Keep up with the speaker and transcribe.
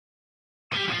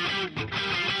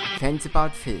Fans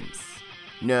About Films.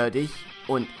 Nerdig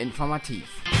und informativ.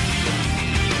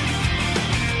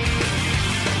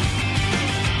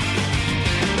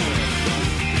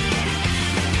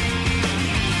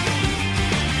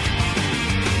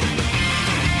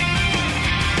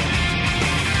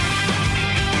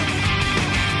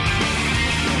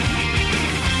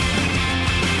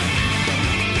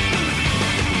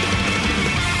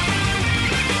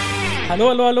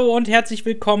 Hallo und herzlich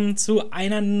willkommen zu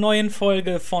einer neuen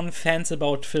Folge von Fans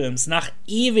About Films. Nach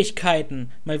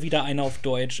Ewigkeiten mal wieder eine auf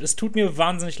Deutsch. Es tut mir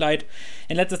wahnsinnig leid.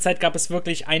 In letzter Zeit gab es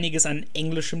wirklich einiges an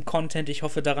englischem Content. Ich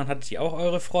hoffe, daran hattet ihr auch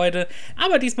eure Freude.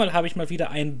 Aber diesmal habe ich mal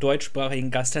wieder einen deutschsprachigen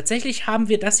Gast. Tatsächlich haben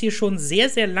wir das hier schon sehr,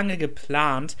 sehr lange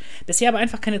geplant. Bisher aber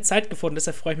einfach keine Zeit gefunden.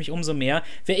 Deshalb freue ich mich umso mehr.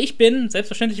 Wer ich bin,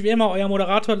 selbstverständlich wie immer euer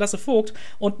Moderator Lasse Vogt.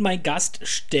 Und mein Gast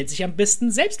stellt sich am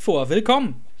besten selbst vor.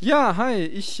 Willkommen! Ja, hi,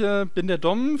 ich bin der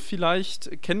Dom.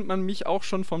 Vielleicht kennt man mich auch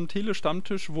schon vom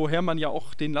Tele-Stammtisch, woher man ja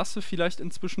auch den Lasse vielleicht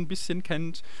inzwischen ein bisschen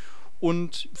kennt.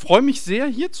 Und freue mich sehr,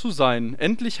 hier zu sein.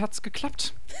 Endlich hat's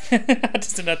geklappt. Hat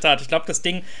es in der Tat. Ich glaube, das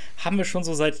Ding haben wir schon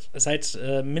so seit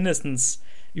mindestens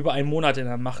über einen Monat in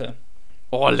der Mache.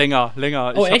 Oh, länger.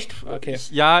 Oh, echt? Okay.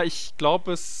 Ich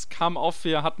glaube, es kam auf,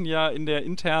 wir hatten ja in der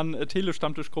internen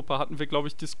Tele-Stammtischgruppe, hatten wir, glaube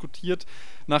ich, diskutiert,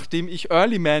 nachdem ich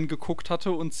Early Man geguckt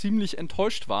hatte und ziemlich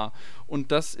enttäuscht war.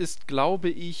 Und das ist, glaube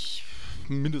ich,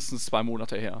 mindestens 2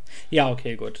 Monate her. Ja,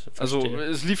 okay, gut. Verstehe. Also,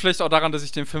 es lief vielleicht auch daran, dass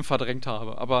ich den Film verdrängt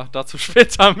habe, aber dazu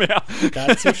später mehr.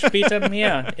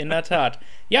 In der Tat.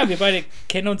 Ja, wir beide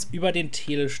kennen uns über den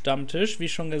Tele-Stammtisch, wie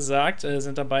schon gesagt,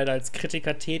 sind da beide als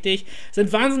Kritiker tätig,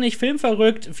 sind wahnsinnig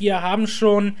filmverrückt. Wir haben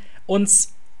schon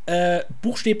uns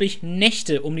buchstäblich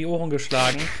Nächte um die Ohren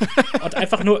geschlagen und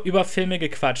einfach nur über Filme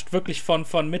gequatscht. Wirklich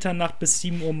von Mitternacht bis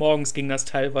 7 Uhr morgens ging das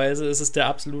teilweise. Es ist der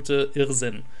absolute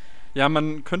Irrsinn. Ja,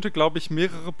 man könnte, glaube ich,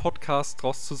 mehrere Podcasts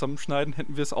draus zusammenschneiden,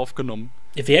 hätten wir es aufgenommen.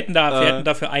 Wir hätten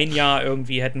da für ein Jahr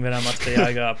irgendwie, hätten wir da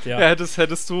Material gehabt, ja. Ja,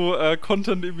 hättest du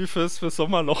Content irgendwie fürs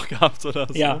Sommerloch gehabt oder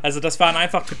so. Ja, also das waren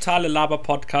einfach totale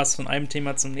Laber-Podcasts von einem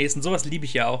Thema zum nächsten. Sowas liebe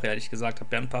ich ja auch, ehrlich gesagt.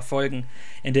 Habe ja ein paar Folgen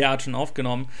in der Art schon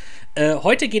aufgenommen.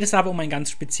 Heute geht es aber um ein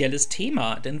ganz spezielles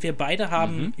Thema, denn wir beide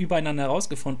haben übereinander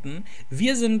herausgefunden,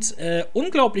 wir sind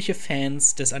unglaubliche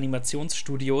Fans des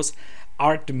Animationsstudios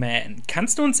Aardman.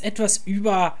 Kannst du uns etwas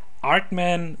über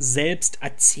Aardman selbst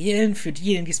erzählen, für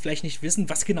diejenigen, die es vielleicht nicht wissen?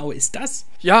 Was genau ist das?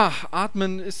 Ja,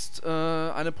 Aardman ist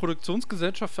eine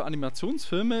Produktionsgesellschaft für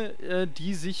Animationsfilme,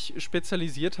 die sich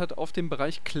spezialisiert hat auf den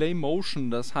Bereich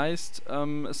Claymotion. Das heißt,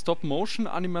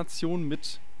 Stop-Motion-Animation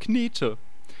mit Knete,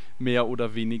 mehr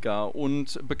oder weniger.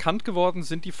 Und bekannt geworden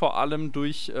sind die vor allem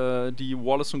durch die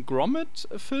Wallace &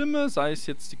 Gromit-Filme, sei es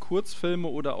jetzt die Kurzfilme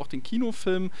oder auch den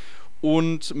Kinofilm.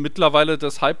 Und mittlerweile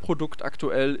das Hype-Produkt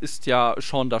aktuell ist ja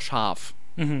Shaun das Schaf.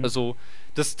 Also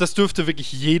das dürfte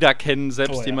wirklich jeder kennen,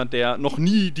 selbst jemand, der noch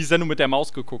nie die Sendung mit der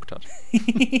Maus geguckt hat.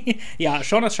 Ja,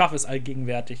 Shaun das Schaf ist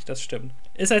allgegenwärtig, das stimmt.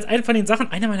 Ist als eine von den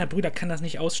Sachen, einer meiner Brüder kann das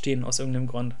nicht ausstehen aus irgendeinem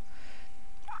Grund.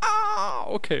 Ah,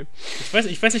 okay. Ich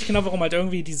weiß nicht genau, warum, halt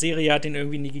irgendwie die Serie hat den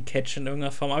irgendwie nie gecatcht in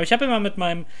irgendeiner Form. Aber ich habe immer mit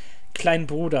meinem kleinen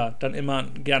Bruder dann immer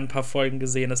gern ein paar Folgen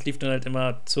gesehen. Das lief dann halt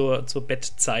immer zur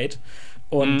Bettzeit.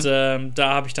 Und da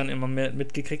habe ich dann immer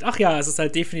mitgekriegt, ach ja, es ist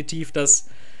halt definitiv das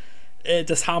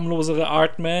harmlosere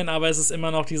Aardman, aber es ist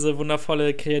immer noch diese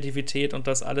wundervolle Kreativität und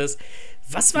das alles.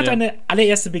 Was war deine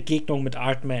allererste Begegnung mit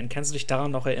Aardman? Kannst du dich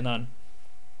daran noch erinnern?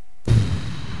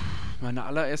 Meine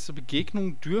allererste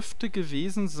Begegnung dürfte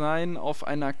gewesen sein auf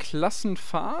einer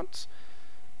Klassenfahrt.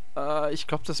 Ich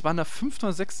glaube, das war in der 5.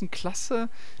 oder 6. Klasse.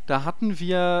 Da hatten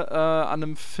wir an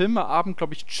einem Filmeabend,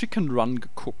 glaube ich, Chicken Run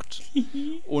geguckt.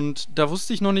 Und da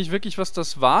wusste ich noch nicht wirklich, was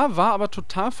das war aber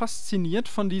total fasziniert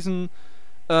von diesen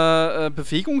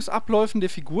Bewegungsabläufen der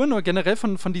Figuren oder generell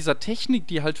von dieser Technik,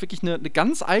 die halt wirklich eine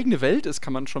ganz eigene Welt ist,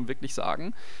 kann man schon wirklich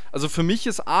sagen. Also für mich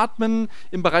ist Aardman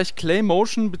im Bereich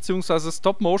Claymotion bzw.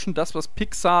 Stop-Motion das, was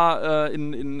Pixar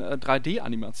in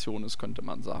 3D-Animation ist, könnte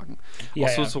man sagen. Ja,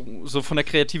 auch so von der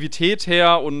Kreativität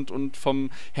her und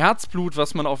vom Herzblut,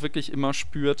 was man auch wirklich immer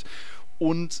spürt.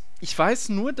 Und ich weiß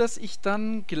nur, dass ich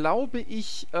dann, glaube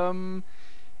ich,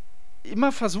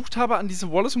 immer versucht habe, an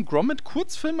diese Wallace & Gromit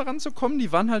Kurzfilme ranzukommen.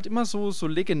 Die waren halt immer so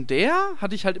legendär,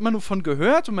 hatte ich halt immer nur von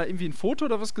gehört und mal irgendwie ein Foto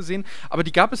oder was gesehen, aber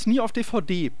die gab es nie auf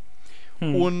DVD.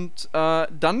 Und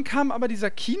dann kam aber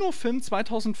dieser Kinofilm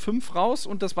 2005 raus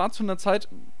und das war zu einer Zeit,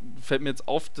 fällt mir jetzt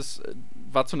auf, das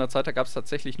war zu einer Zeit, da gab es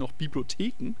tatsächlich noch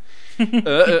Bibliotheken.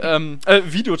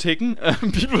 Videotheken.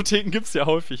 Bibliotheken gibt es ja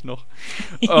häufig noch.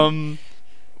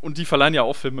 Und die verleihen ja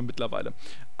auch Filme mittlerweile.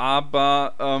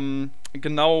 Aber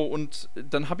genau, und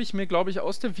dann habe ich mir, glaube ich,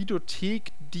 aus der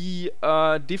Videothek die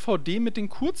DVD mit den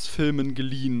Kurzfilmen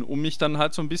geliehen, um mich dann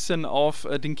halt so ein bisschen auf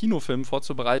den Kinofilm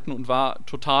vorzubereiten und war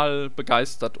total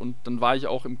begeistert. Und dann war ich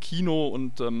auch im Kino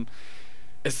und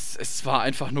es war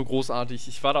einfach nur großartig.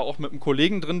 Ich war da auch mit einem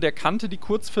Kollegen drin, der kannte die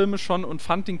Kurzfilme schon und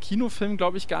fand den Kinofilm,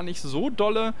 glaube ich, gar nicht so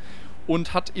dolle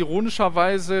und hat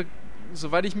ironischerweise,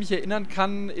 soweit ich mich erinnern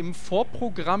kann, im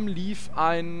Vorprogramm lief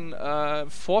ein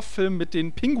Vorfilm mit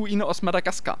den Pinguinen aus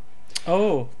Madagaskar.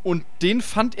 Oh. Und den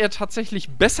fand er tatsächlich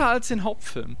besser als den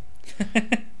Hauptfilm.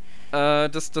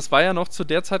 Das war ja noch zu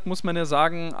der Zeit, muss man ja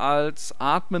sagen, als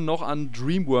Atmen noch an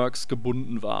DreamWorks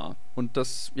gebunden war. Und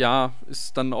das, ja,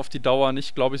 ist dann auf die Dauer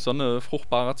nicht, glaube ich, so eine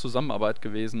fruchtbare Zusammenarbeit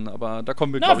gewesen. Aber da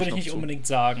kommen wir, glaube ich, würde noch ich nicht zu. unbedingt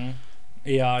sagen.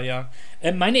 Ja.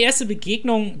 Meine erste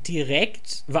Begegnung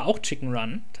direkt war auch Chicken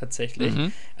Run, tatsächlich.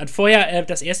 Mhm. Und vorher,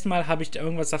 das erste Mal habe ich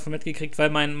irgendwas davon mitgekriegt, weil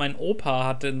mein Opa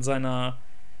hatte in seiner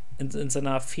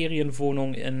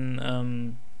Ferienwohnung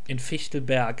in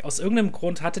Fichtelberg, aus irgendeinem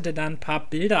Grund hatte der da ein paar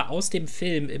Bilder aus dem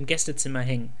Film im Gästezimmer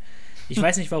hängen. Ich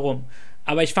weiß nicht warum.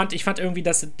 Aber ich fand irgendwie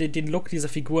den Look dieser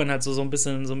Figuren halt so ein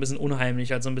bisschen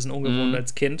unheimlich, also ein bisschen ungewohnt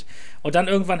als Kind. Und dann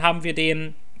irgendwann haben wir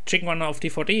den Chicken Run auf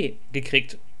DVD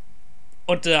gekriegt.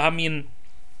 Und haben ihn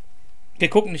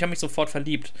geguckt und ich habe mich sofort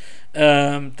verliebt.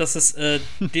 Das ist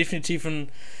definitiv ein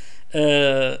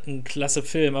klasse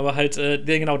Film, aber halt,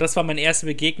 genau, das war meine erste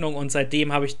Begegnung und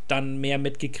seitdem habe ich dann mehr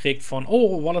mitgekriegt von,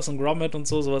 Wallace und Gromit und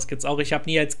sowas gibt's auch. Ich habe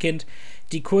nie als Kind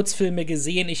die Kurzfilme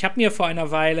gesehen. Ich habe mir vor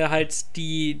einer Weile halt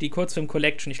die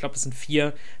Kurzfilm-Collection, ich glaube, das sind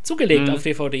 4, zugelegt auf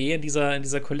DVD in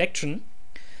dieser Collection.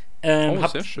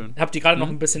 Sehr schön. Hab die gerade noch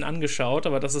ein bisschen angeschaut,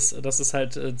 aber das ist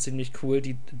halt ziemlich cool,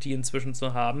 die inzwischen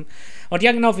zu haben. Und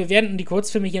ja, genau, wir werden die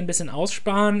Kurzfilme hier ein bisschen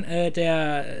aussparen.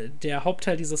 Der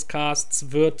Hauptteil dieses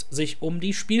Casts wird sich um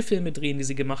die Spielfilme drehen, die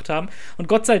sie gemacht haben. Und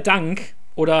Gott sei Dank,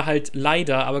 oder halt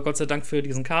leider, aber Gott sei Dank für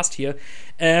diesen Cast hier,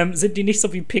 sind die nicht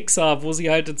so wie Pixar, wo sie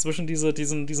halt inzwischen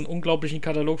diesen unglaublichen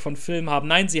Katalog von Filmen haben.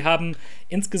 Nein, sie haben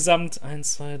insgesamt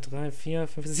 1, 2, 3, 4,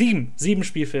 5, 7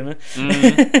 Spielfilme.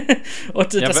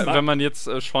 Und, wenn man jetzt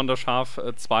Shaun der Schaf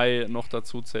 2 noch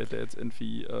dazu zählt, der jetzt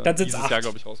irgendwie dieses 8. Jahr,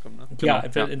 glaube ich, rauskommt. Ne? Genau,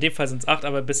 Ja, in dem Fall sind es 8,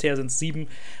 aber bisher sind es 7.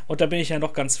 Und da bin ich ja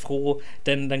noch ganz froh,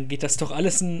 denn dann geht das doch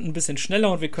alles ein bisschen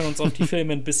schneller und wir können uns auf die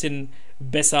Filme ein bisschen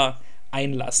besser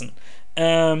einlassen.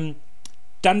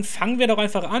 Dann fangen wir doch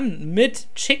einfach an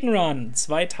mit Chicken Run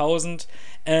 2000,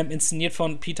 inszeniert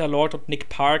von Peter Lord und Nick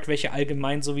Park, welche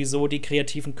allgemein sowieso die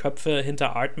kreativen Köpfe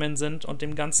hinter Aardman sind und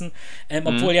dem Ganzen.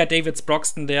 Obwohl ja David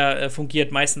Sproxton, der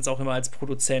fungiert meistens auch immer als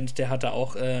Produzent, der hat da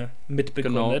auch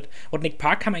mitbegründet. Genau. Und Nick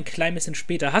Park kam ein klein bisschen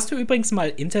später. Hast du übrigens mal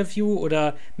Interview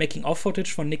oder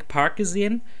Making-of-Footage von Nick Park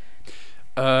gesehen?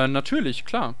 Natürlich,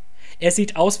 klar. Er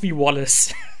sieht aus wie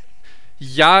Wallace.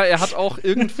 Ja, er hat auch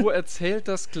irgendwo erzählt,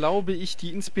 dass, glaube ich,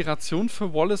 die Inspiration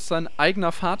für Wallace sein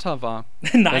eigener Vater war.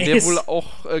 Nice. Weil der wohl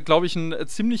auch, glaube ich, ein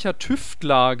ziemlicher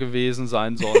Tüftler gewesen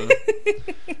sein soll.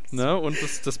 Ne? Und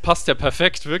das passt ja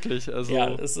perfekt, wirklich. Also. Ja,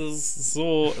 es ist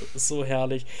so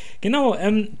herrlich. Genau,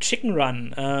 Chicken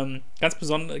Run, ganz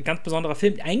besonderer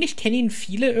Film. Eigentlich kennen ihn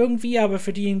viele irgendwie, aber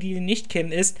für diejenigen, die ihn nicht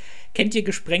kennen, kennt ihr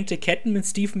Gesprengte Ketten mit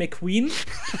Steve McQueen?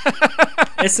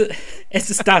 Es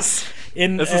ist das.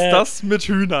 Es ist das mit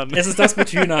Hühnern. Es ist das mit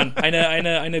Hühnern.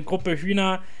 Eine Gruppe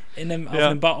Hühner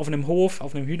auf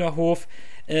einem Hühnerhof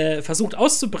versucht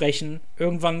auszubrechen.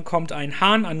 Irgendwann kommt ein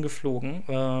Hahn angeflogen,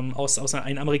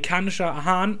 ein amerikanischer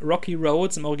Hahn, Rocky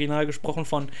Rhodes, im Original gesprochen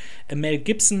von Mel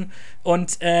Gibson.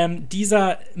 Und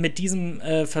mit diesem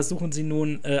versuchen sie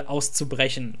nun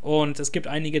auszubrechen. Und es gibt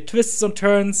einige Twists und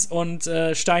Turns und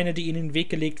Steine, die ihnen in den Weg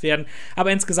gelegt werden.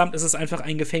 Aber insgesamt ist es einfach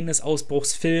ein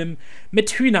Gefängnisausbruchsfilm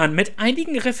mit Hühnern, mit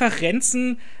einigen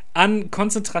Referenzen an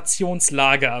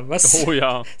Konzentrationslager, was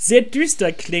sehr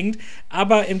düster klingt,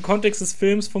 aber im Kontext des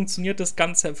Films funktioniert das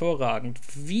ganz hervorragend.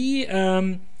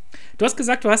 Du hast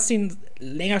gesagt, du hast ihn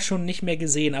länger schon nicht mehr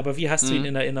gesehen, aber wie hast du ihn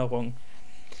in Erinnerung?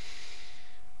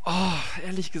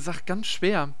 Ehrlich gesagt, ganz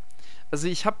schwer. Also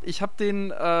ich hab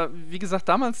den, wie gesagt,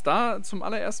 damals da zum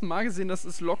allerersten Mal gesehen, das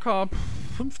ist locker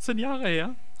 15 Jahre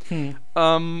her.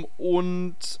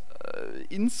 Und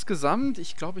insgesamt,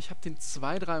 ich glaube, ich habe den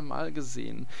 2-3 Mal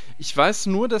gesehen. Ich weiß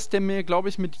nur, dass der mir, glaube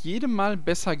ich, mit jedem Mal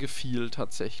besser gefiel,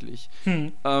 tatsächlich.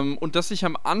 Und dass ich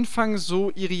am Anfang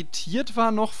so irritiert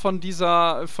war noch von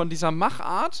dieser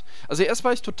Machart. Also erst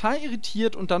war ich total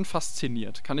irritiert und dann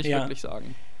fasziniert, kann ich wirklich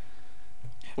sagen.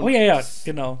 Und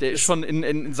genau. Der ist schon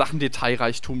in Sachen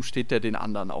Detailreichtum steht der den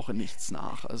anderen auch in nichts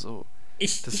nach. Also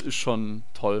das ist schon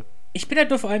toll. Ich bin halt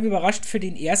nur vor allem überrascht für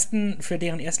deren ersten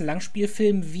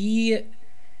Langspielfilm, wie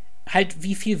halt,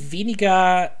 wie viel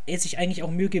weniger er sich eigentlich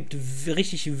auch Mühe gibt,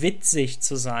 richtig witzig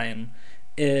zu sein.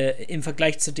 Im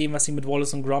Vergleich zu dem, was sie mit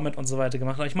Wallace und Gromit und so weiter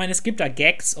gemacht haben. Ich meine, es gibt da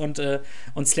Gags und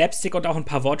Slapstick und auch ein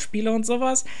paar Wortspiele und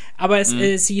sowas, aber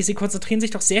sie konzentrieren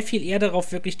sich doch sehr viel eher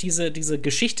darauf, wirklich diese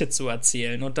Geschichte zu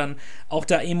erzählen und dann auch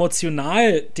da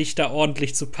emotional dich da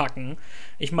ordentlich zu packen.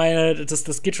 Ich meine,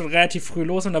 das geht schon relativ früh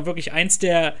los und da wirklich eins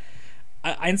der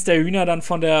Hühner dann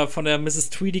von der Mrs.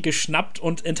 Tweedy geschnappt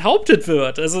und enthauptet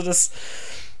wird. Also das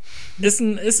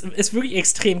ist wirklich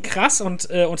extrem krass und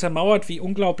untermauert, wie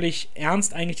unglaublich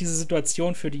ernst eigentlich diese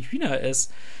Situation für die Hühner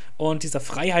ist. Und dieser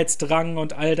Freiheitsdrang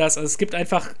und all das. Also es gibt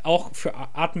einfach auch für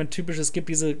Aardman typisch, es gibt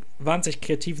diese wahnsinnig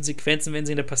kreativen Sequenzen, wenn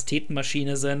sie in der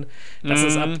Pastetenmaschine sind. Das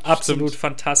ist absolut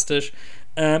fantastisch.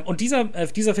 Und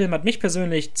dieser Film hat mich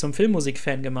persönlich zum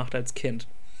Filmmusikfan gemacht als Kind.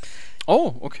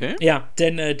 Oh, okay. Ja,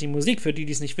 denn die Musik, für die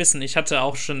es nicht wissen, ich hatte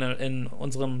auch schon in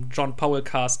unserem John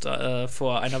Powell-Cast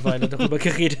vor einer Weile darüber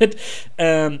geredet.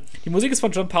 Die Musik ist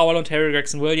von John Powell und Harry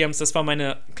Gregson Williams. Das war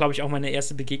glaube ich, auch meine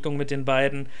erste Begegnung mit den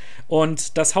beiden.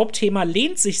 Und das Hauptthema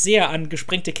lehnt sich sehr an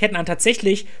Gesprengte Ketten an.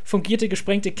 Tatsächlich fungierte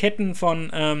Gesprengte Ketten von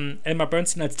Elmer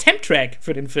Bernstein als Theme-Track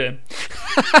für den Film.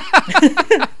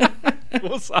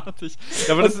 Großartig.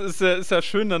 Ja, aber das ist ja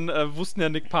schön, dann wussten ja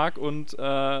Nick Park und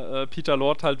Peter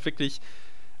Lord halt wirklich,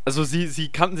 also sie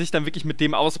kannten sich dann wirklich mit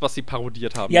dem aus, was sie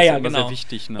parodiert haben. Ja, das ja, ist immer genau. Sehr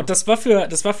wichtig, ne? Und das war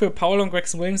für Powell und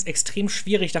Gregson Williams extrem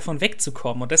schwierig, davon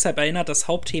wegzukommen. Und deshalb erinnert das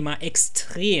Hauptthema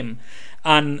extrem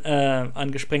an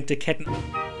Gesprengte Ketten.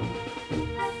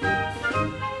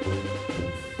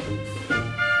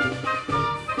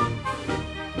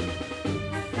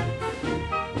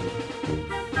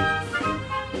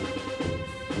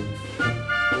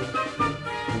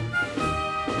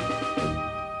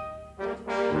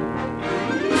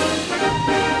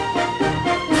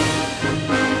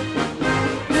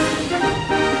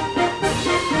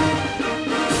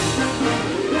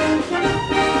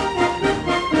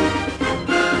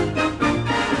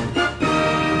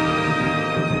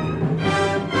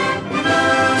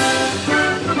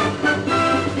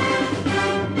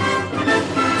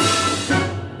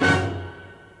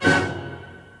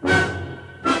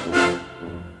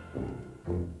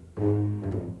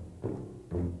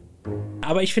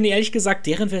 Aber ich finde ehrlich gesagt,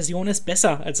 deren Version ist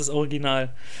besser als das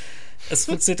Original. Es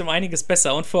funktioniert um einiges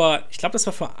besser. Und ich glaube, das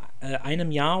war vor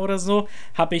einem Jahr oder so,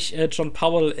 habe ich John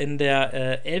Powell in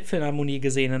der Elbphilharmonie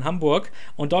gesehen in Hamburg.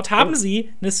 Und dort haben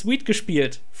sie eine Suite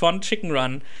gespielt von Chicken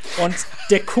Run. Und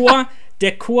der Chor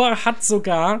hat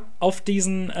sogar auf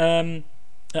den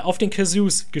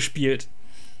Kazoos gespielt.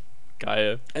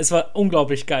 Geil. Es war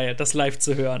unglaublich geil, das live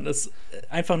zu hören. Das ist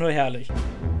einfach nur herrlich.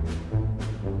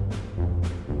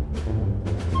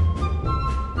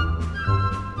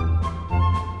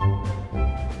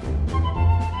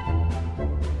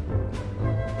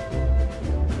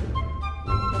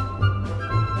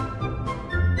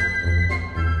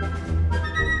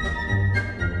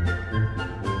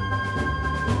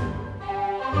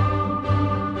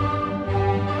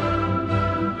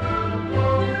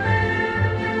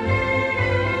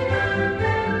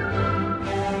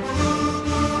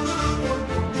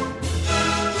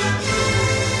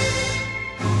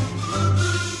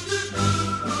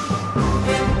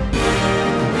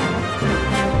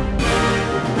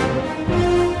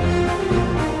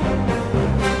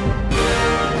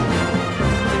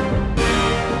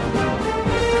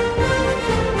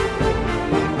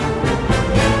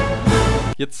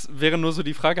 Jetzt wäre nur so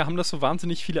die Frage, haben das so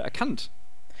wahnsinnig viele erkannt,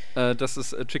 dass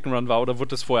es Chicken Run war, oder wurde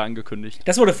das vorher angekündigt?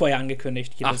 Das wurde vorher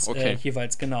angekündigt, okay.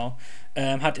 jeweils, genau.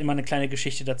 Hat immer eine kleine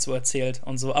Geschichte dazu erzählt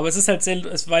und so. Aber es war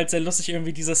halt sehr lustig,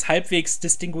 irgendwie dieses halbwegs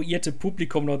distinguierte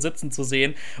Publikum dort sitzen zu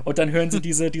sehen. Und dann hören sie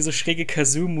diese schräge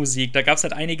Kazoo-Musik. Da gab es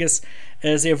halt einiges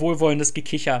sehr wohlwollendes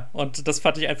Gekicher. Und das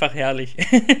fand ich einfach herrlich.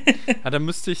 Ja, da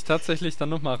müsste ich tatsächlich dann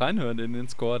nochmal reinhören in den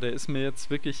Score. Der ist mir jetzt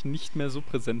wirklich nicht mehr so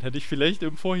präsent. Hätte ich vielleicht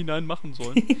im Vorhinein machen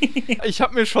sollen. Ich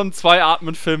habe mir schon 2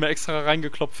 Aardman-Filme extra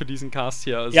reingeklopft für diesen Cast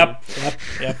hier. Also. Ja.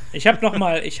 Ich habe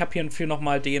hierfür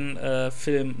nochmal den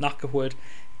Film nachgeholt,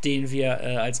 den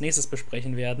wir als nächstes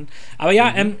besprechen werden. Aber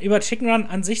ja, über Chicken Run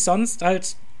an sich sonst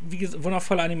halt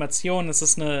wundervolle Animation. Es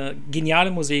ist eine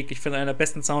geniale Musik. Ich finde, einer der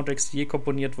besten Soundtracks, die je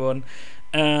komponiert wurden.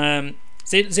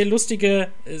 Sehr lustige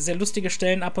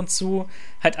Stellen ab und zu.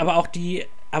 Halt aber auch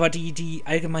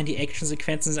allgemein die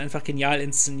Actionsequenzen sind einfach genial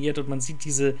inszeniert und man sieht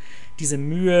diese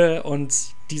Mühe und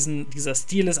dieser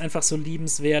Stil ist einfach so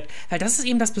liebenswert. Weil das ist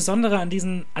eben das Besondere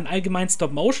an allgemein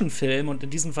Stop-Motion-Filmen und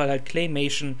in diesem Fall halt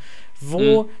Claymation,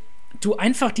 wo du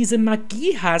einfach diese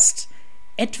Magie hast,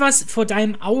 etwas vor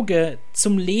deinem Auge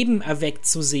zum Leben erweckt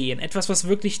zu sehen. Etwas, was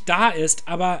wirklich da ist,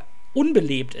 aber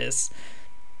unbelebt ist.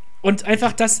 Und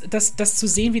einfach das zu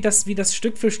sehen, wie das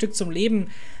Stück für Stück zum Leben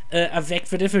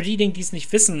erweckt wird. Für diejenigen, die es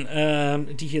nicht wissen,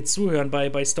 die hier zuhören,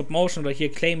 bei Stop Motion oder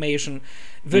hier Claymation,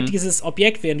 wird dieses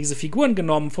Objekt, werden diese Figuren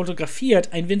genommen,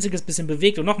 fotografiert, ein winziges bisschen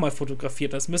bewegt und nochmal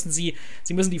fotografiert. Sie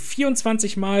müssen die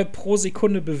 24 Mal pro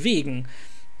Sekunde bewegen.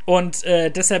 Und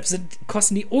deshalb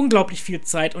kosten die unglaublich viel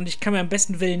Zeit und ich kann mir am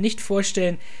besten Willen nicht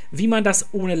vorstellen, wie man das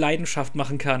ohne Leidenschaft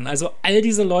machen kann. Also all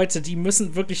diese Leute, die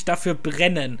müssen wirklich dafür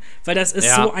brennen, weil das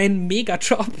ist so ein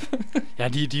Mega-Job. Ja,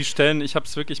 die Stellen, ich habe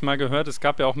es wirklich mal gehört, es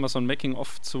gab ja auch mal so ein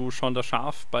Making-of zu Shaun der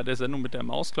Schaf bei der Sendung mit der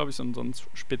Maus, glaube ich, so ein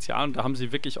Spezial, und da haben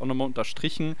sie wirklich auch nochmal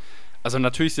unterstrichen. Also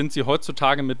natürlich sind sie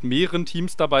heutzutage mit mehreren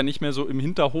Teams dabei, nicht mehr so im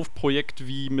Hinterhofprojekt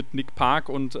wie mit Nick Park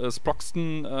und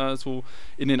Sproxton so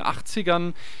in den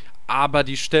 80ern. Aber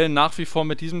die stellen nach wie vor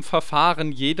mit diesem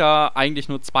Verfahren jeder eigentlich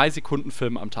nur 2 Sekunden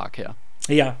Film am Tag her.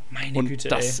 Ja, meine Güte,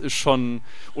 und das ist schon,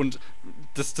 und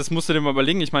das musst du dir mal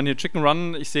überlegen. Ich meine, hier Chicken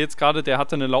Run, ich sehe jetzt gerade, der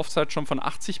hatte eine Laufzeit schon von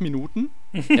 80 Minuten.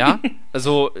 Ja,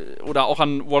 also, oder auch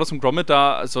an Wallace und Gromit,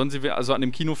 also an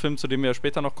dem Kinofilm, zu dem wir ja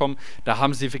später noch kommen, da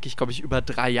haben sie wirklich, glaube ich, über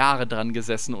 3 Jahre dran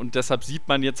gesessen. Und deshalb sieht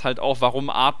man jetzt halt auch, warum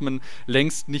Atmen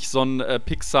längst nicht so einen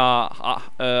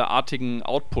Pixar-artigen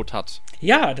Output hat.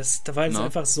 Ja, weil es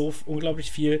einfach so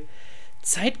unglaublich viel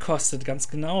Zeit kostet, ganz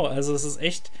genau. Also es ist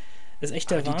echt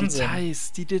der Wahnsinn.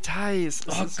 Die Details.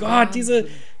 Oh Gott, diese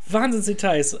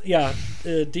Wahnsinnsdetails. Ja,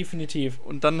 definitiv.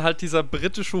 Und dann halt dieser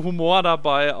britische Humor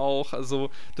dabei auch. Also,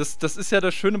 das ist ja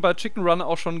das Schöne bei Chicken Run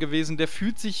auch schon gewesen. Der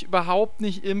fühlt sich überhaupt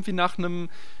nicht irgendwie nach einem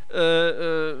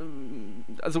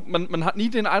also man hat nie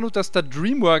den Eindruck, dass da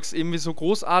DreamWorks irgendwie so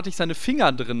großartig seine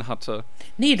Finger drin hatte.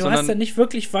 Nee, du hast da nicht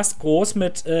wirklich was groß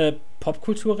mit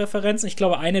Popkulturreferenzen. Ich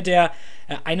glaube, einer der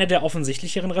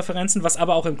offensichtlicheren Referenzen, was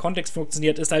aber auch im Kontext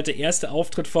funktioniert, ist halt der erste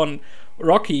Auftritt von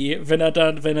Rocky, wenn er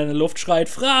in der Luft schreit,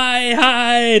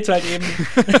 Freiheit!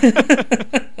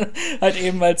 Halt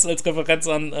eben als Referenz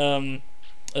an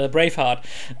Braveheart.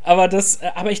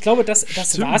 Aber ich glaube, das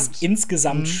war es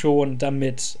insgesamt schon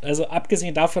damit. Also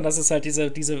abgesehen davon, dass es halt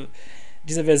diese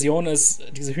Version ist,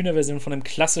 diese Hühnerversion von einem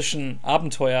klassischen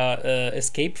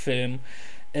Abenteuer-Escape-Film,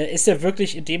 ist er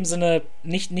wirklich in dem Sinne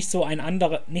nicht so ein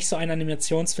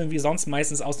Animationsfilm wie sonst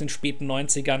meistens aus den späten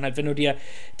 90ern. Halt, wenn du dir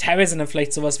teilweise dann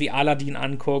vielleicht sowas wie Aladdin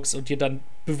anguckst und dir dann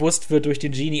bewusst wird durch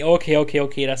den Genie,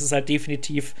 okay, das ist halt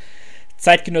definitiv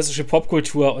zeitgenössische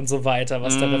Popkultur und so weiter,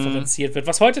 was da referenziert wird,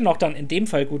 was heute noch dann in dem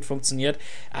Fall gut funktioniert.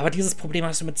 Aber dieses Problem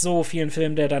hast du mit so vielen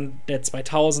Filmen der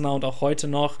 2000er und auch heute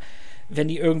noch, wenn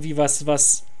die irgendwie was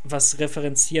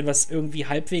referenzieren, was irgendwie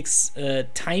halbwegs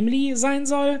timely sein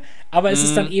soll, aber es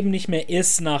ist dann eben nicht mehr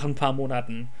ist nach ein paar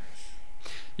Monaten.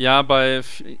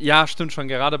 Ja, stimmt schon.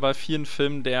 Gerade bei vielen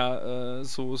Filmen, der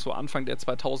so Anfang der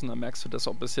 2000er merkst du das,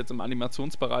 ob es jetzt im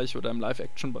Animationsbereich oder im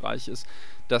Live-Action-Bereich ist,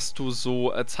 dass du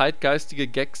so zeitgeistige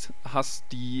Gags hast,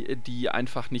 die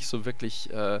einfach nicht so wirklich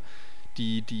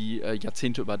die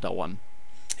Jahrzehnte überdauern.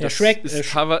 Ja,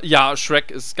 Shrek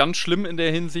ist ganz schlimm in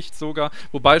der Hinsicht sogar.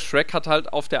 Wobei Shrek hat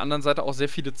halt auf der anderen Seite auch sehr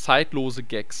viele zeitlose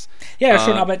Gags. Ja,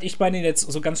 schon, aber ich meine jetzt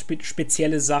so ganz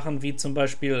spezielle Sachen wie zum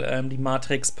Beispiel die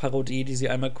Matrix-Parodie, die sie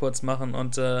einmal kurz machen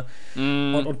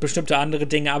und bestimmte andere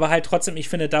Dinge. Aber halt trotzdem, ich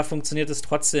finde, da funktioniert es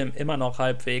trotzdem immer noch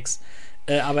halbwegs.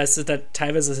 Aber es sind halt,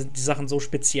 teilweise sind die Sachen so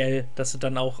speziell, dass du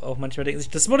dann auch manchmal denkst,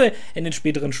 das wurde in den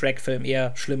späteren Shrek-Filmen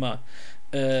eher schlimmer.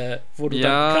 Wo du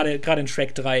dann, gerade in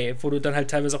Shrek 3, wo du dann halt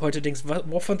teilweise auch heute denkst,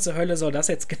 wovon zur Hölle soll das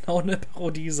jetzt genau eine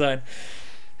Parodie sein?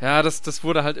 Ja, das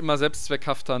wurde halt immer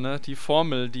selbstzweckhafter, ne? Die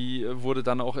Formel, die wurde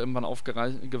dann auch irgendwann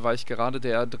aufgeweicht. Gerade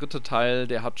der 3. Teil,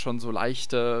 der hat schon so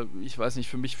leichte, ich weiß nicht,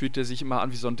 für mich fühlt der sich immer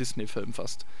an wie so ein Disney-Film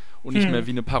fast. Und nicht mehr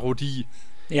wie eine Parodie.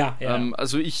 Ja.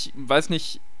 Also ich weiß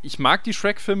nicht, ich mag die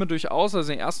Shrek-Filme durchaus.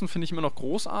 Also den ersten finde ich immer noch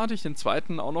großartig, den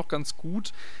zweiten auch noch ganz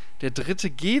gut. Der 3.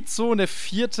 geht so und der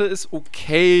 4. ist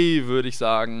okay, würde ich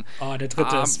sagen. Oh, der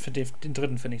 3. den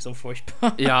 3. finde ich so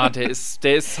furchtbar. Ja, der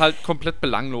ist halt komplett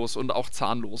belanglos und auch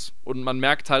zahnlos. Und man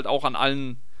merkt halt auch an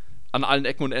allen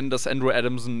Ecken und Enden, dass Andrew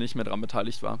Adamson nicht mehr dran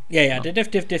beteiligt war. Ja. Der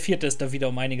 4. ist da wieder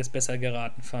um einiges besser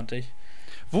geraten, fand ich.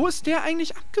 Wo ist der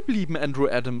eigentlich abgeblieben, Andrew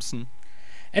Adamson?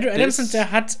 Andrew Adamson, der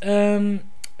hat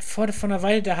vor einer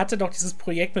Weile, der hatte doch dieses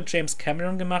Projekt mit James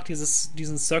Cameron gemacht,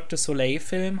 diesen Cirque du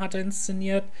Soleil-Film hat er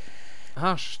inszeniert.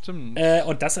 Ah, stimmt.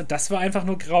 Und das war einfach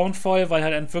nur grauenvoll, weil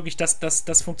halt wirklich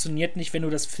das funktioniert nicht, wenn du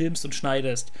das filmst und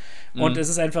schneidest. Und es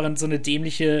ist einfach in so eine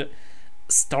dämliche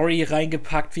Story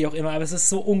reingepackt, wie auch immer, aber es ist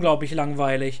so unglaublich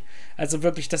langweilig. Also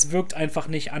wirklich, das wirkt einfach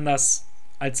nicht anders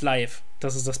als live.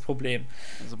 Das ist das Problem.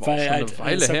 Das ist aber weil auch schon halt eine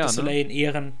Weile Cirque her, du Soleil in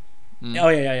Ehren.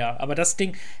 Ja. Aber das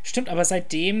Ding stimmt, aber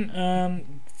seitdem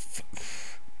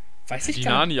Weiß ich die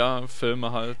gar nicht.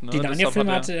 Narnia-Filme halt, ne? Die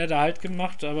Narnia-Filme hatte er da halt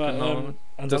gemacht, aber genau.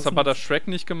 Deshalb hat er Shrek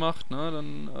nicht gemacht, ne?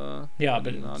 Dann, ja,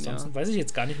 aber ansonsten weiß ich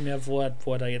jetzt gar nicht mehr, wo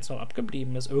er da jetzt noch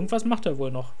abgeblieben ist. Irgendwas macht er wohl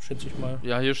noch, schätze ich mal.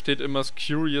 Ja, hier steht immer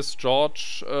Curious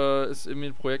George ist irgendwie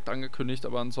ein Projekt angekündigt,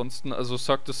 aber ansonsten, also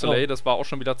Cirque du Soleil, das war auch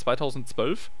schon wieder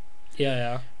 2012.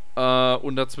 Ja.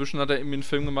 Und dazwischen hat er irgendwie einen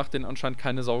Film gemacht, den anscheinend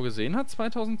keine Sau gesehen hat,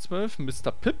 2012.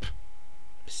 Mr. Pip.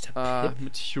 Mr. Pip?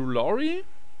 Mit Hugh Laurie.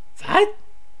 Was?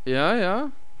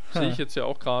 Ja. Sehe ich jetzt ja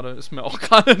auch gerade. Ist mir auch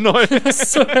gerade neu.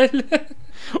 Was zur Hölle?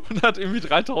 Und hat irgendwie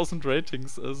 3000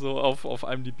 Ratings, also auf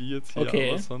IMDb jetzt hier. Okay,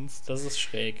 aber sonst. Das ist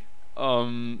schräg.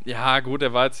 Ja, gut,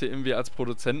 er war jetzt hier irgendwie als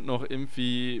Produzent noch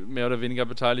irgendwie mehr oder weniger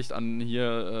beteiligt an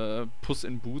hier Puss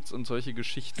in Boots und solche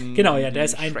Geschichten. Genau, ja, der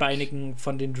ist einbeinigen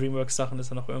von den DreamWorks-Sachen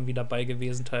ist er noch irgendwie dabei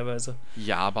gewesen teilweise.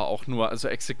 Ja, aber auch nur, also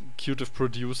Executive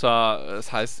Producer,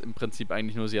 das heißt im Prinzip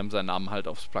eigentlich nur, sie haben seinen Namen halt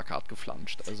aufs Plakat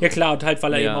geflanscht. Also, ja klar, und halt,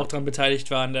 weil er eben auch dran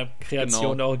beteiligt war an der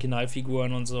Kreation der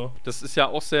Originalfiguren und so. Das ist ja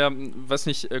auch sehr, weiß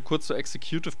nicht, kurz zu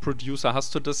Executive Producer,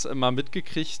 hast du das mal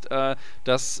mitgekriegt,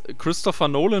 dass Christopher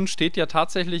Nolan steht ja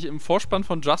tatsächlich im Vorspann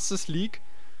von Justice League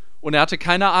und er hatte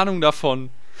keine Ahnung davon.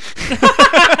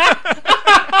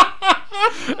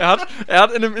 Er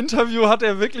hat in einem Interview hat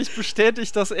er wirklich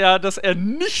bestätigt, dass er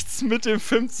nichts mit dem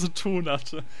Film zu tun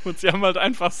hatte. Und sie haben halt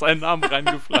einfach seinen Namen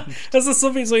reingepflanzt. Das ist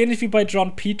sowieso ähnlich wie bei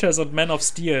John Peters und Man of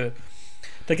Steel.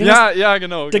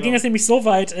 Genau. Da ging es nämlich so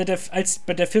weit, als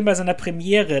bei der Film bei seiner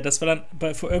Premiere, das war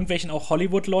dann für irgendwelchen auch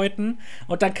Hollywood-Leuten,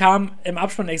 und dann kam im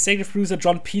Abspann Executive Producer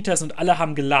John Peters und alle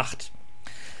haben gelacht.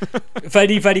 weil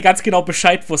die ganz genau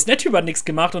Bescheid wussten. Der Typ hat nichts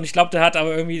gemacht und ich glaube, der hat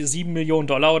aber irgendwie $7 Millionen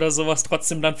oder sowas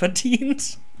trotzdem dann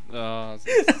verdient. Ja,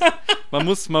 man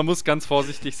muss ganz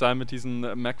vorsichtig sein mit diesen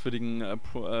merkwürdigen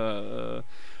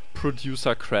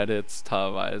Producer-Credits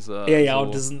teilweise. Ja,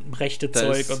 und diesen rechte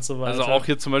Zeug und so weiter. Also auch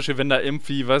hier zum Beispiel, wenn da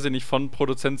irgendwie, weiß ich nicht, von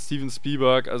Produzent Steven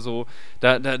Spielberg, also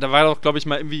da war doch, glaube ich,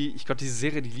 mal irgendwie, ich glaube, diese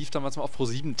Serie, die lief damals mal auf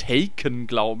Pro7, Taken,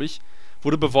 glaube ich,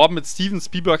 wurde beworben mit Steven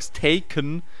Spielbergs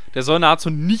Taken. Der soll nahezu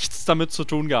nichts damit zu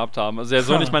tun gehabt haben. Also er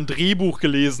soll nicht mal ein Drehbuch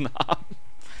gelesen haben.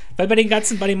 Weil bei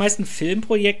den meisten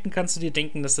Filmprojekten kannst du dir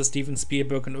denken, dass der Steven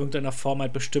Spielberg in irgendeiner Form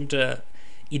halt bestimmte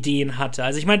Ideen hatte.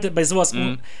 Also ich meinte, bei sowas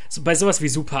wie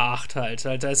Super 8 halt,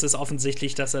 da ist es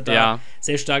offensichtlich, dass er da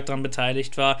sehr stark dran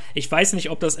beteiligt war. Ich weiß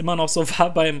nicht, ob das immer noch so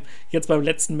war beim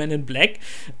letzten Man in Black,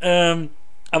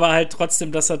 aber halt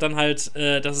trotzdem, dass er dann halt,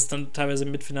 dass es dann teilweise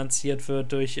mitfinanziert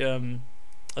wird durch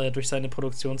seine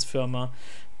Produktionsfirma.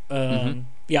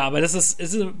 Ja, aber das ist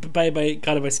gerade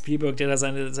bei Spielberg, der da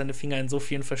seine Finger in so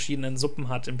vielen verschiedenen Suppen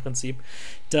hat im Prinzip,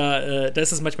 da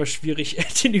ist es manchmal schwierig,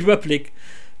 den Überblick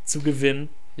zu gewinnen.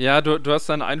 Ja, du hast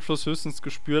deinen Einfluss höchstens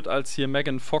gespürt, als hier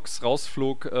Megan Fox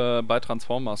rausflog bei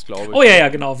Transformers, glaube ich. Oh ja,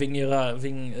 genau, wegen ihrer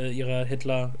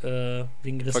Hitler,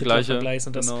 wegen ihres Hitler-Vergleichs,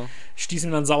 und das stieß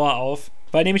ihm dann sauer auf.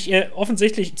 Weil nämlich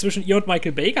offensichtlich zwischen ihr und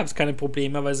Michael Bay gab es keine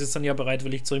Probleme, weil sie ist dann ja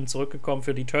bereitwillig zu ihm zurückgekommen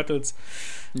für die Turtles.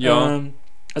 Ja.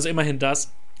 Also immerhin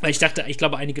das. Weil ich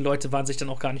glaube, einige Leute waren sich dann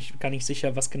auch gar nicht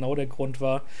sicher, was genau der Grund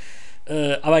war.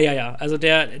 Aber ja, also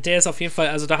der ist auf jeden Fall,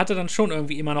 also da hat er dann schon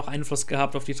irgendwie immer noch Einfluss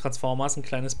gehabt auf die Transformers, ein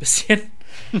kleines bisschen.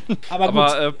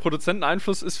 Aber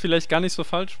Produzenteneinfluss ist vielleicht gar nicht so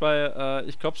falsch, weil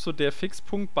ich glaube, so der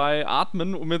Fixpunkt bei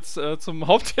Atmen, um jetzt zum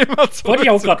Hauptthema zurückzukommen, wollte ich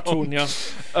auch gerade tun, ja.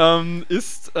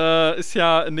 Ist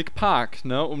ja Nick Park,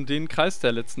 ne? Um den kreist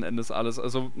der letzten Endes alles.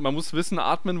 Also man muss wissen,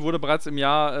 Atmen wurde bereits im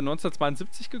Jahr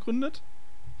 1972 gegründet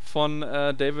von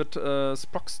David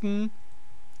Sproxton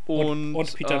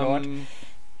und Peter Lord.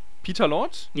 Peter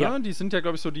Lord, ne? Die sind ja,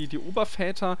 glaube ich, so die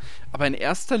Oberväter. Aber in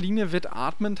erster Linie wird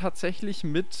Atmen tatsächlich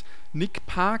mit Nick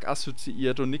Park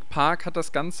assoziiert. Und Nick Park hat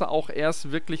das Ganze auch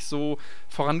erst wirklich so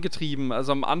vorangetrieben.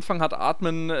 Also am Anfang hat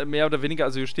Atmen mehr oder weniger,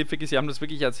 also hier steht wirklich, sie haben das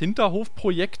wirklich als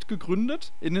Hinterhofprojekt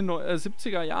gegründet in den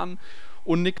 70er Jahren.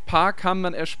 Und Nick Park kam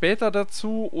dann erst später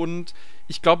dazu und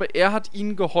ich glaube, er hat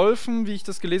ihnen geholfen, wie ich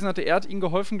das gelesen hatte,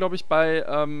 glaube ich, bei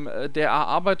der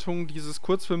Erarbeitung dieses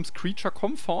Kurzfilms Creature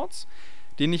Comforts,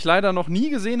 den ich leider noch nie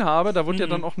gesehen habe. Da wurde ja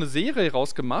dann auch eine Serie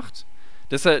rausgemacht.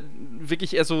 Das ist ja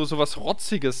wirklich eher so was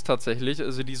Rotziges tatsächlich.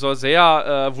 Also die soll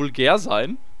sehr vulgär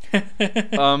sein.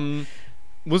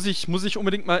 Muss ich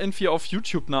unbedingt mal irgendwie auf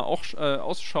YouTube auch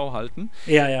Ausschau halten.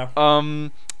 Ja.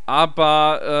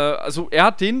 Aber also er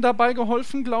hat denen dabei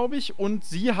geholfen, glaube ich, und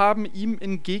sie haben ihm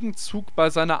im Gegenzug bei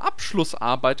seiner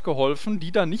Abschlussarbeit geholfen,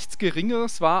 die da nichts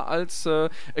Geringeres war als A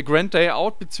Grand Day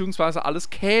Out, beziehungsweise Alles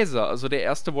Käse, also der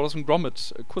erste Wallace &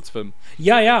 Gromit Kurzfilm.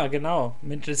 Ja, genau.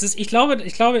 Ich glaube,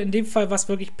 in dem Fall war es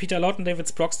wirklich Peter Lord und David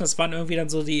Sproxton, das waren irgendwie dann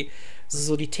so die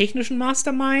technischen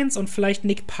Masterminds, und vielleicht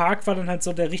Nick Park war dann halt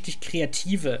so der richtig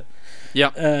Kreative.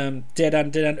 Ja. Der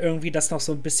dann irgendwie das noch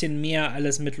so ein bisschen mehr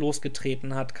alles mit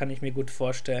losgetreten hat, kann ich mir gut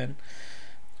vorstellen.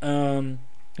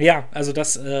 Ja, also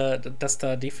das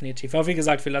da definitiv. Aber wie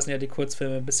gesagt, wir lassen ja die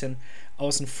Kurzfilme ein bisschen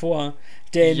außen vor.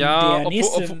 Denn der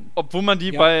nächste... Obwohl man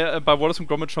die bei Wallace und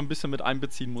Gromit schon ein bisschen mit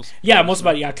einbeziehen muss. Ja, muss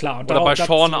man, ja klar. Und oder bei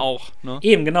Sean auch. Ne?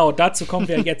 Eben, genau, dazu kommen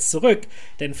wir jetzt zurück.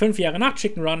 Denn 5 Jahre nach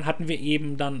Chicken Run hatten wir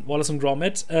eben dann Wallace und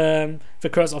Gromit, The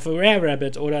Curse of a Rare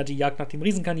Rabbit oder Die Jagd nach dem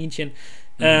Riesenkaninchen,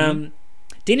 den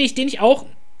ich auch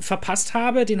verpasst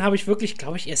habe. Den habe ich wirklich,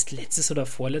 glaube ich, erst letztes oder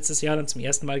vorletztes Jahr dann zum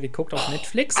ersten Mal geguckt auf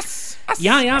Netflix.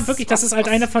 Wirklich. Das ist halt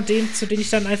einer von denen, zu denen ich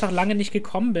dann einfach lange nicht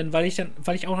gekommen bin, weil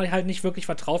ich auch halt nicht wirklich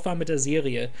vertraut war mit der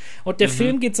Serie. Und der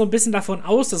Film geht so ein bisschen davon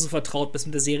aus, dass du vertraut bist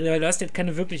mit der Serie, weil du hast ja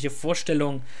keine wirkliche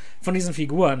Vorstellung von diesen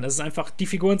Figuren. Es ist einfach, die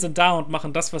Figuren sind da und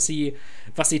machen das, was sie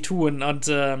tun. Und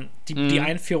die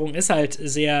Einführung ist halt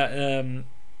sehr,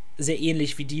 sehr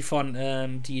ähnlich wie die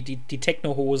von die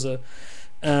Techno-Hose.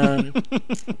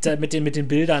 mit den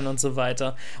Bildern und so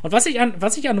weiter. Und was ich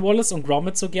an Wallace und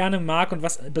Gromit so gerne mag und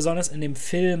was besonders in dem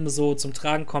Film so zum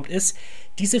Tragen kommt, ist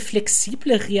diese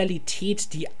flexible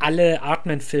Realität, die alle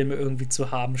Aardman-Filme irgendwie zu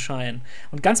haben scheinen.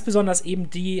 Und ganz besonders eben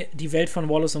die Welt von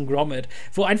Wallace und Gromit,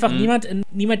 wo einfach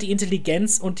niemand die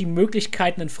Intelligenz und die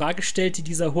Möglichkeiten in Frage stellt, die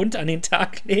dieser Hund an den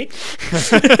Tag legt.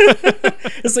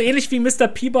 Ist so ähnlich wie Mr.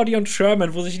 Peabody und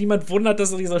Sherman, wo sich niemand wundert, dass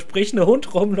so dieser sprechende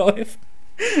Hund rumläuft.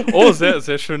 Oh, sehr,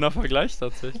 sehr schöner Vergleich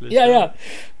tatsächlich. Ja.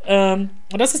 Und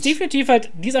das ist definitiv halt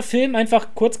dieser Film, einfach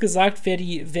kurz gesagt, wer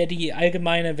die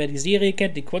Serie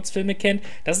kennt, die Kurzfilme kennt,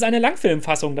 das ist eine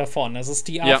Langfilmfassung davon. Das ist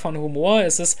die Art von Humor,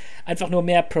 es ist einfach nur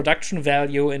mehr Production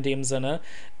Value in dem Sinne.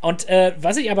 Und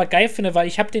was ich aber geil finde, weil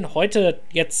ich habe den heute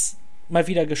jetzt mal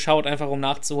wieder geschaut, einfach um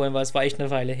nachzuholen, weil es war echt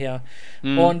eine Weile her.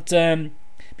 Und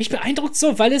mich beeindruckt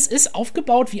so, weil es ist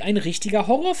aufgebaut wie ein richtiger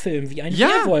Horrorfilm, wie ein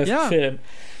Werwolf-Film.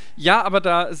 Ja, aber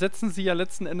da setzen sie ja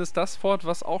letzten Endes das fort,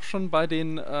 was auch schon bei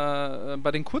den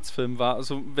Kurzfilmen war.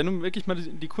 Also wenn du wirklich mal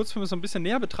die Kurzfilme so ein bisschen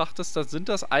näher betrachtest, dann sind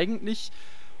das eigentlich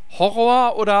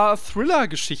Horror- oder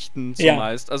Thriller-Geschichten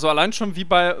zumeist. Also allein schon wie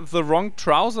bei The Wrong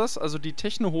Trousers, also die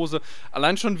Techno-Hose,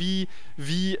 allein schon wie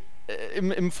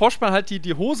im Vorspann halt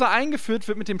die Hose eingeführt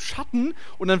wird mit dem Schatten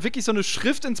und dann wirklich so eine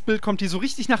Schrift ins Bild kommt, die so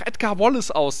richtig nach Edgar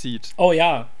Wallace aussieht. Oh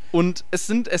ja. Und es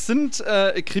sind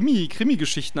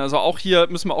Krimi-Geschichten. Also auch hier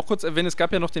müssen wir auch kurz erwähnen, es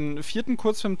gab ja noch den 4.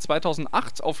 Kurzfilm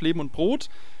 2008 auf Leben und Brot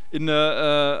in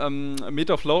der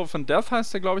Made of Love and Death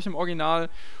heißt der, glaube ich, im Original.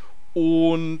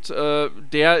 Und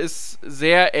der ist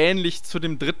sehr ähnlich zu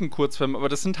dem 3. Kurzfilm, aber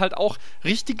das sind halt auch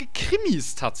richtige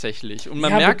Krimis tatsächlich. Und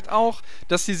man merkt auch,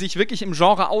 dass sie sich wirklich im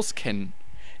Genre auskennen.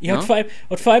 Ja,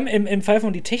 und vor allem im Fall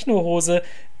von die Techno-Hose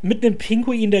mit einem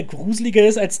Pinguin, der gruseliger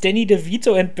ist als Danny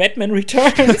DeVito in Batman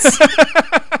Returns.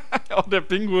 Ja, der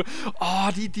Pinguin. Oh,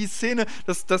 die Szene,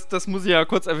 das muss ich ja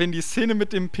kurz erwähnen, die Szene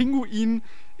mit dem Pinguin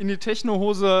in die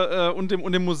Techno-Hose und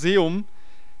dem Museum.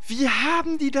 Wie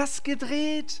haben die das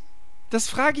gedreht? Das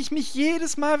frage ich mich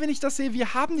jedes Mal, wenn ich das sehe. Wie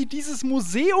haben die dieses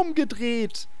Museum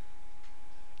gedreht?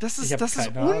 Das ist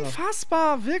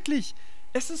unfassbar, wirklich.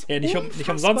 Es ist nicht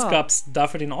umsonst gab es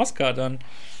dafür den Oscar dann.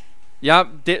 Ja,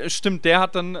 der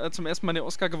hat dann zum ersten Mal den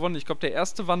Oscar gewonnen. Ich glaube, der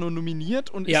erste war nur nominiert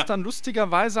und ist dann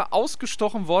lustigerweise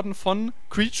ausgestochen worden von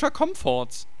Creature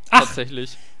Comforts.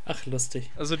 Tatsächlich. Ach, lustig.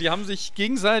 Also die haben sich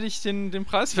gegenseitig den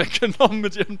Preis weggenommen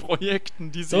mit ihren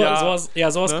Projekten, die sie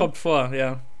sowas kommt vor,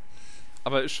 ja.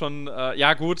 Aber ist schon,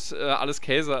 alles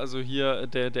Käse. Also hier,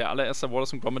 der allererste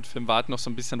Wallace und Gromit-Film war halt noch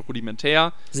so ein bisschen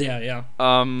rudimentär. Sehr, ja.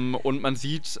 Und man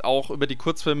sieht auch über die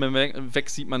Kurzfilme weg,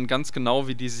 sieht man ganz genau,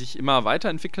 wie die sich immer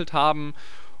weiterentwickelt haben.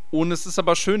 Und es ist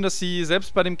aber schön, dass sie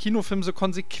selbst bei dem Kinofilm so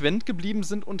konsequent geblieben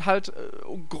sind und halt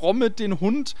Gromit, den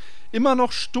Hund, immer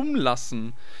noch stumm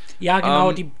lassen. Ja,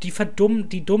 genau,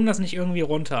 die dummen das nicht irgendwie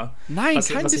runter. Nein, kein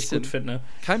bisschen. Was ich gut finde.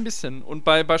 Kein bisschen. Und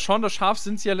bei Shaun das Schaf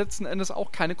sind sie ja letzten Endes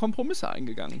auch keine Kompromisse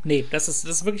eingegangen. Nee, das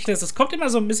ist wirklich, das kommt immer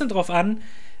so ein bisschen drauf an,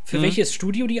 für welches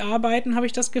Studio die arbeiten, habe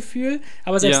ich das Gefühl.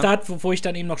 Aber selbst da, wo ich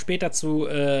dann eben noch später zu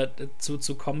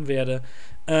kommen werde.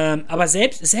 Aber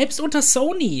selbst unter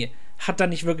Sony hat da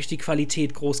nicht wirklich die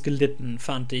Qualität groß gelitten,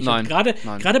 fand ich. Nein.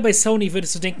 Gerade bei Sony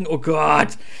würdest du denken, oh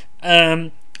Gott.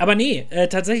 Aber nee,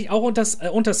 tatsächlich auch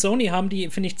unter Sony haben die,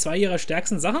 finde ich, 2 ihrer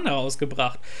stärksten Sachen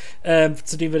herausgebracht,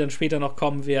 zu denen wir dann später noch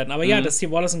kommen werden. Aber ja, das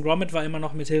hier Wallace & Gromit war immer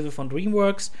noch mit Hilfe von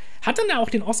DreamWorks. Hat dann auch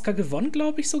den Oscar gewonnen,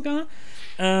 glaube ich sogar.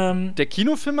 Der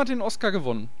Kinofilm hat den Oscar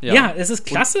gewonnen. Ja, es ist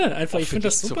klasse. Einfach, ich finde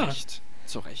das super.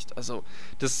 Zu Recht. Also,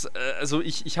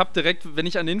 ich habe direkt, wenn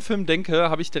ich an den Film denke,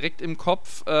 habe ich direkt im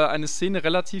Kopf eine Szene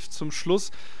relativ zum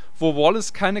Schluss, wo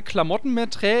Wallace keine Klamotten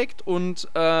mehr trägt und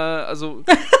ja.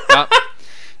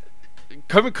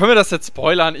 können wir das jetzt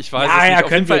spoilern? Ich weiß es nicht. Ja,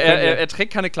 Auf jeden Fall, können wir. er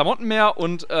trägt keine Klamotten mehr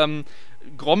und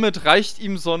Gromit reicht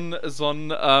ihm so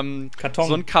ein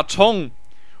Karton.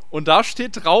 Und da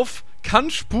steht drauf,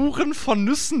 kann Spuren von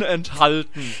Nüssen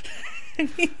enthalten.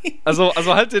 also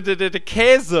halt der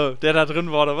Käse, der da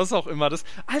drin war oder was auch immer.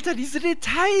 Alter, diese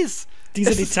Details!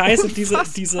 Diese Details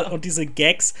und diese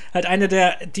Gags, halt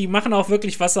die machen auch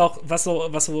wirklich, was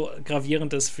so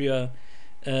gravierend ist für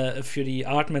die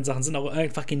Artman-Sachen, sind auch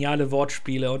einfach geniale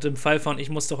Wortspiele. Und im Fall von Ich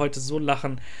musste heute so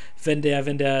lachen, wenn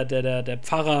der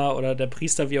Pfarrer oder der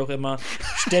Priester, wie auch immer,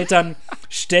 stellt dann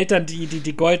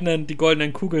die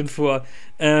goldenen Kugeln vor,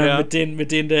 mit denen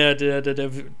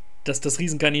das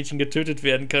Riesenkaninchen getötet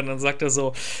werden kann. Dann sagt er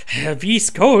so,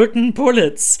 these golden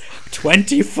bullets,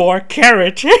 24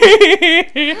 Karat.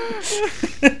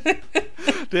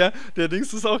 der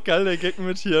Dings ist auch geil, der Gag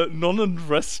mit hier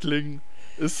Nonnenwrestling.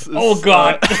 Oh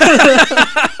Gott.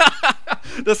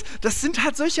 Das sind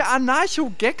halt solche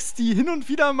Anarcho-Gags, die hin und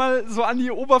wieder mal so an die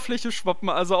Oberfläche schwappen.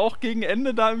 Also auch gegen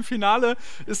Ende da im Finale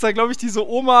ist da, glaube ich, diese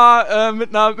Oma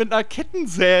mit einer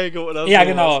Kettensäge oder so. Ja,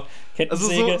 genau.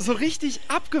 Kettensäge. Also so richtig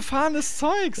abgefahrenes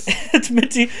Zeugs.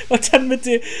 Und dann mit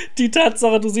die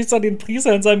Tatsache, du siehst dann den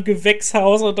Priester in seinem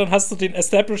Gewächshaus und dann hast du den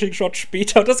Establishing-Shot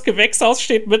später und das Gewächshaus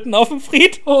steht mitten auf dem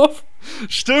Friedhof.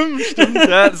 Stimmt.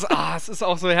 Ja, es ist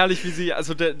auch so herrlich, wie sie,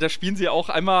 also da spielen sie auch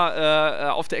einmal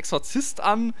auf der Exorzist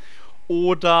an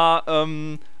oder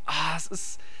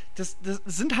das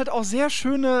sind halt auch sehr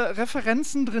schöne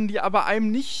Referenzen drin, die aber einem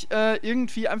nicht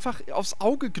irgendwie einfach aufs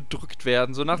Auge gedrückt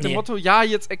werden. So nach dem Motto, ja,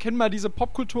 jetzt erkenn mal diese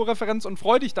Popkulturreferenz und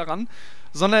freu dich daran.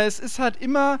 Sondern es ist halt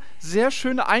immer sehr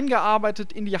schön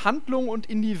eingearbeitet in die Handlung und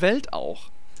in die Welt auch.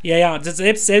 Ja,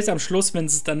 selbst am Schluss, wenn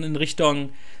es dann in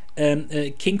Richtung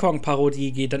King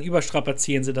Kong-Parodie geht, dann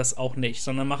überstrapazieren sie das auch nicht,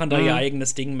 sondern machen da ihr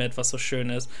eigenes Ding mit, was so schön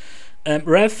ist.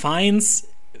 Ralph Fiennes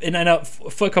in einer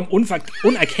vollkommen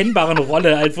unerkennbaren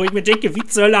Rolle, halt, wo ich mir denke, wie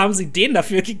zur Hölle haben sie den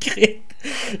dafür gekriegt?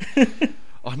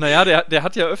 Ach, naja, der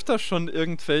hat ja öfter schon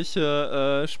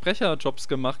irgendwelche Sprecherjobs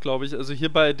gemacht, glaube ich. Also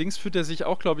hier bei Dings fühlt er sich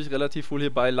auch, glaube ich, relativ wohl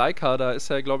hier bei Laika. Da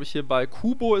ist er, glaube ich, hier bei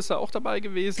Kubo ist er auch dabei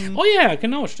gewesen. Oh ja,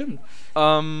 genau, stimmt.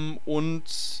 Und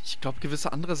ich glaube,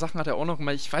 gewisse andere Sachen hat er auch noch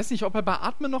mal. Ich weiß nicht, ob er bei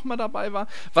Atmen noch mal dabei war.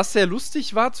 Was sehr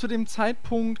lustig war zu dem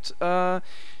Zeitpunkt,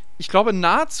 ich glaube,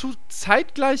 nahezu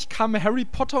zeitgleich kam Harry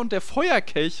Potter und der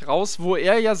Feuerkelch raus, wo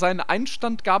er ja seinen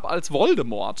Einstand gab als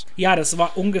Voldemort. Ja, das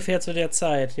war ungefähr zu der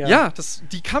Zeit, ja. Ja,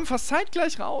 die kam fast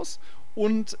zeitgleich raus.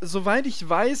 Und soweit ich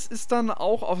weiß, ist dann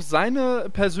auch auf seine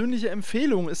persönliche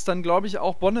Empfehlung ist dann, glaube ich,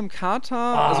 auch Bonham Carter,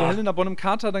 also Helena Bonham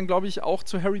Carter, dann, glaube ich, auch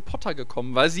zu Harry Potter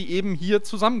gekommen, weil sie eben hier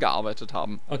zusammengearbeitet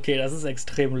haben. Okay, das ist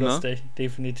extrem lustig,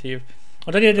 definitiv.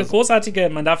 Und dann der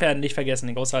großartige, man darf ja nicht vergessen,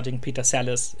 den großartigen Peter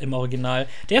Sallis im Original,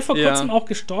 der vor kurzem auch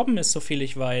gestorben ist, soviel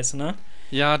ich weiß, ne?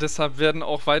 Ja, deshalb werden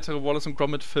auch weitere Wallace und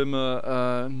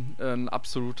Gromit-Filme ein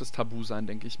absolutes Tabu sein,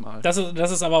 denke ich mal. Das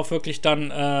ist aber auch wirklich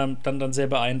dann sehr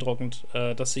beeindruckend,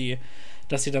 dass sie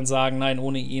dann sagen, nein,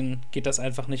 ohne ihn geht das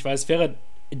einfach nicht, weil es wäre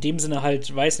in dem Sinne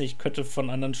halt, weiß nicht, könnte von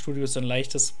anderen Studios ein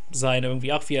leichtes sein,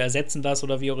 irgendwie, ach, wir ersetzen das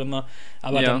oder wie auch immer,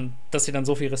 aber dann, dass sie dann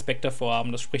so viel Respekt davor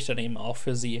haben, das spricht dann eben auch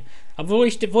für sie. Aber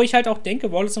wo ich halt auch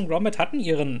denke, Wallace und Gromit hatten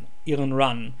ihren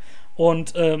Run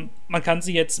und man kann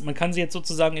sie jetzt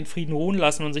sozusagen in Frieden ruhen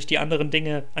lassen und sich die anderen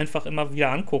Dinge einfach immer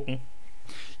wieder angucken.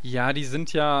 Ja, die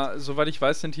sind ja, soweit ich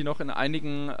weiß, sind die noch in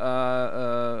einigen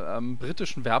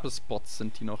britischen Werbespots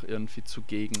sind die noch irgendwie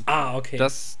zugegen. Ah, okay.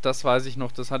 Das weiß ich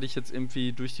noch, das hatte ich jetzt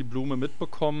irgendwie durch die Blume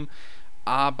mitbekommen.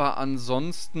 Aber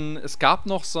ansonsten, es gab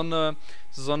noch so eine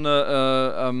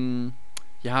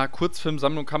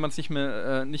Kurzfilmsammlung kann man es nicht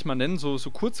mal nennen, so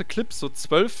kurze Clips, so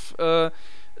 12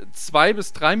 2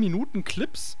 bis 3 Minuten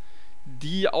Clips,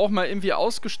 die auch mal irgendwie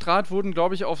ausgestrahlt wurden,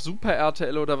 glaube ich, auf Super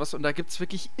RTL oder was. Und da gibt es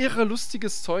wirklich irre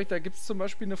lustiges Zeug. Da gibt es zum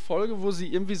Beispiel eine Folge, wo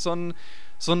sie irgendwie so einen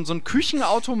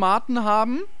Küchenautomaten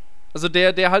haben. Also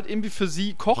der halt irgendwie für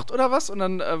sie kocht oder was. Und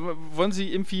dann wollen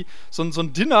sie irgendwie so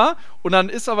ein Dinner. Und dann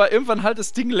ist aber irgendwann halt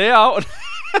das Ding leer. Und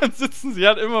dann sitzen sie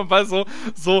halt immer bei so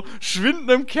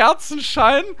schwindendem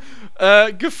Kerzenschein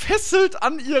gefesselt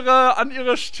an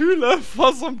ihre Stühle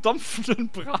vor so einem dampfenden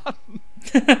Braten.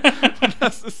 Und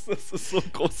das ist so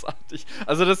großartig.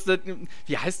 Also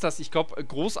wie heißt das? Ich glaube,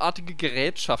 großartige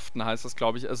Gerätschaften heißt das,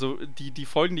 glaube ich. Also die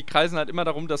Folgen, die kreisen halt immer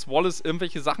darum, dass Wallace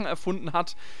irgendwelche Sachen erfunden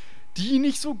hat, die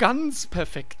nicht so ganz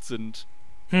perfekt sind.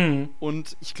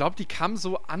 Und ich glaube, die kamen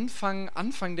so Anfang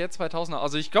der 2000er.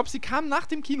 Also ich glaube, sie kamen nach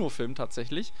dem Kinofilm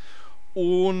tatsächlich.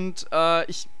 Und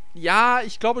ja,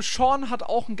 ich glaube, Sean hat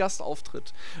auch einen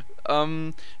Gastauftritt.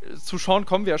 Zu Sean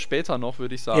kommen wir ja später noch,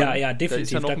 würde ich sagen. Ja, definitiv. Da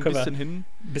ist ja noch da ein können bisschen wir hin.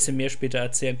 ein bisschen mehr später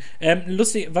erzählen.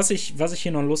 Lustig, was ich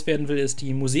hier noch loswerden will, ist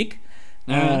die Musik.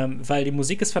 Weil die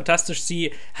Musik ist fantastisch.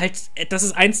 Das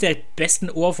ist eins der besten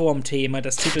Ohrwurm-Themen,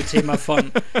 das Titelthema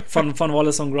von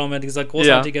Wallace und Gromit, dieser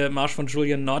großartige Marsch von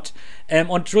Julian Nott.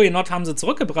 Und Julian Nott haben sie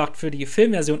zurückgebracht für die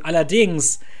Filmversion.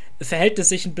 Allerdings verhält es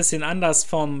sich ein bisschen anders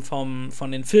von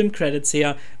den Film-Credits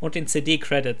her und den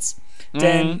CD-Credits.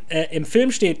 Denn im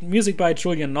Film steht Music by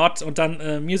Julian Nott und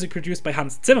dann Music produced by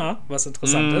Hans Zimmer, was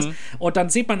interessant ist. Und dann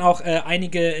sieht man auch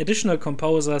einige Additional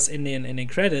Composers in den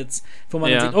Credits, wo man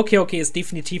dann sieht, okay, ist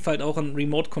definitiv halt auch ein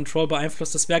Remote Control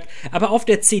beeinflusstes Werk. Aber auf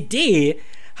der CD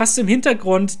hast du im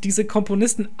Hintergrund diese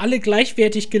Komponisten alle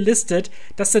gleichwertig gelistet.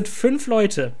 Das sind 5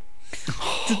 Leute.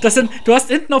 Du hast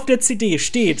hinten auf der CD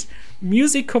steht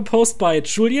Music composed by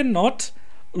Julian Nott,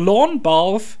 Lorne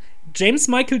Balfe, James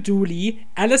Michael Dooley,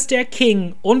 Alistair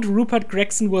King und Rupert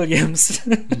Gregson Williams.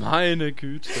 Meine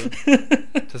Güte.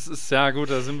 Das ist ja gut,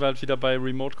 da sind wir halt wieder bei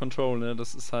Remote Control, ne?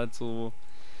 Das ist halt so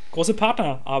große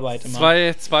Partnerarbeit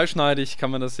immer. Zweischneidig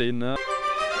kann man das sehen, ne?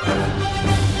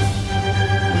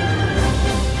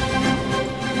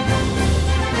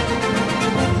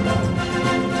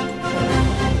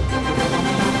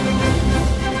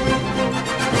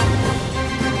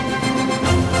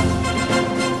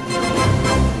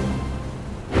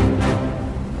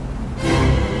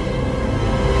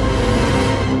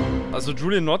 Also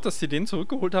Julian Nott, dass sie den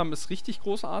zurückgeholt haben, ist richtig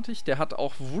großartig. Der hat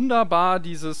auch wunderbar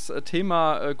dieses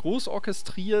Thema groß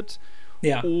orchestriert.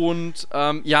 Ja. Und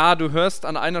du hörst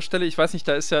an einer Stelle, ich weiß nicht,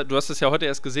 da ist ja, du hast es ja heute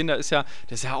erst gesehen, der ist ja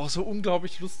auch so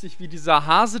unglaublich lustig, wie dieser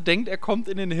Hase denkt, er kommt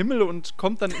in den Himmel und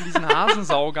kommt dann in diesen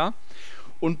Hasensauger.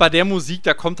 Und bei der Musik,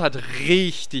 da kommt halt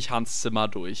richtig Hans Zimmer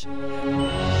durch.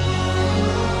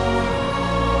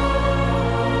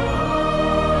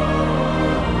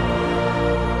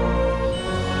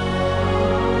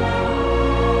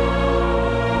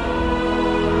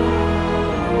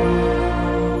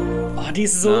 Die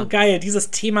ist so geil.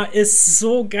 Dieses Thema ist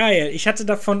so geil. Ich hatte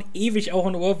davon ewig auch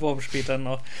einen Ohrwurm später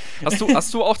noch.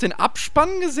 Hast du auch den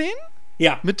Abspann gesehen?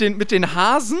 Ja. Mit den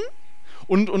Hasen?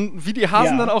 Und wie die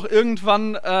Hasen dann auch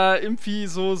irgendwann irgendwie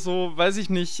so, weiß ich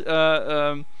nicht,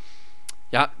 atomar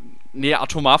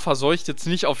verseucht jetzt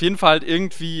nicht, auf jeden Fall halt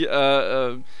irgendwie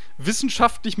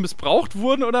wissenschaftlich missbraucht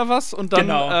wurden oder was und dann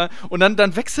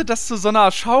dann wechselt das zu so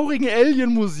einer schaurigen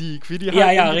Alien-Musik, wie die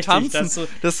halt irgendwie tanzen.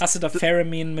 Hast du da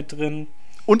Theremin mit drin?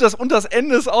 Und das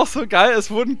Ende ist auch so geil,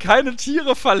 es wurden keine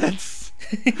Tiere verletzt.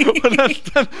 Und dann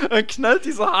knallt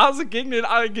dieser Hase gegen den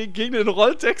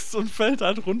Rolltext und fällt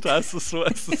halt runter. Es ist so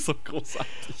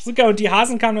großartig. Super, und die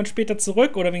Hasen kamen dann später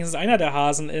zurück, oder wenigstens einer der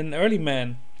Hasen in Early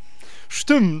Man.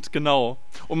 Stimmt, genau.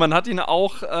 Und man hat ihn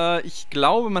auch, ich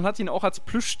glaube, als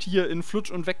Plüschtier in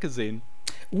Flutsch und Weg gesehen.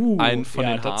 Einen von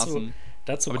den Hasen.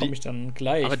 Dazu komme ich dann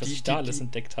gleich, was ich da alles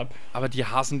entdeckt habe. Aber die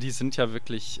Hasen, die sind ja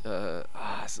wirklich, der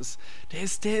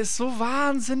ist so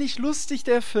wahnsinnig lustig,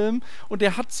 der Film. Und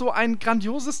der hat so ein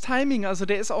grandioses Timing. Also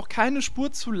der ist auch keine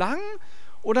Spur zu lang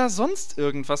oder sonst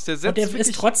irgendwas. Der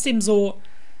ist trotzdem so...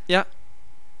 Ja.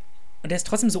 Und der ist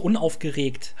trotzdem so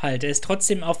unaufgeregt halt. Der ist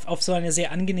trotzdem auf so eine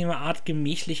sehr angenehme Art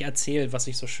gemächlich erzählt, was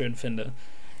ich so schön finde.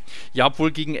 Ja,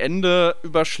 obwohl gegen Ende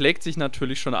überschlägt sich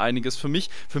natürlich schon einiges. Für mich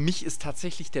ist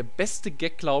tatsächlich der beste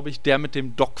Gag, glaube ich, der mit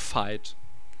dem Dogfight.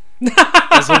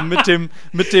 Also mit dem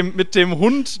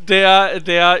Hund, der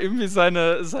irgendwie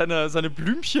seine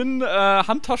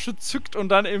Blümchen-Handtasche zückt und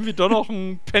dann irgendwie doch noch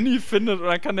einen Penny findet und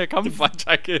dann kann der Kampf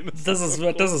weitergehen. Das ist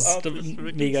ein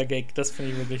mega Gag, das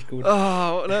finde ich wirklich gut.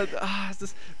 Das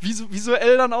ist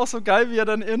visuell dann auch so geil, wie er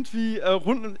dann irgendwie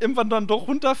irgendwann dann doch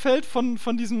runterfällt von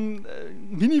diesem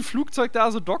Mini-Flugzeug da,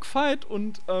 so Dogfight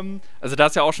und also da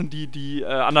ist ja auch schon die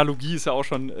Analogie ist ja auch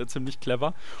schon ziemlich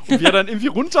clever. Und wie er dann irgendwie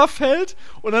runterfällt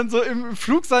und dann so im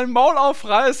Flug sein Maul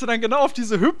aufreißt und dann genau auf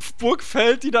diese Hüpfburg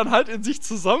fällt, die dann halt in sich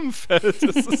zusammenfällt.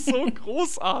 Das ist so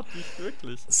großartig,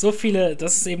 wirklich. So viele,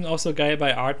 das ist eben auch so geil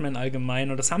bei Aardman allgemein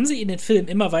und das haben sie in den Filmen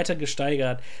immer weiter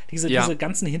gesteigert. Diese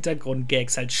ganzen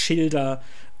Hintergrundgags, halt Schilder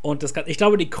und ich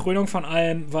glaube, die Krönung von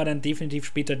allem war dann definitiv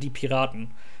später die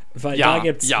Piraten. Weil da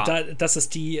gibt's,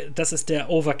 das ist der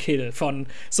Overkill von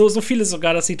so viele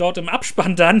sogar, dass sie dort im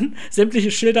Abspann dann sämtliche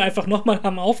Schilder einfach nochmal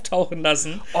haben auftauchen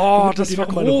lassen. Oh, das war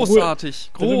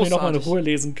großartig. Damit man die nochmal in Ruhe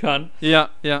lesen kann.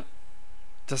 Ja. Die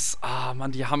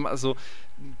haben also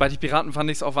bei den Piraten fand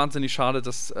ich es auch wahnsinnig schade,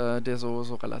 dass der so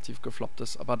relativ gefloppt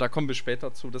ist. Aber da kommen wir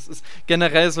später zu. Das ist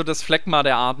generell so das Phlegma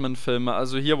der Aardman-Filme.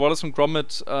 Also hier Wallace und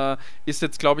Gromit ist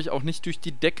jetzt, glaube ich, auch nicht durch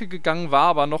die Decke gegangen, war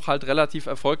aber noch halt relativ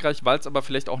erfolgreich, weil es aber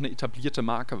vielleicht auch eine etablierte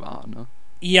Marke war, ne?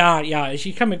 Ja,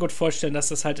 ich kann mir gut vorstellen, dass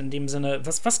das halt in dem Sinne.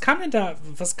 Was kam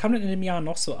denn in dem Jahr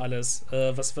noch so alles?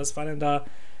 Was war denn da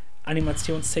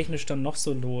animationstechnisch dann noch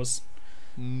so los?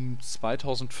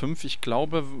 2005, ich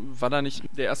glaube, war da nicht.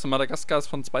 Der erste Madagaskar ist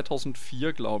von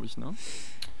 2004, glaube ich, ne?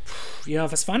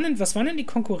 Ja, was waren denn die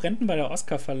Konkurrenten bei der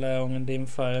Oscarverleihung in dem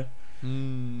Fall?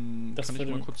 Das kann ich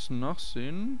mal kurz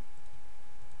nachsehen.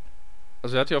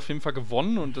 Also er hat ja auf jeden Fall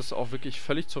gewonnen und das auch wirklich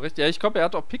völlig zu Recht. Ja, ich glaube, er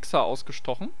hat auch Pixar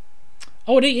ausgestochen.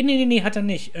 Oh, nee, hat er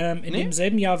nicht. In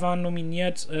demselben Jahr waren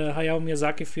nominiert Hayao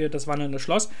Miyazaki für Das wandelnde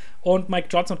Schloss und Mike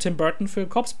Johnson und Tim Burton für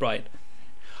Corpse Bride.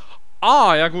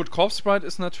 Ah, ja gut, Corpse Bride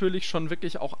ist natürlich schon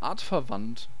wirklich auch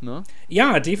artverwandt, ne?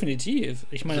 Ja, definitiv.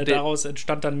 Ich meine, Also daraus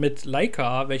entstand dann mit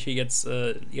Laika, welche jetzt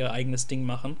ihr eigenes Ding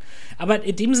machen. Aber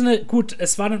in dem Sinne, gut,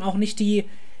 es war dann auch nicht in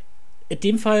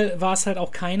dem Fall war es halt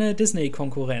auch keine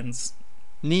Disney-Konkurrenz.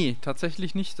 Nee,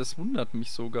 tatsächlich nicht, das wundert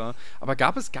mich sogar. Aber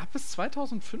gab es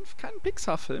 2005 keinen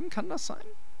Pixar-Film? Kann das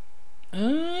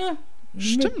sein?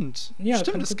 Stimmt. Ja,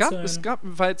 stimmt, es gab,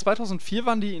 weil 2004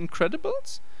 waren die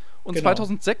Incredibles und Genau.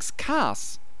 2006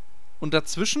 Cars. Und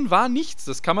dazwischen war nichts.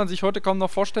 Das kann man sich heute kaum noch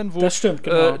vorstellen, wo Das stimmt,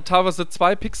 genau. teilweise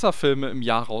 2 Pixar-Filme im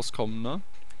Jahr rauskommen, ne?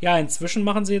 Ja, inzwischen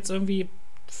machen sie jetzt irgendwie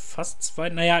fast 2.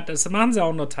 Naja, das machen sie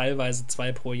auch nur teilweise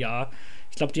 2 pro Jahr.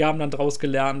 Ich glaube, die haben dann draus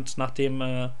gelernt,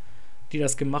 nachdem die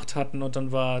das gemacht hatten und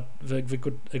dann war The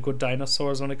Good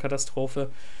Dinosaur so eine Katastrophe.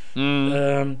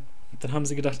 Dann haben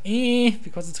sie gedacht,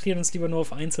 wir konzentrieren uns lieber nur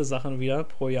auf Einzelsachen wieder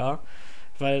pro Jahr,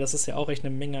 weil das ist ja auch echt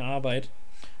eine Menge Arbeit.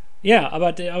 Ja,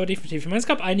 aber definitiv. Ich meine, es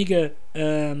gab einige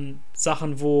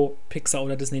Sachen, wo Pixar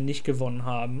oder Disney nicht gewonnen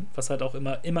haben, was halt auch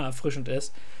immer erfrischend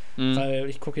ist. Weil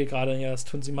ich gucke hier gerade, ja, das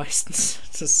tun sie meistens.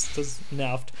 Das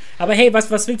nervt. Aber hey,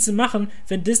 was willst du machen,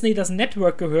 wenn Disney das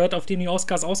Network gehört, auf dem die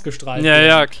Oscars ausgestrahlt werden?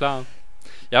 Ja, klar.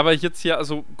 Ja, aber jetzt hier,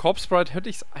 also Corpse Bride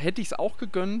hätte ich's auch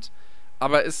gegönnt,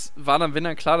 aber es war dann, wenn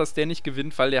dann klar, dass der nicht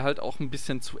gewinnt, weil der halt auch ein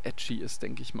bisschen zu edgy ist,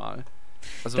 denke ich mal.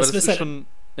 Also Das weil das ist ist halt- schon,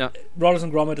 ja. Wallace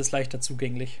 & Gromit ist leichter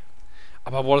zugänglich.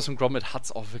 Aber Wallace & Gromit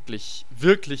hat's auch wirklich,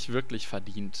 wirklich, wirklich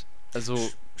verdient. Also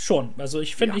Schon. Also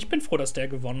ich bin froh, dass der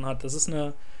gewonnen hat. Das ist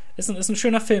ein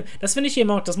schöner Film. Das finde ich eben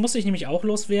auch, das muss ich nämlich auch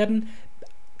loswerden.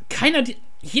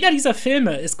 Jeder dieser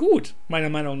Filme ist gut, meiner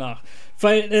Meinung nach.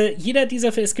 Weil jeder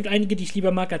dieser Filme, es gibt einige, die ich lieber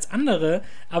mag als andere,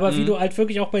 aber wie du halt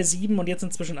wirklich auch bei 7 und jetzt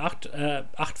inzwischen 8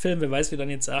 Filmen, wer weiß, wie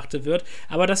dann jetzt der 8. wird,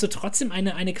 aber dass du trotzdem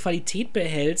eine Qualität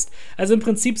behältst. Also im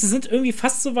Prinzip, sie sind irgendwie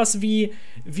fast sowas wie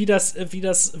das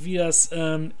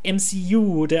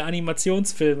MCU der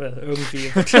Animationsfilme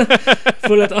irgendwie.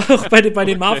 Wo du halt auch bei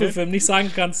den Marvel-Filmen nicht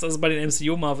sagen kannst, also bei den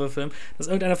MCU-Marvel-Filmen, dass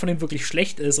irgendeiner von denen wirklich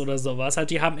schlecht ist oder sowas.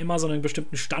 Halt, die haben immer so einen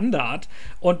bestimmten Standard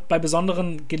und bei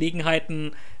besonderen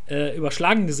Gelegenheiten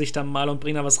überschlagen die sich dann mal und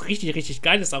bringen da was richtig, richtig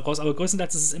Geiles auch raus. Aber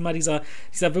größtenteils ist es immer dieser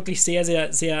wirklich sehr,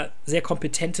 sehr, sehr, sehr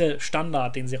kompetente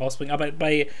Standard, den sie rausbringen. Aber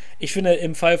ich finde,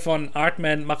 im Fall von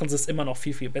Artman machen sie es immer noch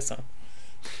viel, viel besser.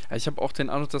 ja, ich habe auch den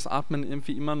Eindruck, dass Artman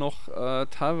irgendwie immer noch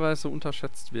teilweise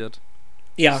unterschätzt wird.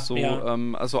 Ja, So, ja.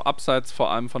 also abseits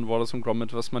vor allem von Wallace &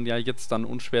 Gromit, was man ja jetzt dann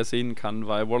unschwer sehen kann,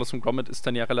 weil Wallace & Gromit ist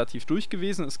dann ja relativ durch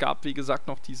gewesen. Es gab, wie gesagt,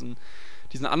 noch diesen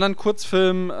anderen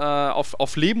Kurzfilm,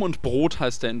 auf Leben und Brot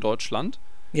heißt der in Deutschland.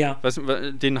 Ja.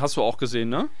 Den hast du auch gesehen,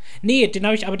 ne? Nee, den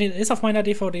habe ich, aber den ist auf meiner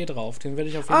DVD drauf. Den werde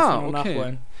ich auf jeden Fall noch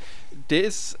nachholen. Der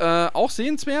ist auch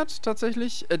sehenswert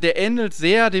tatsächlich. Der ähnelt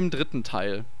sehr dem 3.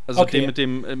 Teil. Also Okay.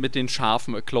 dem mit den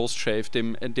Schafen, Close Shave,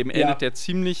 dem ähnelt der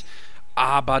ziemlich.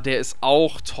 Aber der ist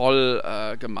auch toll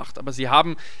gemacht. Aber sie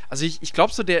haben, also ich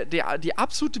glaube so, die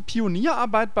absolute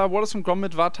Pionierarbeit bei Wallace &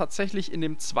 Gromit war tatsächlich in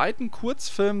dem 2.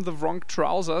 Kurzfilm The Wrong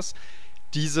Trousers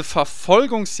diese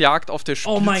Verfolgungsjagd auf der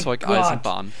Oh mein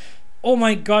Spielzeugeisenbahn. Oh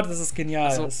mein Gott, das ist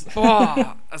genial.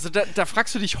 Also da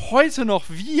fragst du dich heute noch,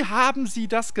 wie haben sie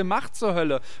das gemacht zur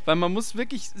Hölle? Weil man muss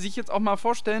wirklich sich jetzt auch mal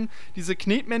vorstellen, diese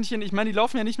Knetmännchen, ich meine, die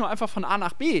laufen ja nicht nur einfach von A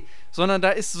nach B, sondern da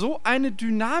ist so eine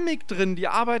Dynamik drin, die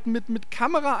arbeiten mit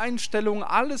Kameraeinstellungen,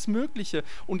 alles Mögliche.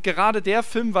 Und gerade der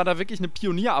Film war da wirklich eine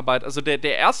Pionierarbeit. Also der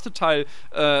erste Teil,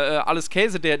 Alles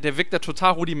Käse, der wirkt da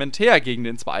total rudimentär gegen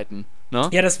den zweiten. Ne?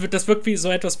 Ja, das wirkt wie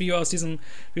so etwas wie aus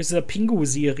dieser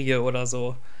Pingu-Serie oder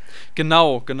so.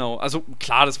 Genau. Also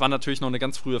klar, das war natürlich noch eine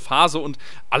ganz frühe Phase und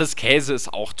Alles Käse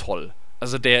ist auch toll.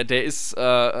 Also der ist,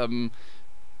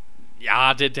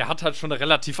 ja, der hat halt schon eine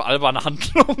relativ alberne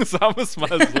Handlung, sagen wir es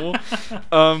mal so.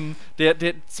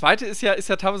 Der zweite ist ja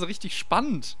teilweise richtig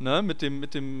spannend, ne? Mit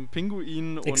dem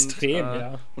Pinguin Extrem, und,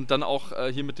 ja. Und dann auch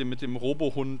hier mit dem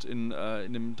Robohund in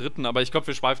dem 3. Aber ich glaube,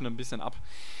 wir schweifen ein bisschen ab.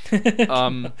 Ich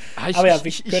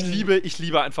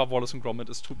liebe einfach Wallace & Gromit,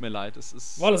 es tut mir leid.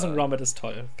 Wallace & Gromit ist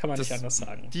toll, kann man nicht anders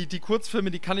sagen. Die Kurzfilme,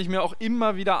 die kann ich mir auch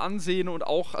immer wieder ansehen und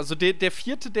auch, also der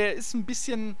 4., der ist ein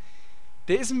bisschen,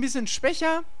 Der ist ein bisschen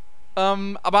schwächer,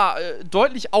 aber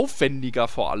deutlich aufwendiger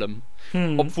vor allem.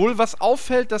 Obwohl, was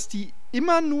auffällt, dass die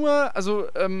immer nur, also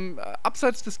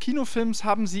abseits des Kinofilms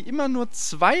haben sie immer nur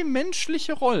 2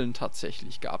 menschliche Rollen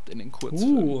tatsächlich gehabt in den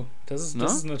Kurzfilmen. Das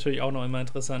ist natürlich auch noch immer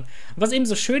interessant. Und was eben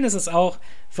so schön ist, ist auch,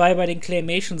 weil bei den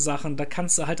Claymation-Sachen, da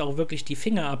kannst du halt auch wirklich die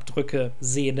Fingerabdrücke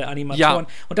sehen, der Animatoren.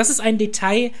 Ja. Und das ist ein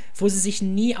Detail, wo sie sich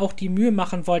nie auch die Mühe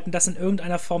machen wollten, das in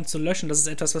irgendeiner Form zu löschen. Das ist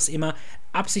etwas, was sie immer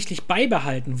absichtlich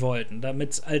beibehalten wollten,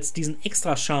 damit als diesen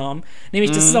Extra-Charme.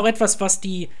 Nämlich, das ist auch etwas, was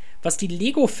die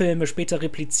Lego-Filme später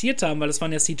repliziert haben, weil das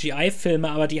waren ja CGI-Filme,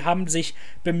 aber die haben sich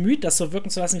bemüht, das so wirken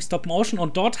zu lassen wie Stop-Motion,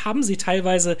 und dort haben sie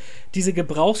teilweise diese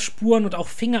Gebrauchsspuren und auch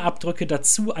Fingerabdrücke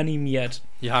dazu animiert.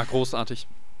 Ja, großartig.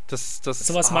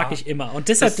 Sowas mag ich immer. Und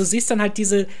deshalb, du siehst dann halt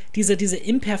diese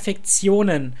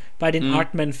Imperfektionen bei den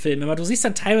Aardman-Filmen. Aber du siehst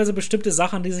dann teilweise bestimmte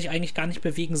Sachen, die sich eigentlich gar nicht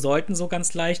bewegen sollten, so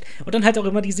ganz leicht. Und dann halt auch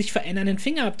immer die sich verändernden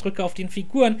Fingerabdrücke auf den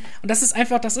Figuren. Und das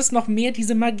ist noch mehr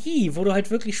diese Magie, wo du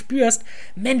halt wirklich spürst,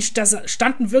 Mensch, da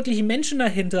standen wirklich Menschen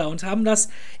dahinter und haben das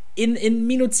in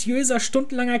minutiöser,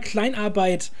 stundenlanger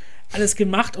Kleinarbeit alles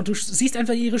gemacht. Und du siehst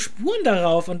einfach ihre Spuren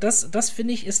darauf. Und das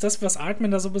finde ich, ist das, was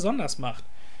Aardman da so besonders macht.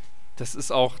 Das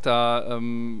ist auch, da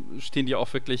stehen die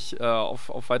auch wirklich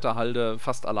auf weiter Halde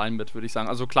fast allein mit, würde ich sagen.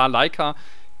 Also klar, Leica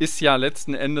ist ja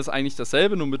letzten Endes eigentlich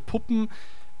dasselbe, nur mit Puppen.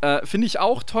 Finde ich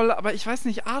auch toll, aber ich weiß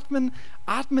nicht, Aardman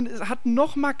hat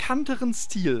noch markanteren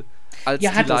Stil als die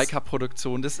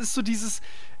Leica-Produktion. Das ist so dieses,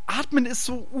 Aardman ist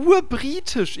so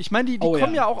urbritisch. Ich meine, die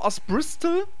kommen ja auch aus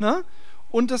Bristol, ne?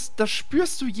 Und das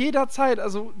spürst du jederzeit.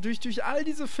 Also durch all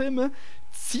diese Filme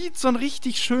zieht so ein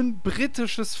richtig schön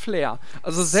britisches Flair.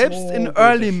 Also selbst so in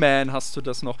Early Man hast du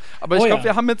das noch. Aber ich glaube,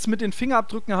 wir haben jetzt mit den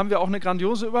Fingerabdrücken haben wir auch eine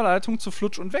grandiose Überleitung zu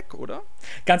Flutsch und Weg, oder?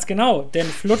 Ganz genau, denn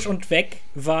Flutsch und Weg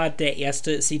war der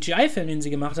erste CGI-Film, den sie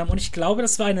gemacht haben. Und ich glaube,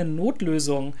 das war eine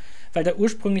Notlösung, weil der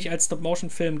ursprünglich als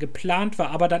Stop-Motion-Film geplant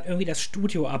war, aber dann irgendwie das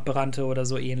Studio abbrannte oder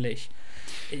so ähnlich.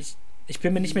 Ich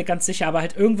bin mir nicht mehr ganz sicher, aber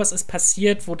halt irgendwas ist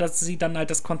passiert, wo sie dann halt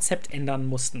das Konzept ändern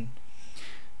mussten.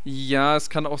 Ja,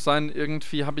 es kann auch sein,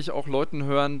 irgendwie habe ich auch Leuten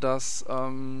hören, dass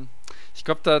ich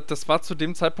glaube, das war zu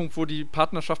dem Zeitpunkt, wo die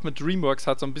Partnerschaft mit DreamWorks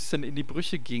halt so ein bisschen in die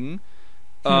Brüche ging.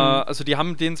 Also die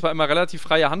haben denen zwar immer relativ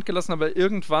freie Hand gelassen, aber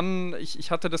irgendwann, ich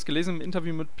hatte das gelesen im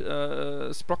Interview mit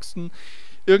Sproxton,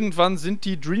 irgendwann sind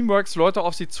die DreamWorks-Leute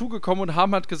auf sie zugekommen und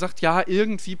haben halt gesagt, ja,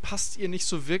 irgendwie passt ihr nicht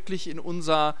so wirklich in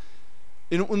unser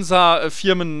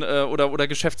Firmen- oder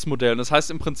Geschäftsmodell. Das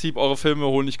heißt im Prinzip, eure Filme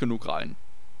holen nicht genug rein.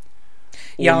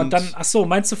 Ja, und dann,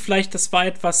 meinst du vielleicht, das war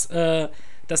etwas,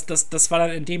 das war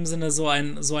dann in dem Sinne so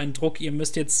ein Druck, ihr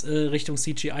müsst jetzt Richtung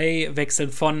CGI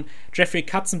wechseln von Jeffrey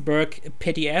Katzenberg,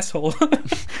 Petty Asshole.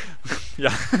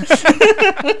 Ja.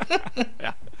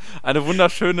 Ja. Eine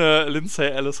wunderschöne Lindsay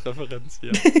Ellis-Referenz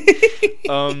hier.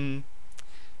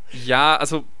 Ja,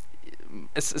 also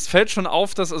es fällt schon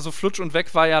auf, dass also Flutsch und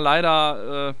Weg war ja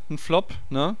leider ein Flop,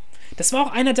 ne? Das war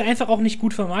auch einer, der einfach auch nicht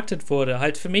gut vermarktet wurde.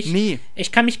 Halt für mich,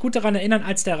 ich kann mich gut daran erinnern,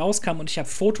 als der rauskam und ich habe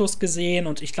Fotos gesehen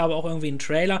und ich glaube auch irgendwie einen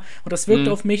Trailer und das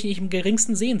wirkte auf mich nicht im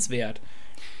geringsten sehenswert.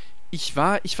 Ich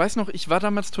weiß noch, ich war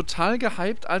damals total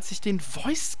gehypt, als ich den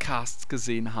Voicecast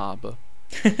gesehen habe.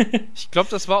 Ich glaube,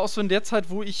 das war auch so in der Zeit,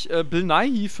 wo ich Bill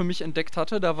Nighy für mich entdeckt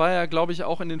hatte. Da war er, glaube ich,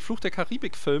 auch in den Fluch der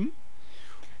Karibik-Filmen.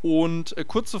 Und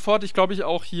kurz sofort, ich glaube,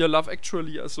 auch hier Love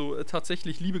Actually, also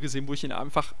tatsächlich Liebe gesehen, wo ich ihn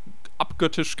einfach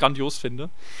abgöttisch grandios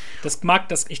finde.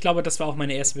 Ich glaube, das war auch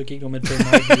meine erste Begegnung mit Bill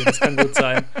Nighy. Das kann gut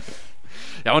sein.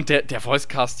 Ja, und der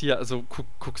Voicecast hier, also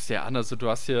guck's dir an, also du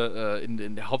hast hier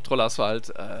in der Hauptrolle hast du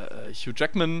halt Hugh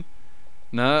Jackman,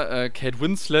 ne, Kate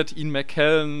Winslet, Ian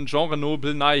McKellen, Jean Reno,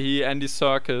 Bill Nighy, Andy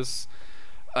Serkis,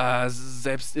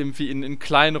 selbst irgendwie in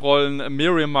kleinen Rollen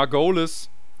Miriam Margolyes.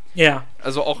 Ja.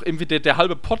 Also auch irgendwie der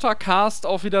halbe Potter-Cast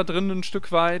auch wieder drin, ein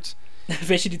Stück weit.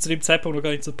 Welche, die zu dem Zeitpunkt noch gar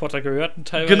nicht zu Potter gehörten,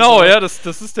 teilweise. Genau, ja, das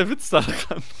ist der Witz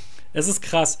daran. Es ist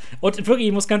krass. Und wirklich,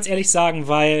 ich muss ganz ehrlich sagen,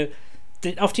 weil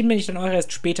auf den bin ich dann auch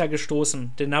erst später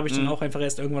gestoßen. Den habe ich dann auch einfach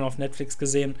erst irgendwann auf Netflix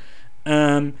gesehen.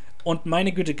 Und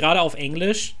meine Güte, gerade auf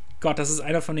Englisch, Gott, das ist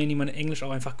einer von denen, die man in Englisch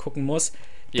auch einfach gucken muss.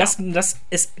 Ja. Das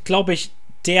ist, glaube ich,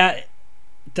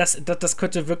 das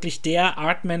könnte wirklich der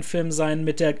Aardman-Film sein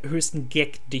mit der höchsten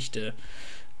Gag-Dichte.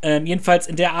 Jedenfalls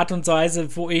in der Art und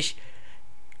Weise, wo ich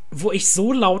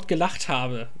so laut gelacht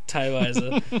habe,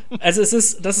 teilweise. Also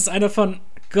das ist einer von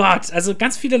Gott, also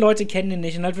ganz viele Leute kennen ihn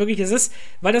nicht und halt wirklich,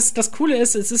 weil das Coole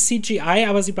ist, es ist CGI,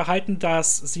 aber sie behalten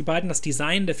das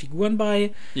Design der Figuren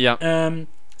bei. Ja.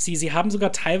 Sie haben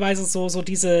sogar teilweise so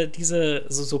diese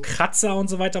Kratzer und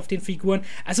so weiter auf den Figuren.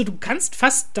 Also du kannst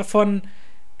fast davon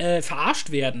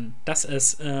verarscht werden, dass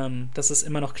es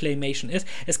immer noch Claymation ist.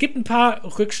 Es gibt ein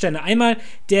paar Rückstände. Einmal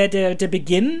der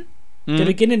Beginn. Der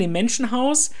Beginn in dem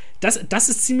Menschenhaus, das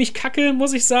ist ziemlich kacke,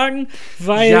 muss ich sagen,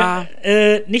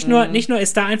 weil nicht nur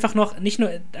ist da einfach noch, nicht nur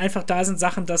einfach da sind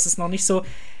Sachen, das ist noch nicht so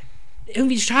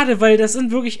irgendwie schade, weil das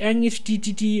sind wirklich eigentlich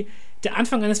der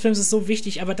Anfang eines Films ist so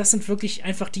wichtig, aber das sind wirklich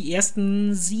einfach die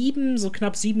ersten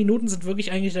knapp 7 Minuten sind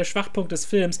wirklich eigentlich der Schwachpunkt des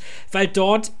Films, weil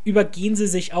dort übergehen sie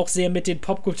sich auch sehr mit den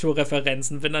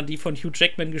Popkulturreferenzen, wenn dann die von Hugh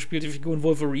Jackman gespielte Figur ein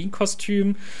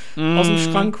Wolverine-Kostüm aus dem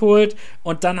Schrank holt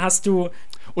und dann hast du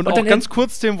und auch ganz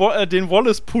kurz den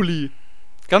Wallace-Pulli.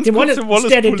 Den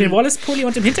Wallace-Pulli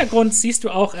und im Hintergrund siehst du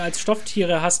auch als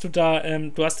Stofftiere hast du da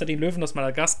den Löwen aus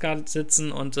Madagaskar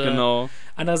sitzen und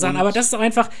andere Sachen. Aber das ist auch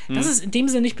einfach, das ist in dem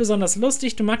Sinne nicht besonders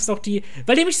lustig. Du magst auch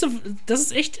weil nämlich so, das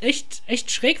ist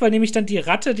echt schräg, weil nämlich dann die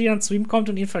Ratte, die dann zu ihm kommt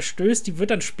und ihn verstößt, die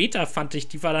wird dann später, fand ich,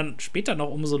 die war dann später noch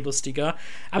umso lustiger.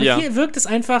 Aber hier wirkt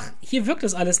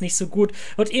es alles nicht so gut.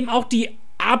 Und eben auch die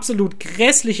absolut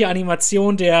grässliche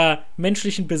Animation der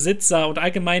menschlichen Besitzer und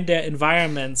allgemein der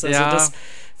Environments. Also das,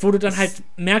 wo du dann halt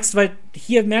merkst, weil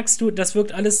hier merkst du, das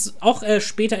wirkt alles auch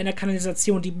später in der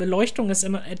Kanalisation. Die Beleuchtung ist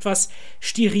immer etwas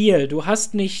steril. Du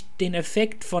hast nicht den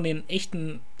Effekt von den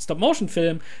echten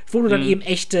Stop-Motion-Filmen, wo du dann eben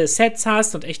echte Sets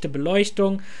hast und echte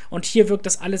Beleuchtung. Und hier wirkt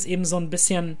das alles eben so ein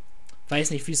bisschen, weiß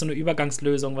nicht, wie so eine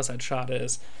Übergangslösung, was halt schade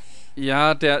ist.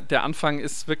 Ja, der Anfang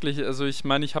ist wirklich, also ich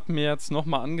meine, ich habe mir jetzt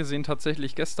nochmal angesehen,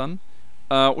 tatsächlich gestern.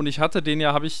 Und ich hatte den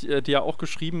habe ich dir ja auch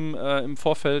geschrieben im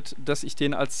Vorfeld, dass ich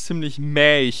den als ziemlich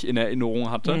mähig in Erinnerung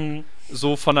hatte.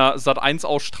 So von der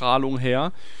Sat.1-Ausstrahlung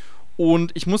her.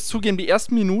 Und ich muss zugeben, die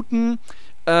ersten Minuten,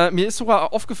 mir ist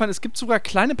sogar aufgefallen, es gibt sogar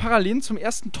kleine Parallelen zum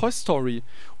ersten Toy Story.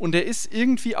 Und der ist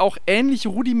irgendwie auch ähnlich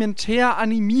rudimentär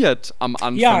animiert am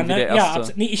Anfang wie der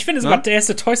erste. Ja, ich finde sogar, der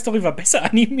erste Toy Story war besser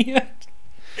animiert.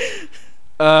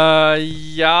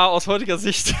 Ja, aus heutiger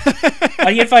Sicht. Aber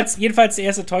jedenfalls die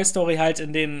erste Toy Story halt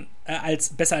als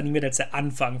besser animiert als der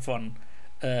Anfang von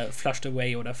Flushed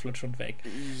Away oder Flutsch und Weg.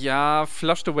 Ja,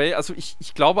 Flushed Away, also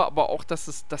ich glaube aber auch, dass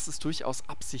es durchaus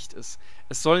Absicht ist.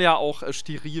 Es soll ja auch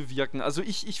steril wirken. Also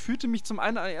ich fühlte mich zum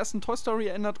einen an den ersten Toy Story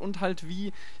erinnert und halt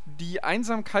wie die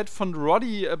Einsamkeit von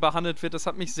Roddy behandelt wird, das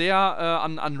hat mich sehr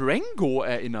an Rango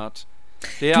erinnert.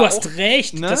 Du hast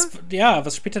recht, ne?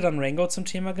 Was später dann Rango zum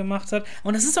Thema gemacht hat.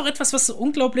 Und das ist auch etwas, was so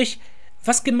unglaublich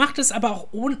was gemacht ist, aber auch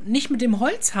nicht mit dem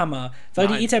Holzhammer. Weil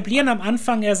die etablieren am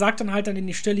Anfang, er sagt dann halt in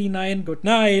die Stille hinein, Good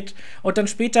Night. Und dann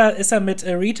später ist er mit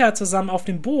Rita zusammen auf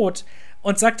dem Boot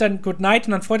und sagt dann Good Night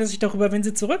und dann freut er sich darüber, wenn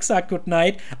sie zurück sagt Good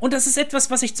Night. Und das ist etwas,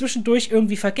 was ich zwischendurch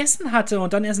irgendwie vergessen hatte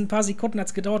und dann erst ein paar Sekunden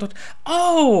als gedauert hat.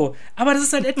 Oh, aber das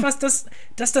ist halt etwas,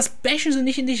 das bashen sie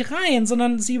nicht in dich rein,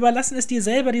 sondern sie überlassen es dir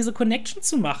selber, diese Connection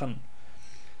zu machen.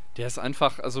 Der ist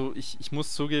einfach, also ich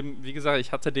muss zugeben, wie gesagt,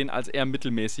 ich hatte den als eher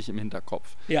mittelmäßig im Hinterkopf.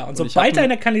 Ja, und sobald er in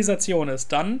der Kanalisation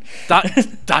ist, dann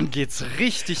geht's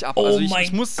richtig ab. Oh also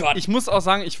Gott. Ich muss auch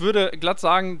sagen, ich würde glatt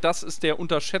sagen, das ist der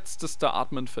unterschätzteste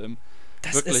Artman-Film.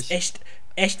 Das wirklich. Ist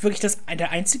echt wirklich der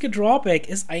einzige Drawback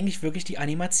ist eigentlich wirklich die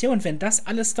Animation. Wenn das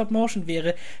alles Stop-Motion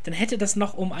wäre, dann hätte das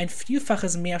noch um ein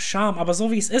Vielfaches mehr Charme. Aber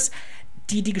so wie es ist,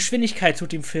 die Geschwindigkeit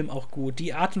tut dem Film auch gut.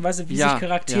 Die Art und Weise, wie sich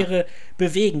Charaktere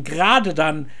bewegen. Gerade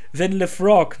dann, wenn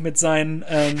LeFrog mit seinen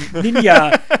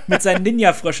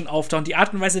Ninja-Fröschen auftaucht. Die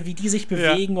Art und Weise, wie die sich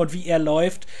bewegen und wie er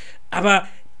läuft. Aber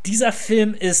dieser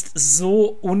Film ist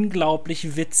so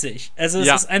unglaublich witzig. Also es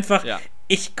ist einfach... Ja.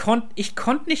 Ich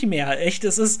konnt nicht mehr. Echt,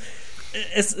 es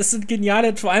sind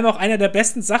geniale, vor allem auch einer der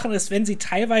besten Sachen ist, wenn sie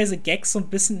teilweise Gags so ein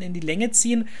bisschen in die Länge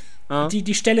ziehen.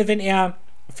 Die Stelle, wenn er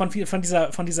von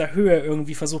dieser Höhe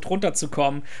irgendwie versucht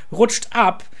runterzukommen, rutscht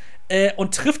ab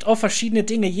und trifft auf verschiedene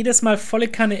Dinge, jedes Mal volle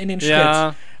Kanne in den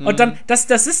Schritt. Und dann, das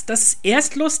ist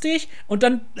erst lustig und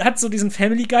dann hat so diesen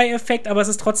Family Guy-Effekt, aber es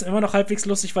ist trotzdem immer noch halbwegs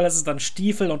lustig, weil es ist dann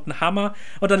Stiefel und ein Hammer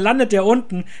und dann landet der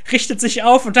unten, richtet sich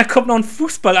auf und dann kommt noch ein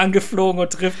Fußball angeflogen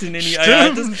und trifft ihn in die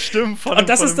Eier. Stimmt. Und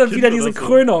das ist dann wieder diese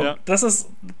Krönung. Ja. Das ist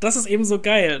eben so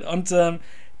geil. Und der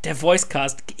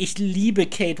Voicecast, ich liebe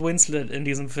Kate Winslet in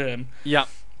diesem Film. Ja.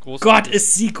 Großartig. Gott,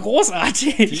 ist sie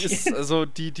großartig.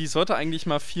 Die sollte eigentlich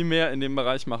mal viel mehr in dem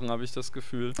Bereich machen, habe ich das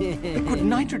Gefühl. Good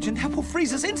nitrogen, that will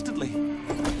freeze us instantly.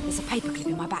 There's a paperclip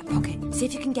in my back pocket. See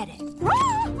if you can get it.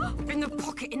 In the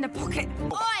pocket.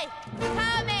 Oi,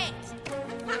 Kermit!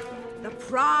 The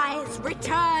prize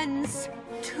returns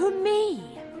to me.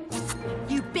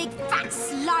 You big, fat,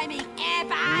 slimy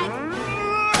airbag.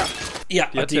 Ja,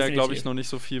 die hat ja, glaube ich, noch nicht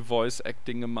so viel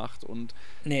Voice-Acting gemacht und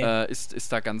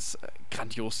ist da ganz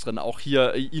grandios drin. Auch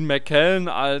hier Ian McKellen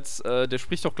als, der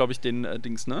spricht doch, glaube ich, den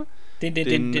Dings, ne?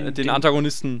 Den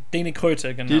Antagonisten. Die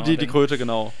Kröte, genau. Die Kröte,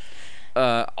 genau.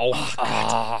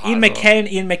 auch. Ian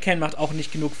McKellen macht auch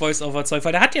nicht genug Voice-Over-Zeug,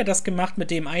 weil der hat ja das gemacht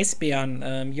mit dem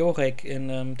Eisbären, Jorek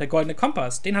in Der Goldene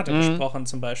Kompass. Den hat er gesprochen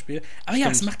zum Beispiel. Aber ja,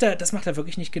 das macht er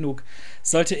wirklich nicht genug.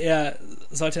 Sollte er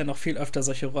noch viel öfter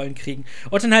solche Rollen kriegen.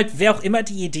 Und dann halt, wer auch immer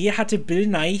die Idee hatte, Bill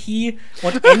Nighy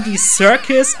und Andy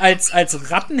Serkis als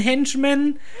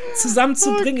Rattenhenchmen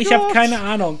zusammenzubringen, ich habe keine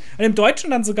Ahnung. Und im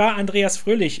Deutschen dann sogar Andreas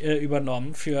Fröhlich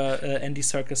übernommen für Andy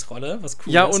Serkis Rolle, was cool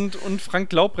ist. Ja, und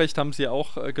Frank Laubrecht haben sie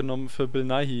auch genommen für Bill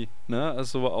Nighy, ne?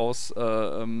 Also aus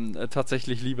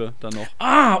Tatsächlich Liebe dann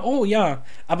noch. Oh ja.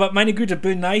 Aber meine Güte,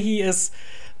 Bill Nighy ist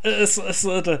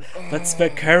that's the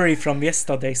curry from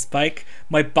yesterday, Spike.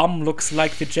 My bum looks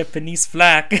like the Japanese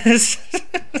flag.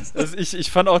 Also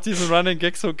ich fand auch diesen Running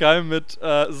Gag so geil mit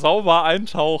sauber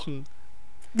eintauchen.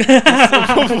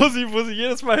 wo sie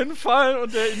jedes Mal hinfallen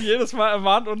und der ihn jedes Mal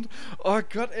ermahnt und oh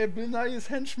Gott, ey, Bill Nighy's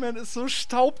Henchman ist so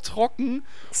staubtrocken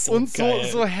und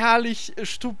so herrlich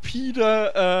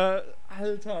stupide,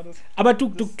 Alter. Aber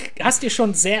du hast dir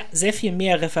schon sehr, sehr viel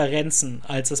mehr Referenzen,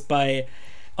 als es bei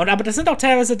aber das sind auch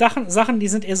teilweise Sachen, die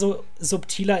sind eher so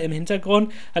subtiler im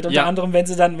Hintergrund. Halt unter anderem, wenn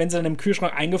sie dann im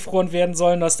Kühlschrank eingefroren werden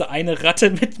sollen, hast du eine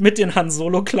Ratte mit den Han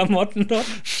Solo-Klamotten dort.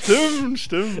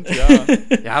 Stimmt, ja.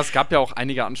 Ja, es gab ja auch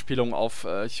einige Anspielungen auf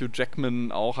Hugh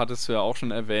Jackman auch, hattest du ja auch schon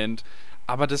erwähnt.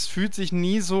 Aber das fühlt sich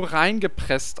nie so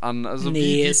reingepresst an. Also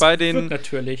wie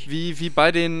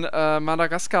bei den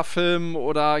Madagaskar-Filmen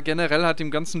oder generell halt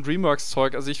dem ganzen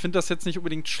DreamWorks-Zeug. Also ich finde das jetzt nicht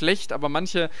unbedingt schlecht, aber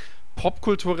manche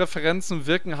Popkulturreferenzen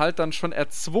wirken halt dann schon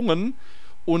erzwungen.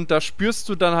 Und da spürst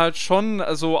du dann halt schon,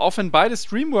 also auch wenn beides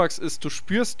DreamWorks ist, du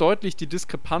spürst deutlich die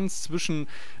Diskrepanz zwischen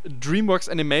DreamWorks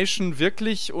Animation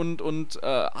wirklich und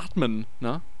Atmen,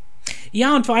 ne?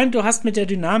 Ja, und vor allem, du hast mit der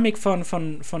Dynamik von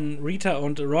Rita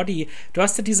und Roddy, du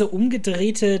hast ja diese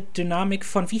umgedrehte Dynamik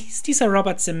von, wie hieß dieser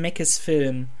Robert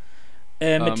Zemeckis-Film?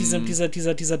 Mit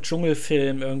dieser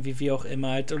Dschungelfilm irgendwie, wie auch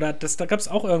immer. Oder da gab es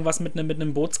auch irgendwas mit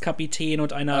einem Bootskapitän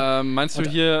und einer... meinst du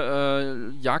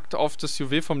hier Jagd auf das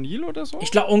Juwel vom Nil oder so? Ich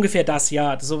glaube ungefähr das,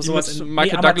 ja. Sowas in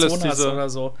Michael Douglas,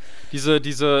 oder so.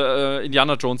 Diese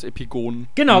Indiana Jones Epigonen.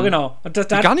 Genau. Und die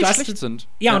gar nicht schlecht sind.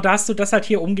 Ja, und da hast du das halt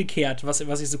hier umgekehrt, was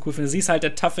ich so cool finde. Sie ist halt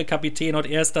der taffe Kapitän und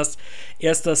er ist das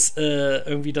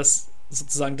irgendwie das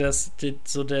sozusagen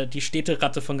die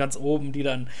Städteratte von ganz oben, die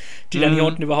dann hier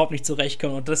unten überhaupt nicht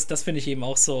zurechtkommen. Und das finde ich eben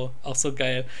auch so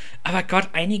geil. Aber Gott,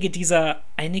 einige dieser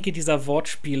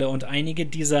Wortspiele und einige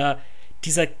dieser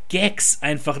Gags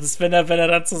einfach, das wenn er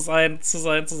dann zu seinen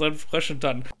Fröschen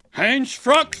dann. Heinz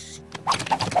Frogs!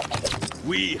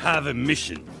 We have a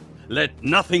mission. Let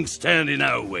nothing stand in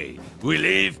our way. We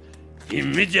leave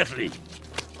immediately.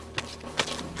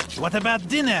 What about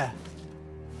dinner?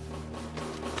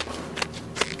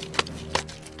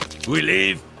 We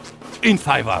leave in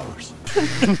 5 hours.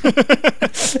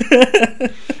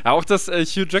 Ja, auch, dass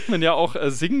Hugh Jackman ja auch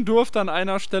singen durfte an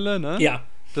einer Stelle, ne? Ja.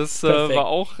 Das war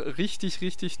auch richtig,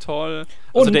 richtig toll.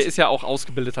 Also der ist ja auch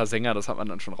ausgebildeter Sänger, das hat man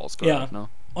dann schon rausgehört. Ja. Ne?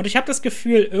 Und ich habe das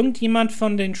Gefühl, irgendjemand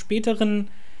von den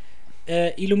späteren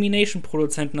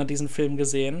Illumination-Produzenten hat diesen Film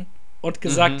gesehen und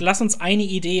gesagt, lass uns eine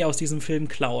Idee aus diesem Film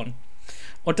klauen.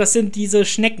 Und das sind diese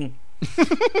Schnecken.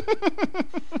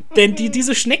 Denn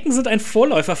diese Schnecken sind ein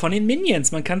Vorläufer von den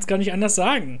Minions, man kann es gar nicht anders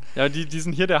sagen. Ja, die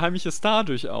sind hier der heimliche Star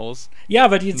durchaus.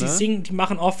 Ja, weil die singen, die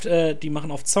machen oft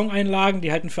Song-Einlagen,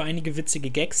 die halten für einige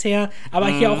witzige Gags her, aber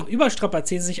hier auch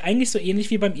überstrapazieren sich eigentlich so ähnlich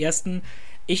wie beim ersten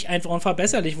Ich einfach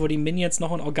unverbesserlich, wo die Minions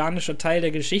noch ein organischer Teil der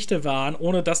Geschichte waren,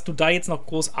 ohne dass du da jetzt noch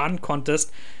groß ahnen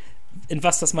konntest, in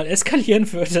was das mal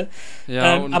eskalieren würde.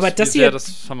 Ja, und aber wie sehr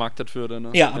das vermarktet würde. Ne?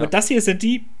 Ja, aber das hier sind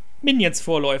die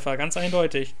Minions-Vorläufer, ganz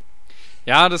eindeutig.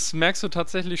 Ja, das merkst du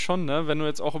tatsächlich schon, ne? Wenn du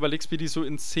jetzt auch überlegst, wie die so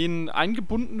in Szenen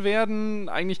eingebunden werden.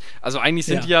 Eigentlich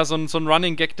sind die ja so ein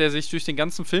Running Gag, der sich durch den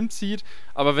ganzen Film zieht.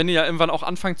 Aber wenn die ja irgendwann auch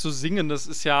anfangen zu singen, das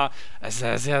ist ja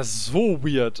so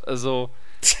weird. Also,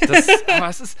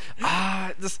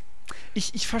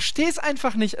 ich verstehe es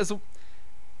einfach nicht. Also,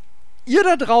 ihr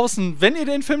da draußen, wenn ihr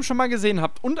den Film schon mal gesehen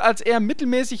habt und als er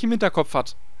mittelmäßig im Hinterkopf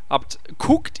habt,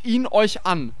 guckt ihn euch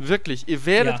an, wirklich. Ihr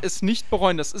werdet es nicht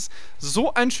bereuen. Das ist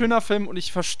so ein schöner Film und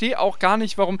ich verstehe auch gar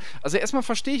nicht, warum. Also erstmal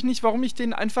verstehe ich nicht, warum ich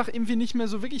den einfach irgendwie nicht mehr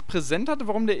so wirklich präsent hatte,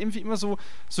 warum der irgendwie immer so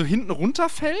hinten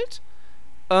runterfällt.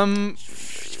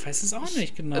 Ich weiß es auch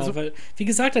nicht genau, also, weil, wie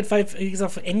gesagt,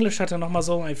 Englisch hat ja nochmal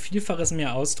so ein Vielfaches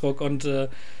mehr Ausdruck und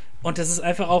das ist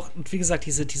einfach auch, wie gesagt,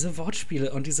 diese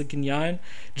Wortspiele und diese genialen.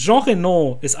 Jean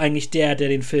Reno ist eigentlich der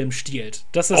den Film stiehlt.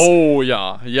 Das ist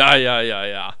ja.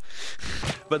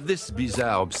 But this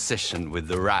bizarre obsession with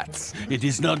the rats, it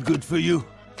is not good for you.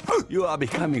 You are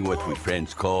becoming what we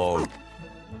French call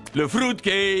le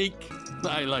fruitcake.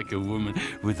 I like a woman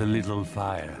with a little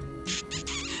fire.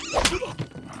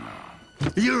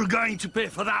 You're going to pay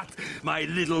for that, my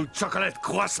little chocolate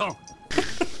croissant.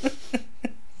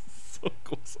 So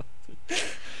großartig.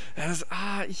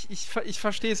 Ja, ich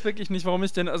verstehe es wirklich nicht, warum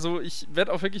ich den, also ich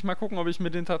werde auch wirklich mal gucken, ob ich mir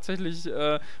den tatsächlich,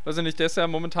 weiß ich nicht, der ist ja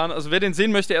momentan, also wer den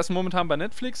sehen möchte, er ist momentan bei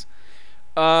Netflix.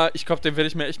 Ich glaube, den werde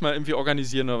ich mir echt mal irgendwie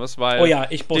organisieren oder was, weil... Oh ja,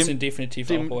 ich muss ihn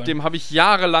definitiv auch holen. Dem habe ich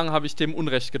jahrelang, dem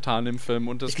Unrecht getan, dem Film,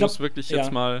 und das muss wirklich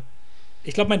jetzt mal...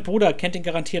 Ich glaube, mein Bruder kennt den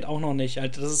garantiert auch noch nicht.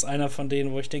 Also das ist einer von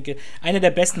denen, wo ich denke, eine der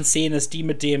besten Szenen ist die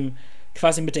mit dem,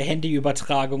 quasi mit der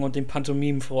Handyübertragung und dem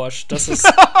Pantomimenfrosch. Das ist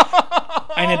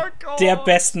eine der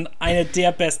besten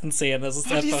Szenen. Das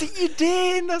ist einfach, diese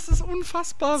Ideen, das ist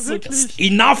unfassbar, so, wirklich.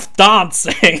 Enough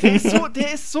dancing!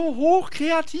 Der ist so hoch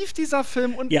kreativ, dieser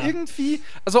Film. Und irgendwie,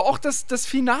 also auch das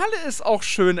Finale ist auch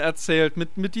schön erzählt,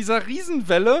 mit dieser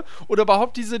Riesenwelle oder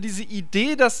überhaupt diese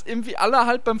Idee, dass irgendwie alle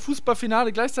halt beim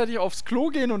Fußballfinale gleichzeitig aufs Klo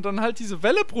gehen und dann halt diese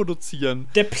Welle produzieren.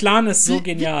 Der Plan ist so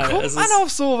genial. Wie kommt man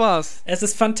auf sowas? Es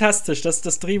ist fantastisch.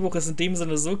 Das Drehbuch ist in dem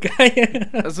Sinne so geil.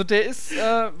 Also der ist,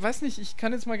 weiß nicht, ich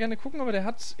kann jetzt mal gerne gucken, aber der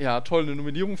hat, ja toll, eine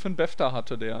Nominierung für einen BAFTA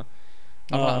hatte der.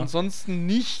 Aber ansonsten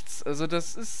nichts. Also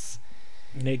das ist...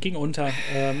 Nee, ging unter.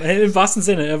 Im wahrsten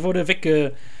Sinne, er wurde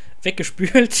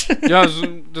weggespült. Ja, also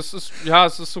es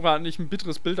ist sogar nicht ein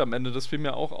bitteres Bild am Ende, das fiel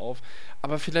mir auch auf.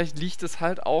 Aber vielleicht liegt es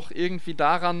halt auch irgendwie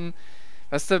daran,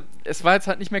 weißt du, es war jetzt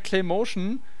halt nicht mehr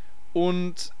Claymotion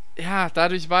und ja,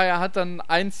 dadurch war er halt dann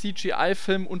ein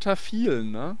CGI-Film unter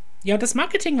vielen, ne? Ja, und das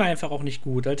Marketing war einfach auch nicht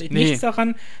gut. Also nichts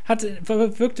daran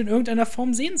wirkt in irgendeiner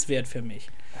Form sehenswert für mich.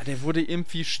 Ja, der wurde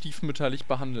irgendwie stiefmütterlich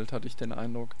behandelt, hatte ich den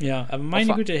Eindruck. Ja, aber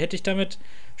meine Güte, hätte ich damit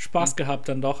Spaß gehabt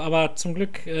dann doch. Aber zum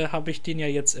Glück habe ich den ja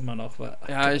jetzt immer noch.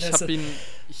 Ja,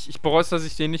 ich bereue es, dass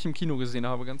ich den nicht im Kino gesehen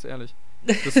habe, ganz ehrlich.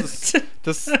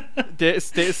 Der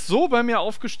ist so bei mir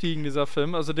aufgestiegen, dieser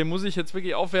Film. Also den muss ich jetzt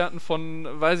wirklich aufwerten von,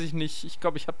 weiß ich nicht, ich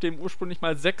glaube, ich habe dem ursprünglich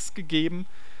mal 6 gegeben.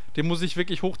 Den muss ich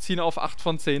wirklich hochziehen auf 8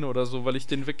 von 10 oder so, weil ich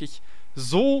den wirklich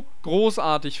so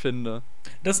großartig finde.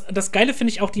 Das Geile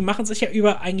finde ich auch, die machen sich ja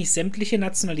über eigentlich sämtliche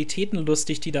Nationalitäten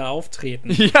lustig, die da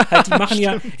auftreten. Ja, halt, die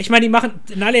machen ich meine,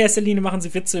 in allererster Linie machen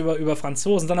sie Witze über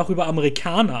Franzosen, dann auch über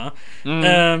Amerikaner.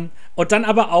 Und dann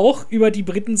aber auch über die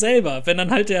Briten selber. Wenn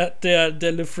dann halt der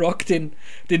Le Frog den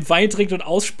Wein trinkt und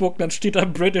ausspuckt, dann steht da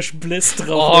British Bliss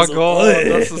drauf. Oh Gott,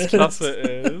 das ist klasse,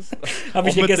 ey. Habe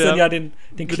ich dir gestern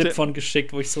den Clip von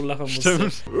geschickt, wo ich so lachen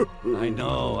musste. Stimmt.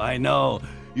 I know.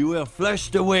 You were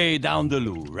flushed away down the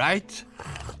loo, right?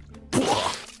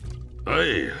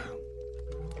 Hey.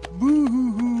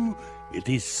 Boo-hoo-hoo. It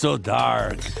is so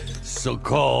dark, so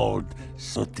cold,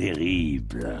 so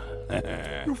terrible.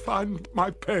 You find my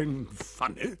pain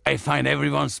funny? I find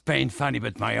everyone's pain funny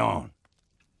but my own.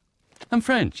 I'm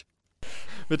French.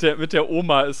 Mit der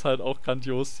Oma ist halt auch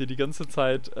grandios, die ganze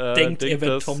Zeit denkt, er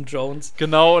wird Tom Jones.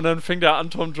 Genau, und dann fängt er an,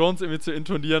 Tom Jones irgendwie zu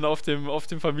intonieren auf dem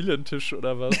Familientisch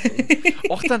oder was.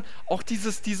 auch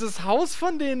dieses Haus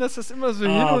von denen, dass das immer so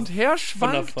hin und her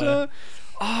schwankte.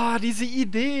 Diese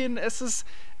Ideen, es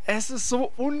ist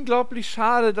so unglaublich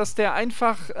schade, dass der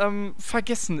einfach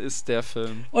vergessen ist, der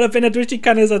Film. Oder wenn er durch die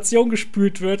Kanalisation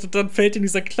gespült wird und dann fällt ihm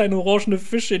dieser kleine orangene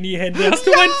Fisch in die Hände. Hast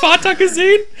du meinen Vater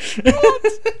gesehen?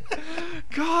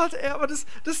 Gott, ey, aber das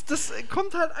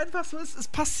kommt halt einfach so, es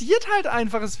passiert halt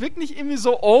einfach. Es wirkt nicht irgendwie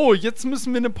so, oh, jetzt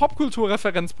müssen wir eine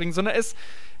Popkulturreferenz bringen, sondern es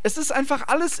ist einfach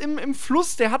alles im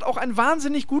Fluss. Der hat auch ein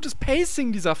wahnsinnig gutes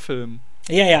Pacing, dieser Film.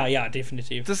 Ja,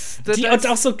 definitiv. Und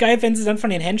auch so geil, wenn sie dann von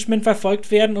den Henchmen verfolgt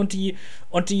werden und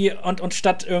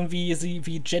statt irgendwie sie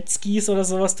wie Jetskis oder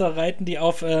sowas, da reiten die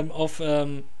auf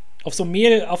so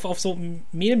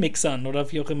Mehlmixern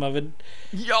oder wie auch immer.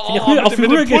 Auf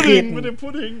Rührgeräten. Mit dem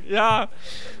Pudding, ja.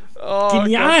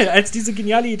 Genial, als diese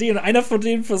geniale Idee. Und einer von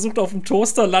denen versucht auf dem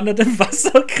Toaster, landet im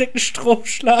Wasser und kriegt einen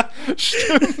Stromschlag.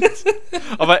 Stimmt.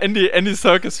 Aber Andy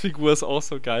Serkis Figur ist auch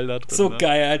so geil da drin. So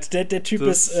geil, halt. Der Typ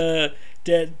ist,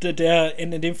 der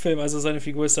in dem Film, also seine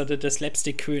Figur ist halt der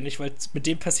Slapstick-König, weil mit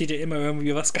dem passiert ja immer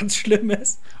irgendwie was ganz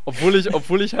Schlimmes.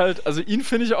 Obwohl ich halt, also ihn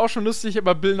finde ich auch schon lustig,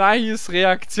 aber Bill Nighy's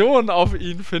Reaktion auf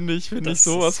ihn finde ich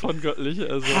sowas von göttlich.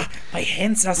 Also. My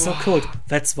hands are so cold.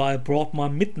 That's why I brought my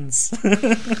mittens.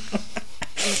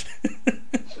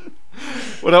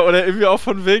 Oder irgendwie auch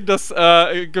von wegen, dass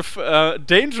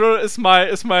Danger is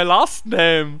my last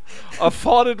name. I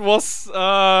thought it was,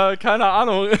 keine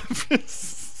Ahnung.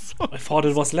 I thought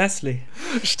it was Leslie.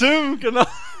 Stimmt, genau.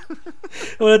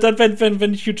 Oder dann,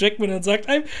 wenn Hugh Jackman dann sagt,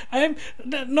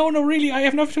 no, really, I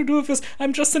have nothing to do with this,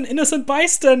 I'm just an innocent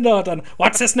bystander. Dann,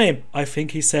 what's his name? I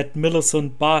think he said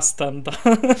Millicent Bystander.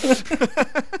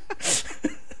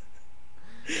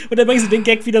 Und dann bringen sie den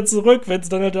Gag wieder zurück, wenn sie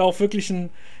dann halt auch wirklich einen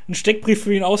Steckbrief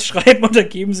für ihn ausschreiben und dann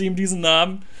geben sie ihm diesen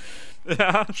Namen.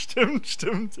 Ja,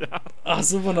 stimmt, ja. Ach,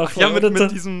 so wundervoll. Ja,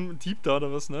 mit diesem Dieb da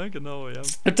oder was, ne? Genau, ja.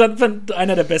 Und dann,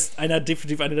 wenn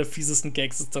definitiv einer der fiesesten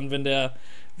Gags ist dann, wenn der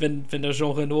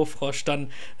Jean Reno-Frosch dann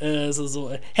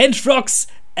Hench Rocks,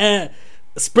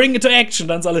 spring into action,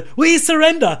 dann so alle, we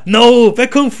surrender, no, we're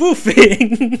Kung Fu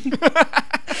Fing.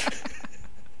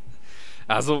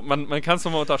 Also man kann es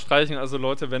nochmal unterstreichen, also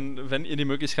Leute, wenn ihr die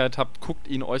Möglichkeit habt, guckt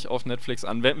ihn euch auf Netflix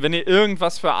an. Wenn ihr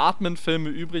irgendwas für Atmen-Filme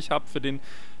übrig habt, für den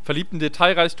verliebten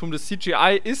Detailreichtum des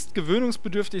CGI, ist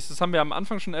gewöhnungsbedürftig, das haben wir am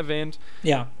Anfang schon erwähnt.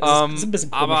 Ja, es ist ein bisschen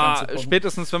komisch aber anzugucken.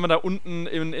 spätestens, wenn man da unten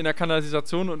in der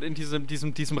Kanalisation und in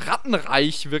diesem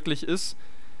Rattenreich wirklich ist,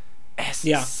 es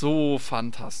ist so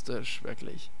fantastisch,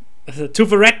 wirklich. To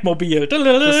the Ratmobile.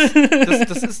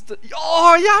 Das ist.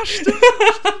 Oh, ja, stimmt.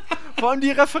 Vor allem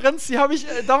die Referenz, die habe ich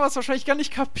damals wahrscheinlich gar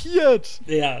nicht kapiert.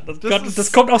 Ja,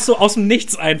 das kommt auch so aus dem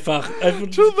Nichts einfach.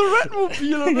 To the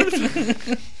Ratmobile.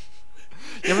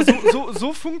 Ja, aber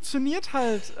so funktioniert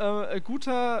halt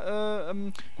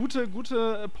gute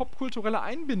popkulturelle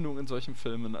Einbindung in solchen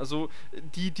Filmen. Also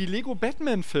die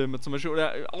Lego-Batman-Filme zum Beispiel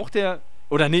oder auch der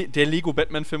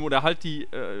Lego-Batman-Film oder halt die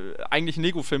eigentlichen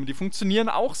Lego-Filme, die funktionieren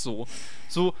auch so.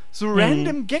 So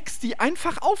random Gags, die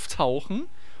einfach auftauchen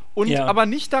und aber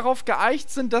nicht darauf geeicht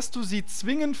sind, dass du sie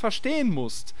zwingend verstehen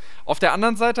musst. Auf der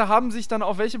anderen Seite haben sich dann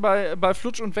auch welche bei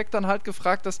Flutsch und Weg dann halt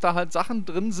gefragt, dass da halt Sachen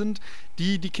drin sind,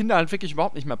 die Kinder halt wirklich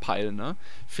überhaupt nicht mehr peilen, ne?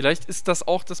 Vielleicht ist das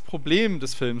auch das Problem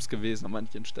des Films gewesen an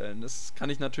manchen Stellen. Das kann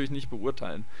ich natürlich nicht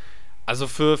beurteilen. Also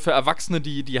für Erwachsene,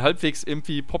 die halbwegs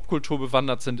irgendwie Popkultur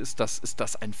bewandert sind, ist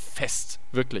das ein Fest,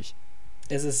 wirklich.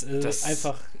 Es ist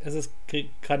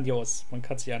grandios, man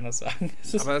kann es nicht anders sagen.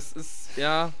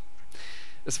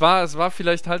 Es war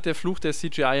vielleicht halt der Fluch der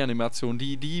CGI-Animation,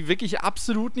 die wirklich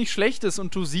absolut nicht schlecht ist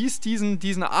und du siehst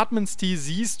diesen Atmen-Stil,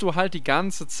 siehst du halt die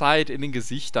ganze Zeit in den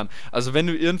Gesichtern. Also wenn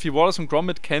du irgendwie Wallace und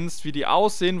Gromit kennst, wie die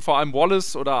aussehen, vor allem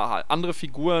Wallace oder andere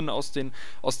Figuren aus dem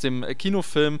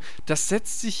Kinofilm, das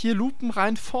setzt sich hier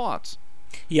lupenrein fort.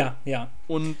 Ja.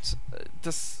 Und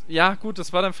das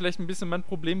war dann vielleicht ein bisschen mein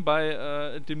Problem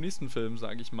bei dem nächsten Film,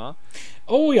 sage ich mal.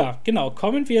 Oh ja, genau.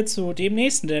 Kommen wir zu dem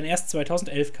nächsten, der dann erst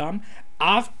 2011 kam.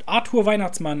 Arthur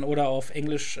Weihnachtsmann oder auf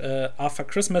Englisch Arthur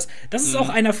Christmas. Das ist auch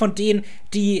einer von denen,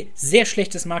 die sehr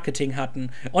schlechtes Marketing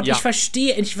hatten. Und ich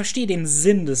verstehe den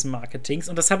Sinn des Marketings.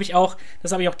 Und das habe ich auch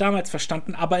damals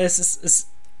verstanden. Aber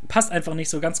es passt einfach nicht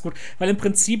so ganz gut, weil im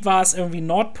Prinzip war es irgendwie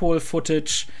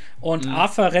Nordpol-Footage und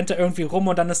Arthur rennt da irgendwie rum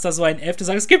und dann ist da so ein Elf, der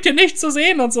sagt, es gibt hier nichts zu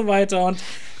sehen und so weiter und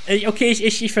okay,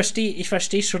 ich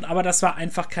verstehe schon, aber das war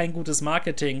einfach kein gutes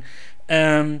Marketing.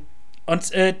 Aber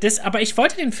ich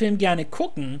wollte den Film gerne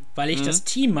gucken, weil ich das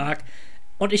Team mag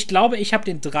und ich glaube, ich habe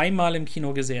den 3-mal im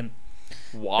Kino gesehen.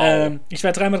 Wow. Ich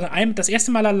war 3-mal drin, das erste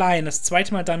Mal allein, das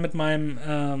zweite Mal dann mit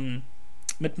meinem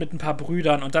mit ein paar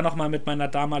Brüdern und dann nochmal mit meiner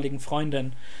damaligen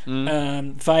Freundin.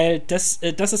 Weil das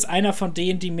ist einer von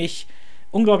denen, die mich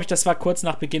unglaublich, das war kurz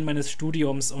nach Beginn meines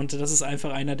Studiums und das ist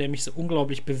einfach einer, der mich so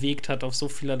unglaublich bewegt hat auf so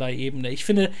vielerlei Ebene. Ich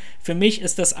finde, für mich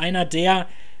ist das einer der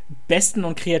besten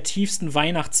und kreativsten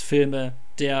Weihnachtsfilme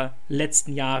der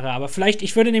letzten Jahre. Aber vielleicht,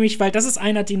 ich würde nämlich, weil das ist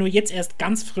einer, den du jetzt erst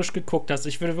ganz frisch geguckt hast.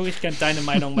 Ich würde wirklich gerne deine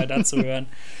Meinung mal dazu hören.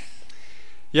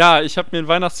 Ja, ich habe mir einen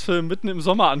Weihnachtsfilm mitten im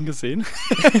Sommer angesehen.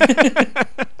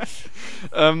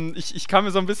 Ich kam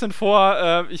mir so ein bisschen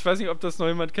vor, ich weiß nicht, ob das noch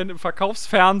jemand kennt, im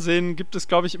Verkaufsfernsehen gibt es,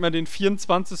 glaube ich, immer den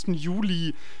 24.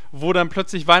 Juli, wo dann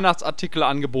plötzlich Weihnachtsartikel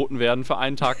angeboten werden für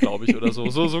einen Tag, glaube ich, oder so.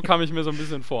 So kam ich mir so ein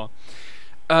bisschen vor.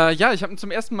 Ich habe ihn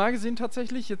zum ersten Mal gesehen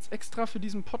tatsächlich, jetzt extra für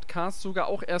diesen Podcast, sogar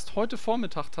auch erst heute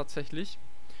Vormittag tatsächlich.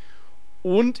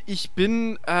 Und ich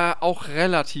bin auch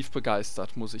relativ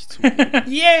begeistert, muss ich zugeben.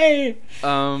 Yay!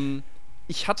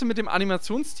 Ich hatte mit dem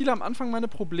Animationsstil am Anfang meine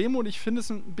Probleme und ich finde es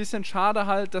ein bisschen schade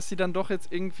halt, dass sie dann doch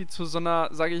jetzt irgendwie zu so einer,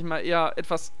 sage ich mal, eher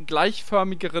etwas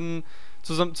gleichförmigeren,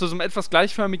 zu so einem etwas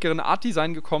gleichförmigeren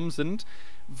Art-Design gekommen sind,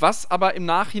 was aber im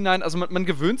Nachhinein, also man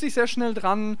gewöhnt sich sehr schnell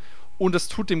dran und es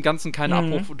tut dem Ganzen keinen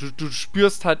Abbruch. Du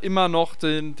spürst halt immer noch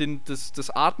das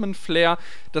Atmen-Flair.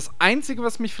 Das Einzige,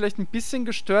 was mich vielleicht ein bisschen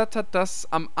gestört hat,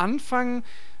 dass am Anfang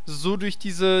so durch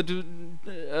dieser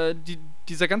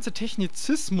ganze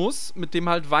Technizismus, mit dem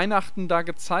halt Weihnachten da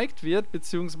gezeigt wird,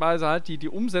 beziehungsweise halt die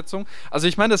Umsetzung. Also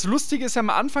ich meine, das Lustige ist ja am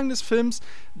Anfang des Films,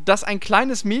 dass ein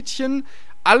kleines Mädchen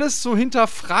alles so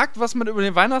hinterfragt, was man über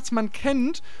den Weihnachtsmann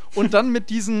kennt und dann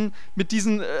mit diesen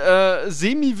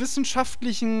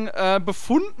semi-wissenschaftlichen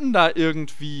Befunden da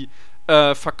irgendwie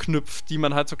verknüpft, die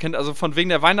man halt so kennt. Also von wegen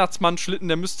der Weihnachtsmann-Schlitten,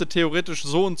 der müsste theoretisch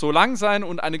so und so lang sein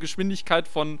und eine Geschwindigkeit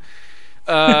von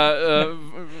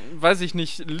weiß ich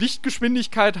nicht,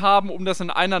 Lichtgeschwindigkeit haben, um das in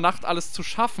einer Nacht alles zu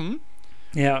schaffen.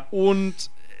 Ja. Und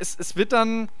es wird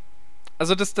dann,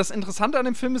 also das Interessante an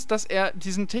dem Film ist, dass er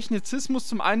diesen Technizismus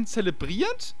zum einen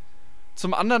zelebriert,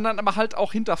 zum anderen dann aber halt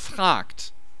auch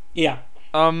hinterfragt. Ja.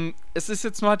 Es ist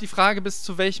jetzt nur halt die Frage, bis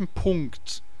zu welchem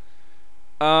Punkt.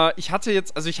 Ich hatte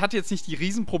jetzt nicht die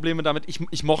Riesenprobleme damit.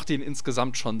 Ich mochte ihn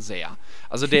insgesamt schon sehr.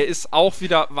 Also der ist auch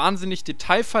wieder wahnsinnig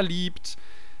detailverliebt.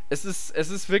 Es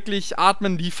ist wirklich,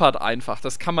 Atmen liefert einfach.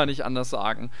 Das kann man nicht anders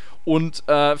sagen. Und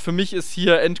für mich ist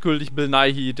hier endgültig Bill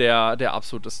Nighy der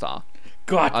absolute Star.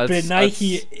 Gott, Bill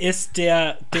Nighy ist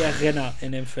der Renner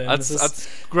in dem Film. Als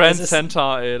Grand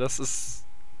Center, ey, das ist...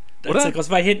 Oder?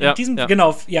 Weil hier in diesem,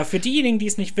 genau, ja, für diejenigen, die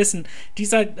es nicht wissen,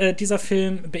 dieser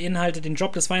Film beinhaltet den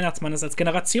Job des Weihnachtsmannes als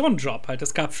Generationenjob halt.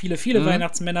 Es gab viele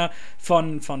Weihnachtsmänner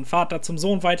von Vater zum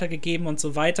Sohn weitergegeben und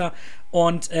so weiter.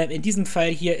 Und in diesem Fall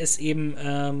hier ist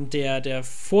eben der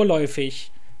vorsätzlich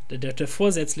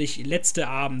letzte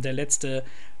Abend, der letzte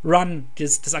Run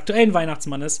des aktuellen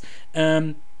Weihnachtsmannes,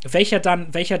 welcher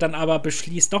dann aber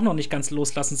beschließt, doch noch nicht ganz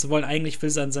loslassen zu wollen. Eigentlich will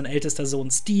sein ältester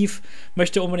Sohn Steve,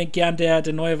 möchte unbedingt gern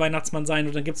der neue Weihnachtsmann sein.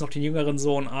 Und dann gibt es noch den jüngeren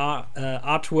Sohn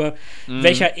Arthur,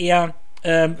 welcher eher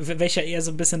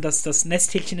so ein bisschen das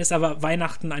Nesthäkchen ist, aber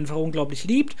Weihnachten einfach unglaublich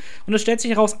liebt. Und es stellt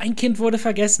sich heraus, ein Kind wurde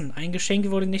vergessen, ein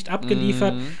Geschenk wurde nicht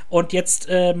abgeliefert und jetzt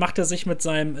macht er sich mit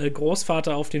seinem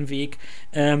Großvater auf den Weg,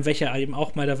 welcher eben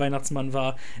auch mal der Weihnachtsmann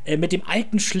war, mit dem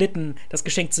alten Schlitten das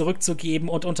Geschenk zurückzugeben,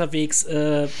 und unterwegs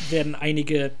werden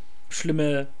einige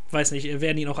schlimme,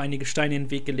 werden ihnen auch einige Steine in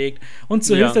den Weg gelegt. Und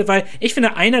zur Hilfe, weil ich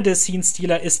finde, einer der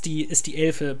Scene-Stealer ist die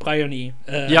Elfe Bryony.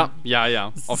 Ja.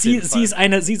 Auf jeden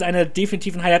Fall. Sie ist eine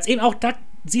definitiven Highlights. Eben auch da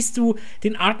siehst du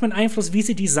den Artman-Einfluss, wie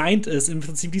sie designt ist. Im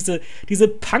Prinzip diese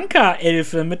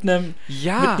Punker-Elfe mit einem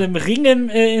Ring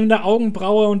in der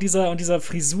Augenbraue und dieser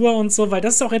Frisur und so, weil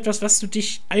das ist auch etwas, was du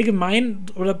dich allgemein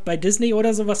oder bei Disney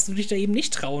oder so, was du dich da eben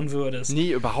nicht trauen würdest.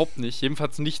 Nee, überhaupt nicht.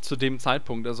 Jedenfalls nicht zu dem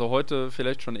Zeitpunkt. Also heute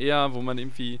vielleicht schon eher,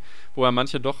 wo ja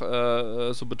manche doch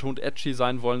so betont edgy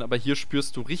sein wollen, aber hier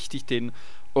spürst du richtig den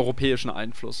europäischen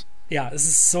Einfluss. Ja, es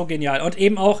ist so genial. Und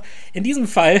eben auch in diesem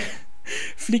Fall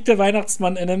fliegt der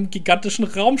Weihnachtsmann in einem gigantischen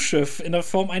Raumschiff in der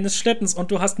Form eines Schlittens,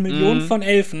 und du hast Millionen von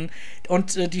Elfen,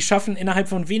 und die schaffen innerhalb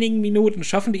von wenigen Minuten,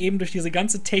 eben durch diese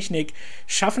ganze Technik,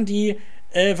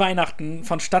 Weihnachten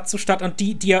von Stadt zu Stadt, und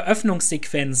die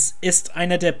Eröffnungssequenz ist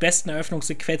eine der besten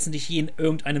Eröffnungssequenzen, die ich je in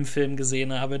irgendeinem Film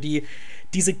gesehen habe.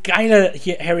 Diese geile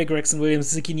hier Harry Gregson Williams,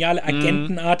 diese geniale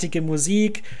agentenartige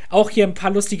Musik, auch hier ein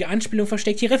paar lustige Anspielungen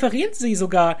versteckt. Hier referieren sie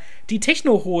sogar die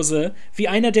Techno-Hose, wie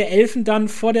einer der Elfen dann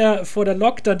vor der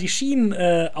Lok dann die Schienen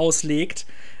auslegt,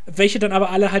 welche dann aber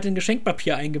alle halt in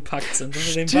Geschenkpapier eingepackt sind.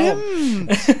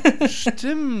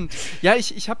 Stimmt. Ja,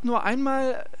 ich habe nur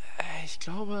einmal, ich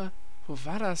glaube, wo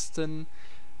war das denn?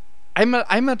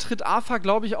 Einmal tritt Arthur,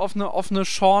 glaube ich, auf eine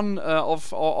Sean,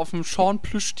 auf ein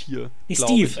Sean-Plüschtier.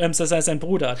 Steve, das heißt sein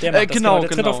Bruder. Der macht genau, der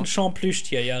tritt auf ein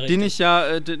Sean-Plüschtier, ja, richtig.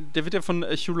 Der wird ja von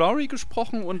Hugh Laurie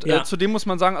gesprochen, und zu dem muss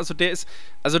man sagen,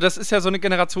 das ist ja so eine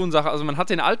Generationssache. Also man hat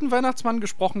den alten Weihnachtsmann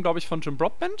gesprochen, glaube ich, von Jim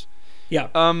Broadbent. Ja.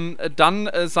 Dann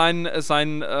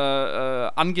sein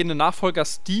angehender Nachfolger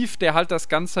Steve, der halt das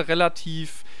Ganze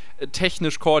relativ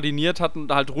technisch koordiniert hat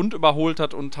und halt rund überholt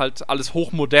hat und halt alles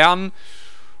hochmodern.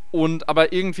 Und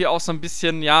aber irgendwie auch so ein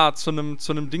bisschen, zu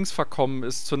einem Dings verkommen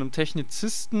ist, zu einem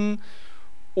Technizisten.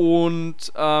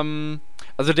 Und,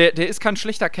 also der ist kein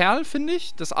schlechter Kerl, finde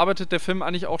ich. Das arbeitet der Film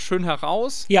eigentlich auch schön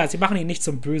heraus. Ja, sie machen ihn nicht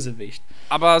zum Bösewicht.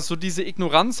 Aber so diese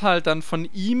Ignoranz halt dann von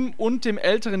ihm und dem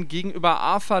Älteren gegenüber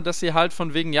Arthur, dass sie halt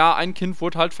von wegen, ein Kind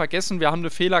wurde halt vergessen, wir haben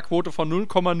eine Fehlerquote von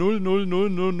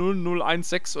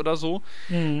 0,0000016 oder so.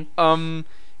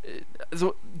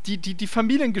 Also die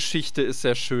Familiengeschichte ist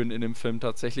sehr schön in dem Film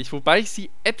tatsächlich, wobei ich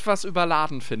sie etwas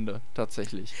überladen finde,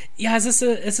 tatsächlich. Ja, es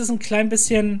ist ein klein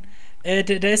bisschen,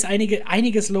 da ist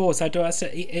einiges los. Halt, du hast ja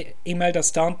Imelda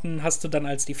Staunton hast du dann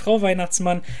als die Frau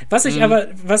Weihnachtsmann. Was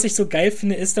ich so geil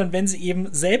finde, ist dann, wenn sie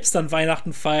eben selbst dann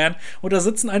Weihnachten feiern, und da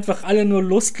sitzen einfach alle nur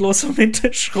lustlos um den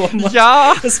Tisch rum.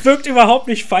 Ja! Es wirkt überhaupt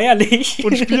nicht feierlich.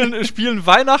 Und spielen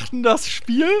Weihnachten das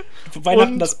Spiel.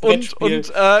 Das Brettspiel.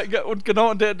 Und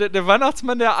genau, und der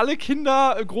Weihnachtsmann, der alle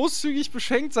Kinder großzügig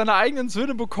beschenkt, seine eigenen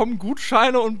Söhne bekommen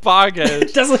Gutscheine und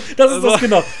Bargeld. das ist das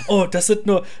genau. Das sind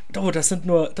nur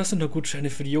Gutscheine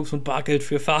für die Jungs und Bargeld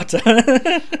für Vater.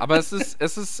 Aber es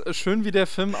ist schön, wie der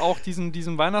Film auch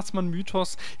diesen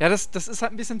Weihnachtsmann-Mythos, das ist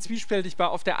halt ein bisschen zwiespältig, weil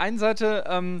auf der einen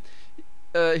Seite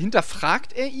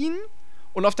hinterfragt er ihn,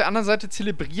 und auf der anderen Seite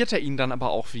zelebriert er ihn dann aber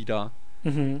auch wieder.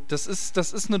 Das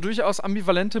ist eine durchaus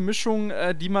ambivalente Mischung,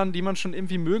 die man schon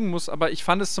irgendwie mögen muss, aber ich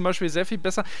fand es zum Beispiel sehr viel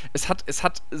besser. Es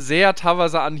hat sehr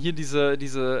teilweise an hier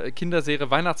diese Kinderserie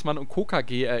Weihnachtsmann und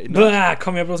KKG erinnert. Bäh,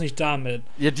 komm ja bloß nicht damit.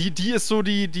 Ja, die ist so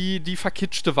die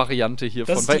verkitschte Variante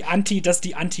hiervon. Das ist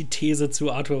die Antithese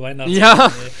zu Arthur Weihnachtsmann.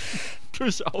 Ja,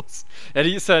 durchaus. Ja,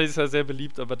 die ist ja sehr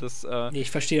beliebt, aber das... Nee,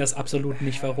 ich verstehe das absolut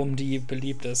nicht, warum die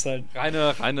beliebt ist. Halt.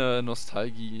 Reine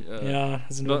Nostalgie. Ja,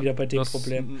 sind wir wieder bei dem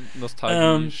Problem.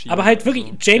 Nostalgie. Aber halt wirklich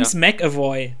James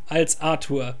McAvoy als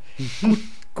Arthur.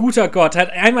 Guter Gott. Halt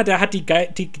einmal, der hat die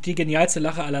genialste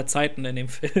Lache aller Zeiten in dem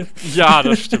Film. Ja,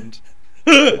 das stimmt.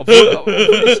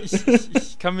 Obwohl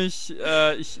ich kann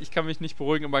mich nicht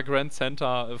beruhigen über Grand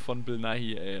Center von Bill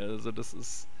Nighy, ey. Also das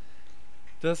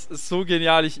ist so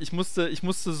genial. Ich musste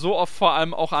so oft vor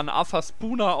allem auch an Arthur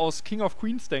Spooner aus King of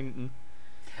Queens denken.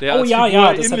 Der als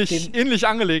Figur ähnlich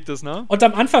angelegt ist, ne? Und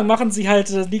am Anfang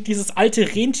liegt dieses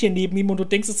alte Rentier neben ihm und du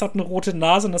denkst, es hat eine rote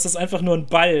Nase und das ist einfach nur ein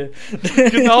Ball.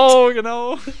 Genau.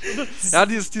 Ja,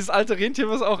 dieses alte Rentier,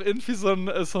 was auch irgendwie so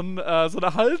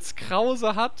eine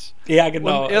Halskrause hat. Ja,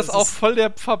 genau. Und er ist auch voll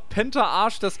der verpennte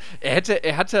Arsch.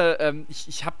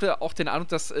 Ich hatte auch den Eindruck,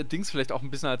 dass Dings vielleicht auch ein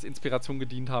bisschen als Inspiration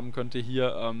gedient haben könnte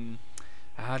hier,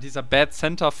 dieser Bad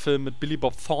Center-Film mit Billy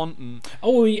Bob Thornton.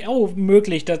 Oh,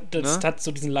 möglich. Das hat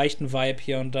so diesen leichten Vibe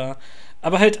hier und da.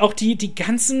 Aber halt auch die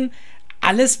ganzen...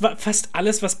 fast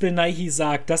alles, was Bill Nighy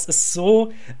sagt, das ist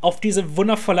so auf diese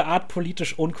wundervolle Art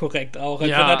politisch unkorrekt auch.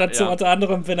 Ja, wenn er dazu unter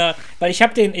anderem, weil ich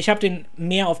hab den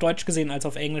mehr auf Deutsch gesehen als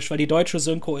auf Englisch, weil die deutsche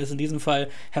Synchro ist in diesem Fall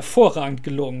hervorragend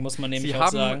gelungen, muss man nämlich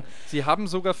sagen. Sie haben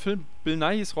sogar für Bill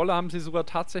Nighys Rolle haben sie sogar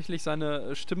tatsächlich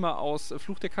seine Stimme aus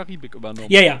Fluch der Karibik übernommen.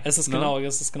 Ja, es ist genau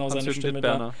seine Stimme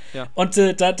da. Ja. Und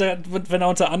wenn er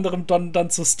unter anderem dann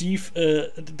zu Steve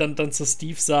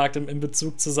sagt, in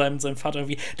Bezug zu seinem Vater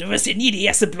irgendwie, du wirst hier nie die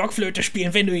erste Blockflöte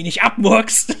spielen, wenn du ihn nicht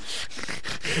abmurkst.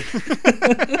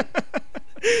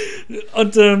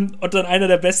 und dann einer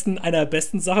der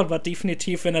besten Sachen war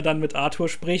definitiv, wenn er dann mit Arthur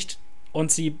spricht und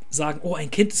sie sagen, oh,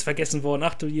 ein Kind ist vergessen worden,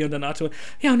 ach du je, und dann Arthur,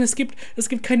 ja, und es gibt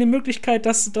keine Möglichkeit,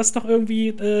 das noch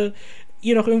irgendwie,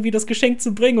 ihr noch irgendwie das Geschenk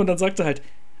zu bringen, und dann sagt er halt,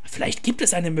 vielleicht gibt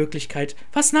es eine Möglichkeit.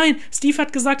 Was? Nein, Steve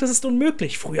hat gesagt, das ist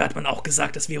unmöglich. Früher hat man auch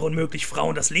gesagt, es wäre unmöglich,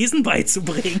 Frauen das Lesen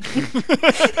beizubringen.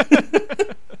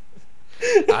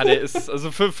 Der ist,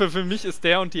 also für mich ist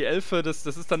der und die Elfe, das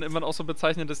ist dann immer auch so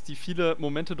bezeichnend, dass die viele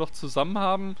Momente doch zusammen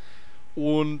haben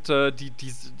und da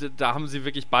haben sie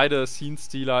wirklich beide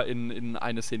Scene-Stealer in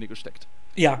eine Szene gesteckt.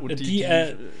 Ja, und die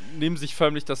graben sich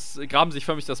förmlich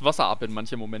das Wasser ab in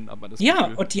manchen Momenten. Aber das ja,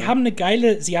 Gefühl, und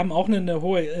sie haben auch eine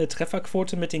hohe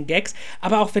Trefferquote mit den Gags,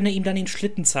 aber auch wenn er ihm dann den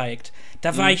Schlitten zeigt,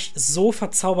 da war ich so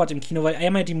verzaubert im Kino, weil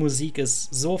einmal die Musik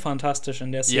ist so fantastisch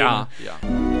in der Szene. Ja.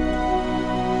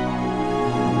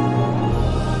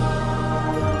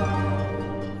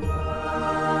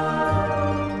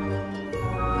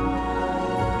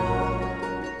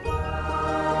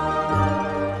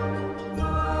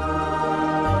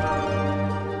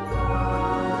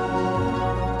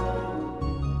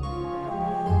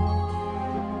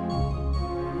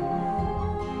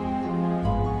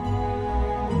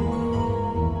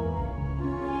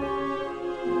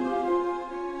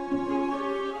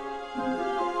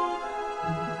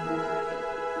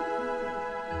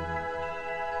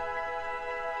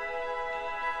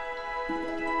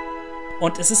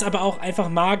 Und es ist aber auch einfach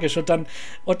magisch. Und dann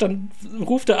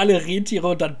ruft er alle Rentiere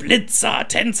und dann Blitzer,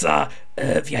 Tänzer,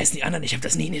 wie heißen die anderen? Ich habe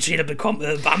das nie in den Schädel bekommen.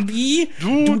 Bambi?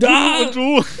 Du da?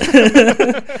 Du.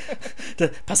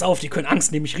 Pass auf, die können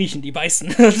Angst nämlich riechen, die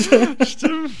beißen.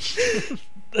 Stimmt.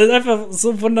 Das ist einfach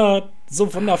so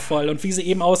wundervoll. Und wie sie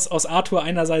eben aus Arthur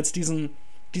einerseits diesen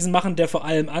machen, der vor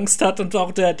allem Angst hat, und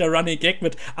auch der Running Gag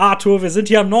mit Arthur, wir sind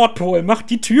hier am Nordpol, mach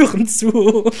die Türen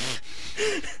zu.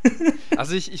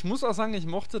 Also ich muss auch sagen, ich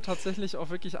mochte tatsächlich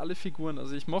auch wirklich alle Figuren.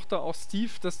 Also ich mochte auch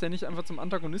Steve, dass der nicht einfach zum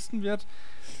Antagonisten wird,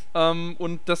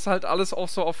 und das halt alles auch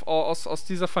so aus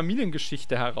dieser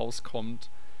Familiengeschichte herauskommt.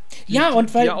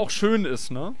 Und weil ja auch schön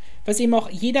ist, ne? Weil eben auch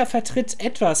jeder vertritt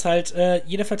etwas,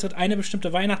 jeder vertritt eine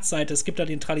bestimmte Weihnachtsseite. Es gibt da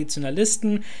den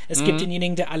Traditionalisten, es gibt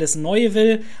denjenigen, der alles neu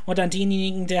will, und dann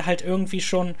denjenigen, der halt irgendwie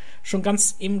schon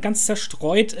ganz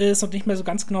zerstreut ist und nicht mehr so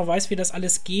ganz genau weiß, wie das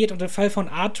alles geht. Und der Fall von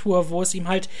Arthur, wo es ihm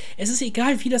halt, es ist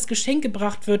egal, wie das Geschenk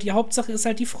gebracht wird, die Hauptsache ist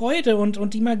halt die Freude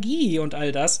und die Magie und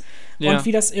all das. Ja. Und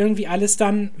wie das irgendwie alles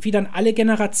wie dann alle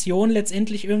Generationen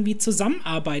letztendlich irgendwie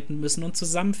zusammenarbeiten müssen und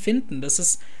zusammenfinden. Das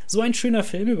ist so ein schöner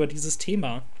Film über dieses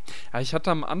Thema. Ja, ich hatte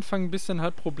am Anfang ein bisschen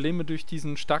halt Probleme durch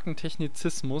diesen starken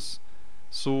Technizismus,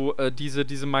 so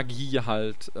diese Magie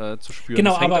halt zu spüren.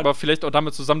 Genau, das hängt aber vielleicht auch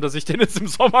damit zusammen, dass ich den jetzt im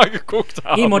Sommer geguckt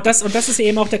habe. Eben, und das ist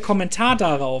eben auch der Kommentar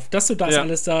darauf, dass du das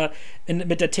alles da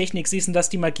mit der Technik siehst und dass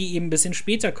die Magie eben ein bisschen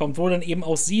später kommt, wo du dann eben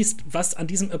auch siehst, was an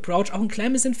diesem Approach auch ein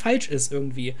klein bisschen falsch ist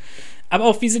irgendwie. Aber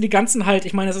auch wie sie die ganzen halt,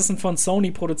 ich meine, das ist ein von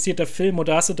Sony produzierter Film und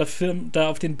da hast du da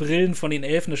auf den Brillen von den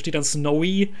Elfen, da steht dann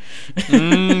Snowy.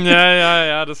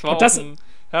 Ja, das war das, auch ein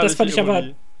das fand ich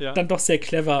Ironie. aber dann doch sehr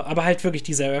clever. Aber halt wirklich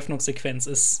diese Eröffnungssequenz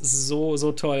ist so,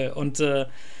 so toll und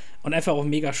einfach auch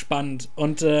mega spannend.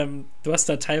 Und du hast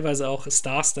da teilweise auch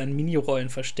Stars in Minirollen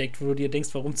versteckt, wo du dir denkst,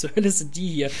 warum zur Hölle sind die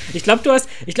hier? Ich glaube, du hast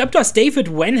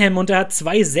David Wenham und der hat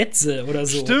 2 Sätze oder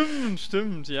so.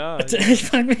 Stimmt, ja. Ich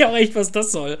frage mich auch echt, was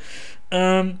das soll.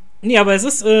 Nee, aber es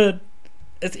ist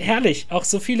herrlich. Auch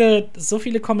so viele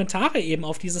Kommentare eben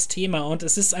auf dieses Thema. Und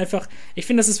es ist einfach, ich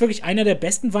finde, das ist wirklich einer der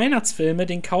besten Weihnachtsfilme,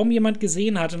 den kaum jemand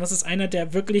gesehen hat. Und das ist einer,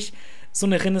 der wirklich so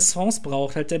eine Renaissance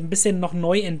braucht, halt, der ein bisschen noch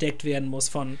neu entdeckt werden muss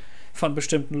von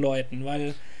bestimmten Leuten.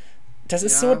 Weil das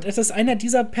ist das ist einer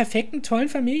dieser perfekten, tollen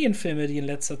Familienfilme, die in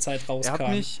letzter Zeit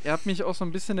rauskamen. Er hat mich auch so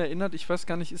ein bisschen erinnert, ich weiß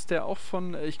gar nicht, ist der auch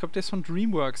ich glaube, der ist von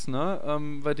DreamWorks, ne?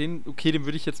 Weil den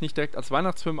würde ich jetzt nicht direkt als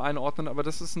Weihnachtsfilm einordnen, aber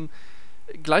das ist ein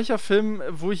gleicher Film,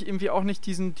 wo ich irgendwie auch nicht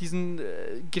diesen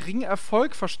geringen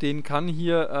Erfolg verstehen kann.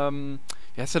 Hier,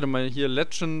 wie heißt der denn mal hier?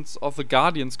 Legends of the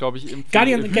Guardians, glaube ich.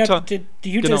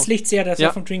 Die Hüter des Lichts, das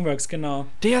war von DreamWorks, genau.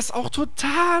 Der ist auch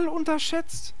total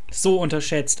unterschätzt. So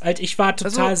unterschätzt. Ich war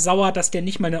total sauer, dass der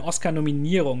nicht mal eine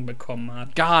Oscar-Nominierung bekommen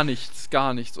hat. Gar nichts.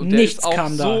 Und nichts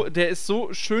kam da. Der ist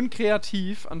so schön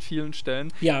kreativ an vielen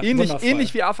Stellen. Ja,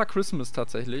 ähnlich wie Arthur Christmas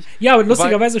tatsächlich. Ja, aber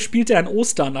lustigerweise spielt er an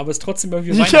Ostern, aber ist trotzdem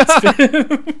irgendwie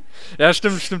Weihnachtsfilm. Ja,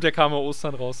 stimmt, der kam an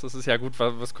Ostern raus. Das ist ja gut,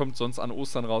 was kommt sonst an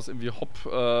Ostern raus? Irgendwie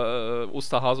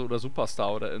Osterhase oder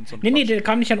Superstar oder so. Nee, der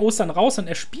kam nicht an Ostern raus und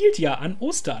er spielt ja an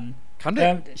Ostern. Kann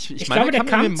der? Ich meine, der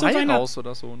kam im Mai raus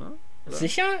oder so, ne? Oder?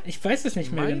 Sicher? Ich weiß es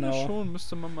nicht mehr genau. Schon,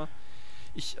 müsste man mal.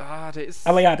 Der ist.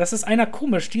 Aber ja, das ist einer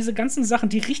komisch. Diese ganzen Sachen,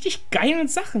 die richtig geilen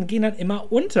Sachen gehen dann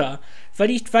immer unter. Weil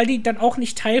die dann auch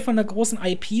nicht Teil von der großen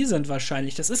IP sind,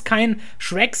 wahrscheinlich. Das ist kein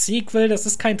Shrek-Sequel, das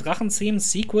ist kein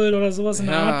Drachenzähmen-Sequel oder sowas in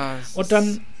der Art. Und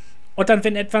dann,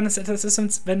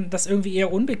 wenn das irgendwie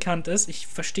eher unbekannt ist, ich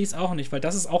verstehe es auch nicht, weil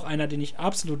das ist auch einer, den ich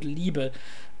absolut liebe.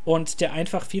 Und der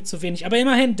einfach viel zu wenig. Aber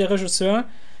immerhin, der Regisseur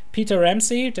Peter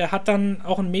Ramsey, der hat dann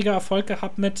auch einen mega Erfolg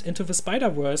gehabt mit Into the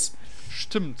Spider-Verse.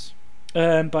 Stimmt.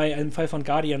 Bei einem Fall von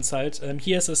Guardians halt.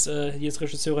 Hier ist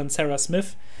Regisseurin Sarah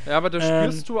Smith. Ja, aber da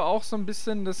spürst du auch so ein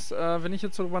bisschen, wenn ich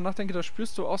jetzt so drüber nachdenke, da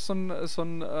spürst du auch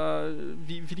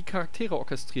wie die Charaktere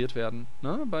orchestriert werden,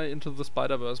 ne? Bei Into the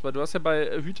Spider-Verse. Weil du hast ja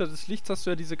bei Hüter des Lichts hast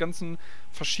du ja diese ganzen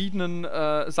verschiedenen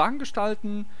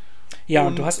Sagengestalten. Ja,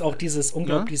 und du hast auch diese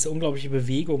unglaubliche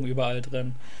Bewegung überall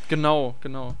drin. Genau.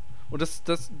 Und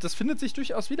das findet sich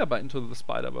durchaus wieder bei Into the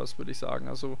Spider-Verse, würde ich sagen.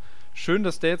 Also schön,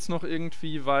 dass der jetzt noch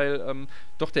irgendwie, weil,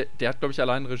 der hat, glaube ich,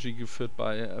 allein Regie geführt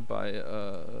bei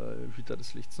Hüter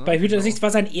des Lichts. Ne? Bei Hüter des Lichts war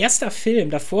sein erster Film.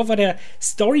 Davor war der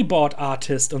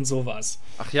Storyboard-Artist und sowas.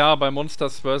 Ach ja, bei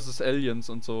Monsters vs. Aliens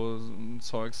und so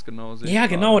Zeugs, genau. Ja,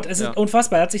 genau. Das ist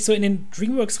unfassbar. Er hat sich so in den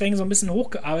DreamWorks-Rängen so ein bisschen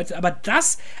hochgearbeitet. Aber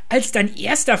das als dein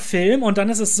erster Film und dann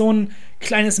ist es so ein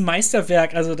kleines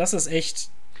Meisterwerk. Also das ist echt...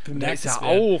 Da ist ja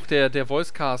auch, der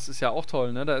Voicecast ist ja auch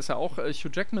toll, ne? Da ist ja auch Hugh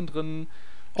Jackman drin,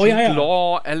 Jude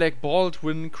Law, Alec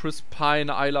Baldwin, Chris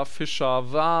Pine, Isla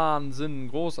Fisher, Wahnsinn,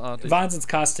 großartig.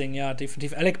 Wahnsinnscasting, ja,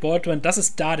 definitiv. Alec Baldwin, das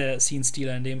ist da der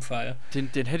Scene-Stealer in dem Fall.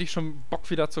 Den hätte ich schon Bock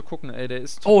wieder zu gucken, ey, der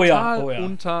ist total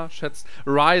unterschätzt.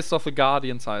 Rise of the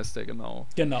Guardians heißt der, genau.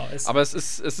 Genau. Aber es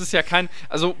ist ja kein,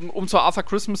 also um zu Arthur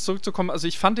Christmas zurückzukommen, also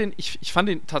ich fand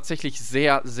den tatsächlich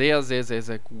sehr, sehr, sehr, sehr,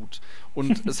 sehr gut.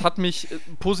 Und es hat mich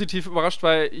positiv überrascht,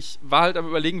 weil ich war halt am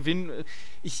Überlegen,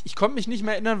 ich konnte mich nicht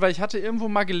mehr erinnern, weil ich hatte irgendwo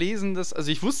mal gelesen,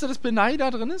 also ich wusste, dass Benai da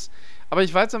drin ist, aber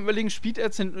ich war jetzt am Überlegen, spricht er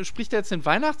jetzt den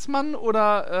Weihnachtsmann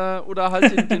oder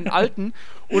halt den Alten?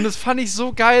 Und das fand ich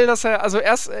so geil, dass er, also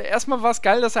erstmal war es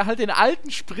geil, dass er halt den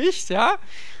Alten spricht, ja,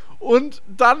 und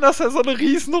dann, dass er so eine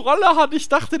riesen Rolle hat. Ich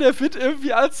dachte, der wird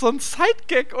irgendwie als so ein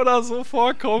Sidekick oder so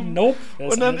vorkommen. Nope.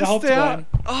 Und dann ist der...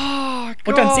 Oh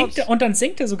Gott. Und dann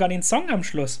singt er sogar den Song am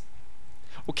Schluss.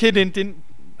 Okay, den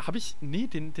habe ich... Nee,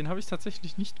 den habe ich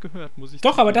tatsächlich nicht gehört, muss ich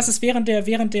Doch, aber das ist während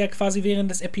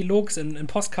des Epilogs in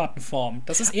Postkartenform.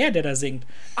 Das ist er, der da singt.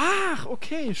 Ach,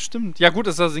 okay, stimmt. Ja gut,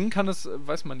 dass er singen kann, das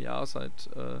weiß man ja seit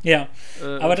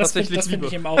aber das finde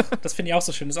ich auch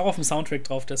so schön. Ist auch auf dem Soundtrack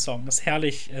drauf, der Song. Das ist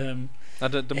herrlich,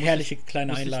 herrliche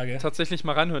kleine Einlage. Tatsächlich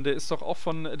mal reinhören. Der ist doch auch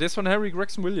von Harry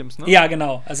Gregson Williams, ne? Ja,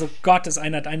 genau. Also Gott, ist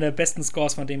einer der besten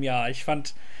Scores von dem Jahr. Ich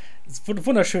fand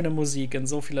wunderschöne Musik in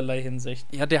so vielerlei Hinsicht.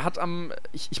 Ja, der hat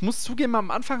ich muss zugeben,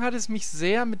 am Anfang hat es mich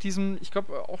sehr mit diesem, ich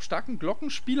glaube, auch starken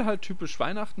Glockenspiel, halt typisch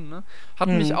Weihnachten, ne? Hat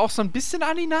mich auch so ein bisschen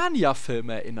an die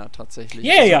Narnia-Filme erinnert, tatsächlich.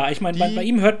 Ja, ich meine, bei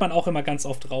ihm hört man auch immer ganz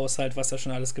oft raus, halt, was er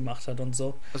schon alles gemacht hat und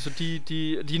so. Also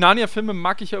die Narnia-Filme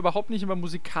mag ich ja überhaupt nicht, aber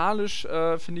musikalisch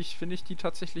finde ich die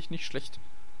tatsächlich nicht schlecht.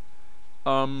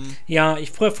 Ja,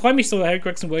 ich freue mich so, Harry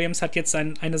Gregson Williams hat jetzt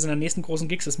eine seiner nächsten großen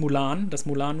Gigs, ist Mulan, das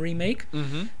Mulan-Remake.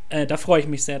 Da freue ich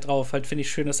mich sehr drauf. Halt finde ich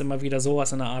schön, dass er immer wieder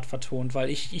sowas in der Art vertont, weil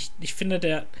ich finde,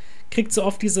 der kriegt so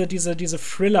oft diese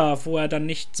Thriller, wo er dann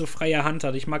nicht so freie Hand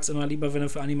hat. Ich mag es immer lieber, wenn er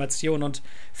für Animation und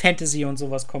Fantasy und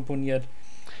sowas komponiert.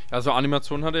 Also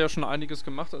Animation hat er ja schon einiges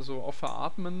gemacht, also auch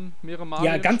Veratmen mehrere Male.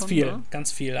 Ja, ganz schon, viel, ne? Ganz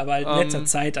viel. Aber in letzter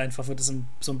Zeit einfach wird es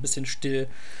so ein bisschen still.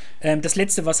 Das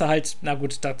letzte, was er halt, na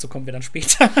gut, dazu kommen wir dann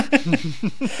später.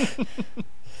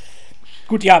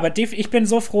 Gut, ja, aber ich bin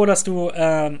so froh, dass du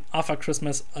Arthur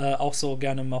Christmas auch so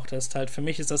gerne mochtest. Halt, für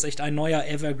mich ist das echt ein neuer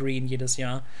Evergreen jedes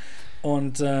Jahr.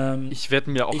 Und ich werde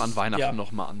mir auch an Weihnachten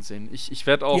nochmal ansehen. Ich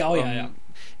werde auch. Ja.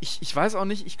 Ich weiß auch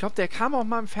nicht, ich glaube, der kam auch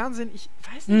mal im Fernsehen. Ich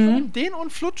weiß nicht, warum. Den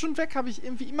und Flutsch und Weg habe ich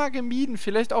irgendwie immer gemieden.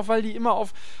 Vielleicht auch, weil die immer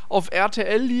auf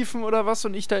RTL liefen oder was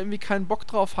und ich da irgendwie keinen Bock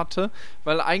drauf hatte.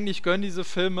 Weil eigentlich gehören diese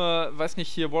Filme, weiß nicht,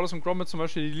 hier Wallace und Gromit zum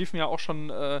Beispiel, die liefen ja auch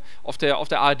schon auf der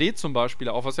ARD zum Beispiel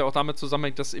auch, was ja auch damit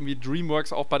zusammenhängt, dass irgendwie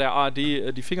DreamWorks auch bei der ARD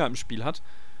die Finger im Spiel hat.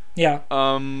 Ja.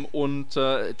 Da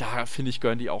finde ich,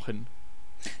 gehören die auch hin.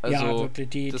 Also, ja, wirklich,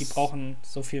 die brauchen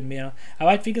so viel mehr. Aber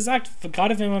halt, wie gesagt,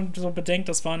 gerade wenn man so bedenkt,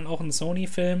 das war auch ein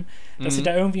Sony-Film, dass sie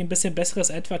da irgendwie ein bisschen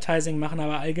besseres Advertising machen,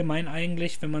 aber allgemein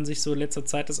eigentlich, wenn man sich so letzter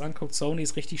Zeit das anguckt, Sony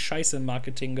ist richtig scheiße im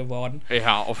Marketing geworden.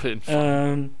 Ja, auf jeden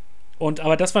Fall.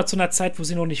 Aber das war zu einer Zeit, wo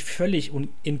sie noch nicht völlig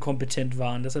inkompetent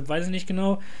waren. Deshalb weiß ich nicht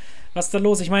genau, was da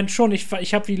los ist. Ich meine schon,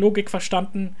 ich habe die Logik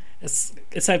verstanden. Es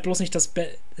ist halt bloß nicht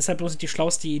die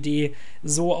schlauste Idee,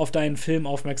 so auf deinen Film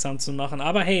aufmerksam zu machen.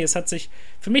 Aber hey, es hat sich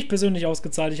für mich persönlich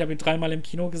ausgezahlt. Ich habe ihn 3-mal im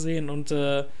Kino gesehen und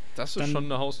das ist dann schon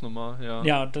eine Hausnummer, ja.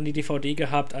 Ja, dann die DVD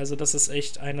gehabt. Also das ist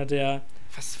echt einer der...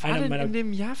 Was war denn in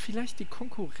dem Jahr vielleicht die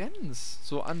Konkurrenz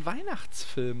so an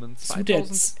Weihnachtsfilmen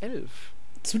 2011?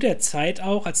 Zu der Zeit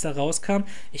auch, als da rauskam,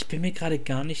 ich bin mir gerade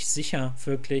gar nicht sicher,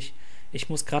 wirklich. Ich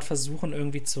muss gerade versuchen,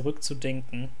 irgendwie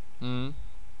zurückzudenken.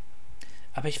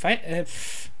 Aber ich weiß,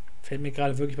 fällt mir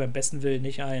gerade wirklich beim besten Willen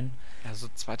nicht ein. Also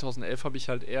 2011 habe ich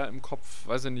halt eher im Kopf,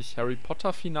 weiß ich nicht, Harry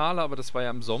Potter Finale, aber das war ja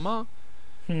im Sommer.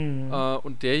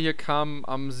 Und der hier kam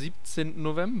am 17.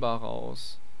 November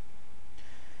raus.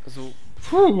 Also,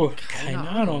 keine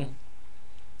Ahnung.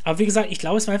 Aber wie gesagt, ich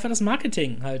glaube, es war einfach das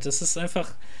Marketing halt. Das ist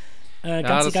einfach...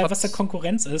 ganz egal, was der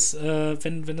Konkurrenz ist.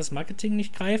 Wenn das Marketing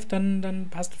nicht greift,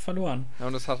 dann hast du verloren. Ja,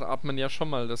 und das hat Artman ja schon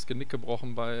mal das Genick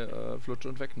gebrochen bei Flutsch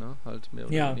und Weg, ne? Halt mehr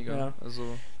oder weniger. Ja. Also,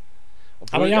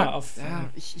 aber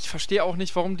ich verstehe auch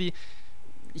nicht, warum die...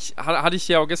 hatte ich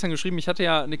ja auch gestern geschrieben, ich hatte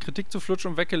ja eine Kritik zu Flutsch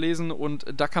und Weg gelesen und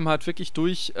da kam halt wirklich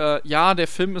durch, ja, der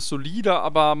Film ist solide,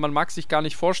 aber man mag sich gar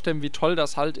nicht vorstellen, wie toll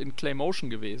das halt in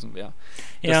Claymotion gewesen wäre.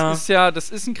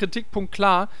 Das ist ein Kritikpunkt,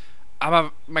 klar.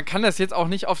 Aber man kann das jetzt auch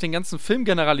nicht auf den ganzen Film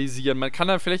generalisieren. Man kann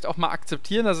dann vielleicht auch mal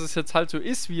akzeptieren, dass es jetzt halt so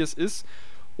ist, wie es ist.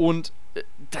 Und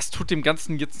das tut dem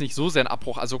Ganzen jetzt nicht so sehr einen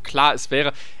Abbruch. Also klar, es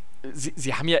wäre...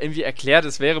 Sie haben ja irgendwie erklärt,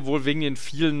 es wäre wohl wegen den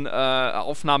vielen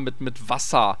Aufnahmen mit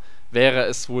Wasser, wäre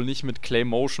es wohl nicht mit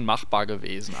Claymotion machbar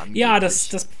gewesen. Angeblich. Ja, das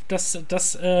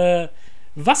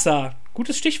Wasser,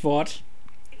 gutes Stichwort.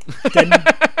 Denn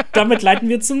damit leiten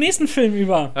wir zum nächsten Film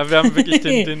über. Ja, wir haben wirklich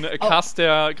den Cast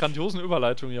der grandiosen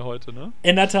Überleitung hier heute, ne?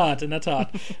 In der Tat.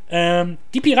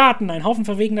 Die Piraten, ein Haufen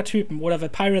verwegener Typen oder The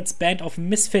Pirates Band of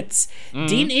Misfits,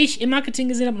 den ich im Marketing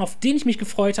gesehen habe und auf den ich mich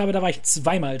gefreut habe, da war ich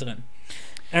 2-mal drin.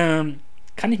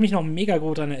 Kann ich mich noch mega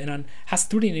gut daran erinnern.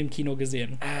 Hast du den im Kino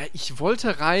gesehen? Ich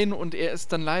wollte rein und er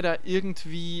ist dann leider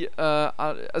irgendwie,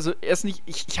 also er ist nicht,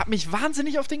 ich habe mich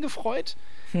wahnsinnig auf den gefreut.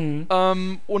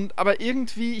 Aber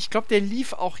irgendwie, ich glaube, der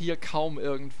lief auch hier kaum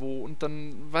irgendwo und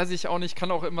dann weiß ich auch nicht,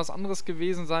 kann auch irgendwas anderes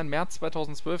gewesen sein. März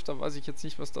 2012, da weiß ich jetzt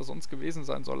nicht, was da sonst gewesen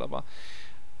sein soll, aber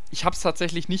ich habe es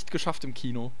tatsächlich nicht geschafft im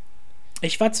Kino.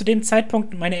 Ich war zu dem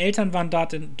Zeitpunkt, meine Eltern waren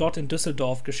dort in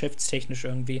Düsseldorf, geschäftstechnisch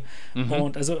irgendwie.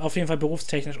 Und also auf jeden Fall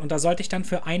berufstechnisch. Und da sollte ich dann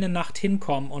für eine Nacht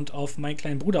hinkommen und auf meinen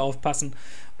kleinen Bruder aufpassen.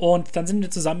 Und dann sind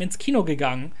wir zusammen ins Kino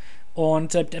gegangen.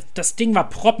 Und das Ding war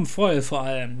proppenvoll vor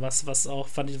allem, was ich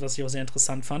auch sehr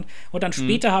interessant fand. Und dann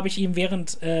später habe ich ihn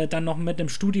dann noch mit einem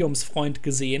Studiumsfreund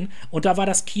gesehen. Und da war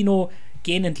das Kino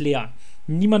gähnend leer.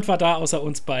 Niemand war da außer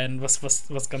uns beiden,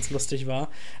 was ganz lustig war.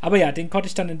 Aber ja, den konnte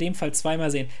ich dann in dem Fall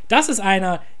zweimal sehen. Das ist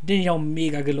einer, den ich auch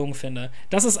mega gelungen finde.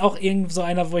 Das ist auch irgend so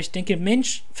einer, wo ich denke,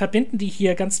 Mensch, verbinden die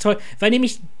hier ganz toll. Weil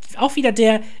nämlich auch wieder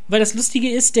weil das Lustige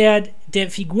ist, der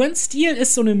Figurenstil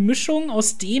ist so eine Mischung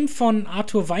aus dem von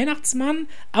Arthur Weihnachtsmann,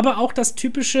 aber auch das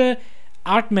typische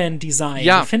Artman-Design.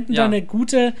 Ja, wir finden da eine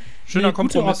gute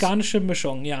Kompromiss. Organische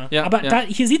Mischung, ja. Ja, aber ja.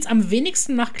 hier sieht es am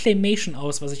wenigsten nach Claymation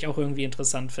aus, was ich auch irgendwie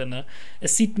interessant finde.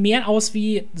 Es sieht mehr aus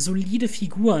wie solide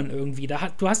Figuren irgendwie.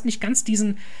 Du hast nicht ganz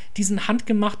diesen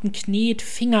handgemachten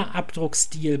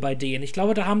Knet-Fingerabdruckstil bei denen. Ich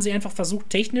glaube, da haben sie einfach versucht,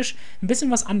 technisch ein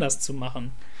bisschen was anders zu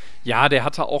machen. Ja, der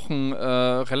hatte auch ein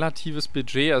relatives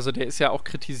Budget. Also der ist ja auch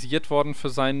kritisiert worden für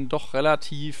seinen doch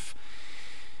relativ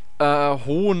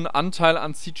hohen Anteil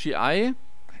an CGI.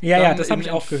 Ja, das habe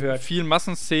ich auch gehört. Vielen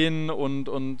Massenszenen und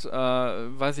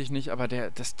weiß ich nicht, aber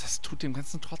das tut dem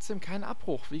Ganzen trotzdem keinen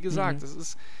Abbruch. Wie gesagt, das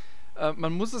ist,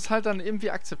 man muss es halt dann irgendwie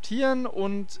akzeptieren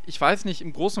und ich weiß nicht,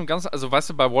 im Großen und Ganzen, also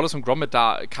weißt du, bei Wallace und Gromit,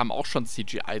 da kam auch schon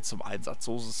CGI zum Einsatz,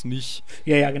 so ist es nicht.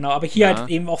 Ja, genau, aber hier halt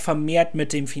eben auch vermehrt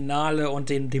mit dem Finale und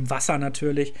dem Wasser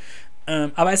natürlich.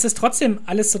 Aber es ist trotzdem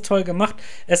alles so toll gemacht.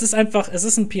 Es ist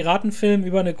ein Piratenfilm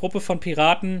über eine Gruppe von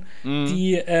Piraten,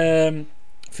 die,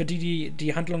 für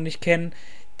die Handlung nicht kennen,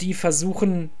 die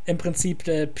versuchen im Prinzip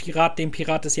den Pirat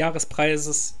des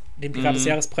Jahrespreises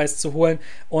zu holen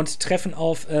und treffen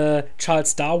auf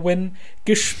Charles Darwin,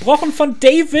 gesprochen von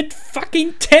David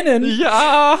fucking Tennant.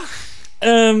 Ja!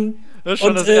 Das ist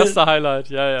schon das erste Highlight,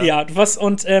 ja. Ja,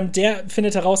 der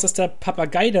findet heraus, dass der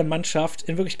Papagei der Mannschaft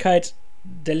in Wirklichkeit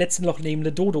der letzten Loch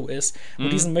lebende Dodo ist.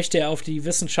 Und diesen möchte er auf die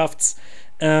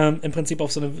im Prinzip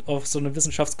auf so eine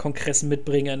Wissenschaftskongress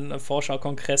mitbringen,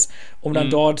 Forscherkongress, um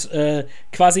dann dort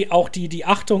quasi auch die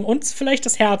Achtung und vielleicht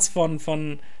das Herz von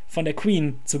der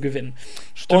Queen zu gewinnen.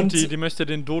 Stimmt, die möchte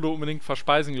den Dodo unbedingt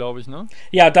verspeisen, glaube ich, ne?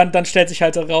 Ja, dann stellt sich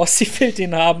halt heraus, sie will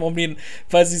den haben,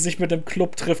 weil sie sich mit dem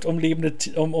Club trifft, um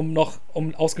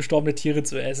ausgestorbene Tiere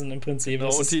zu essen, im Prinzip.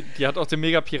 Genau, und die hat auch den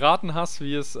mega Piratenhass,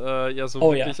 wie es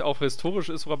wirklich auch historisch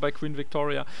ist, sogar bei Queen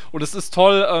Victoria. Und es ist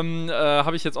toll,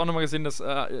 habe ich jetzt auch nochmal gesehen, das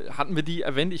hatten wir die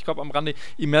erwähnt, ich glaube am Rande,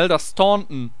 Imelda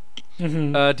Staunton.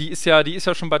 Die ist ja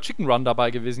schon bei Chicken Run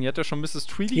dabei gewesen. Die hat ja schon Mrs.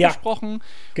 Tweedy gesprochen.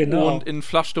 Genau. Und in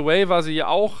Flushed Away war sie ja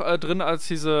auch drin als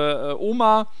diese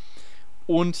Oma.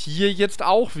 Und hier jetzt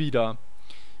auch wieder.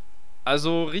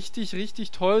 Also richtig, richtig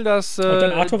toll, dass und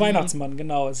dann Arthur Weihnachtsmann,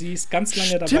 genau. Sie ist ganz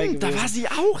lange dabei gewesen. Da war sie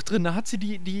auch drin. Da hat sie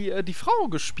die Frau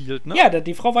gespielt, ne? Ja,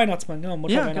 die Frau Weihnachtsmann, genau.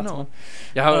 Mutter Weihnachtsmann. Genau.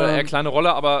 Ja, eher kleine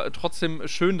Rolle, aber trotzdem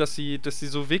schön, dass sie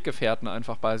so Weggefährten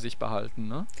einfach bei sich behalten,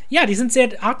 ne? Ja,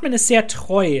 Artman ist sehr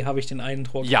treu, habe ich den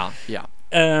Eindruck. Ja.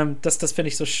 Das finde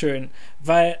ich so schön.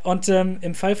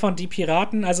 Im Fall von Die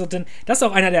Piraten, das ist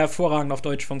auch einer, der hervorragend auf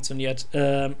Deutsch funktioniert.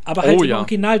 Aber halt im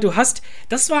Original,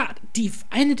 das war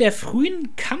eine der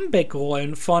frühen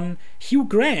Comeback-Rollen von Hugh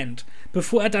Grant,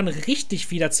 bevor er dann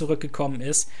richtig wieder zurückgekommen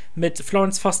ist mit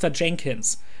Florence Foster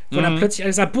Jenkins. Wo dann plötzlich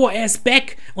alle sagen, boah, er ist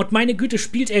back und meine Güte,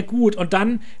 spielt er gut. Und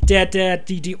dann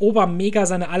die Obermega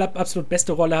seine absolut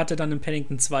beste Rolle hatte dann in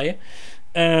Paddington 2.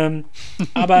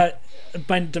 Aber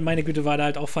meine Güte, war da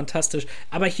halt auch fantastisch.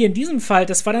 Aber hier in diesem Fall,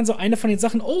 das war dann so eine von den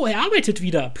Sachen, oh, er arbeitet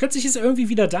wieder. Plötzlich ist er irgendwie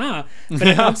wieder da.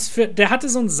 Der hatte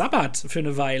so einen Sabbat für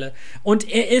eine Weile. Und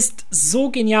er ist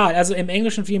so genial, also im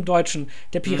Englischen wie im Deutschen.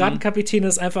 Der Piratenkapitän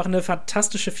ist einfach eine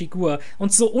fantastische Figur.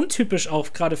 Und so untypisch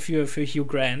auch gerade für Hugh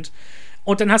Grant.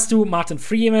 Und dann hast du Martin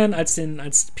Freeman als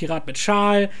Pirat mit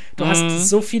Schal. Du hast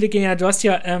so viele geniale. Du hast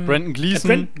ja Brendan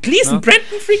Gleeson.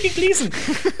 Brendan freaking Gleeson.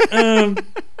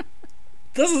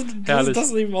 Das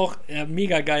ist eben auch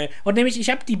mega geil. Und nämlich,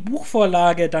 ich habe die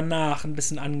Buchvorlage danach ein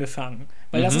bisschen angefangen.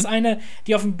 Weil das ist eine,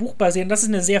 die auf dem Buch basiert. Das ist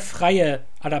eine sehr freie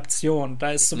Adaption.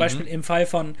 Da ist zum Beispiel im Fall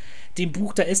von dem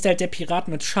Buch, da ist halt der Pirat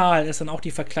mit Schal, ist dann auch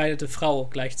die verkleidete Frau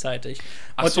gleichzeitig.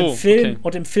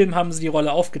 Und im Film haben sie die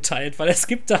Rolle aufgeteilt, weil es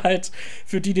gibt da halt,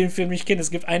 für die den Film nicht kennen,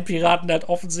 es gibt einen Piraten, der halt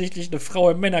offensichtlich eine Frau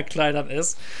in Männerkleidern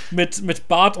ist, mit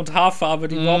Bart und Haarfarbe,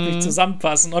 die überhaupt nicht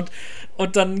zusammenpassen.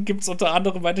 Und dann gibt es unter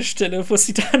anderem eine Stelle, wo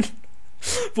sie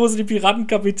den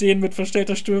Piratenkapitän mit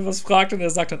verstellter Stimme was fragt und er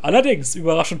sagt dann, allerdings,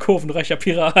 überraschend kurvenreicher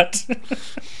Pirat.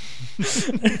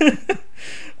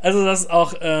 Also das ist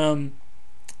auch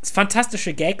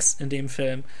fantastische Gags in dem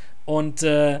Film. Und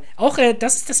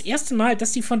das ist das erste Mal,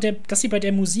 dass sie bei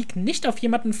der Musik nicht auf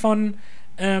jemanden von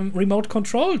Remote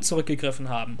Control zurückgegriffen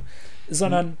haben,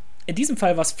 sondern in diesem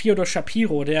Fall war es Fyodor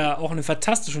Shapiro, der auch einen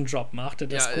fantastischen Job machte.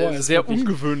 Der Score ist sehr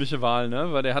ungewöhnliche Wahl,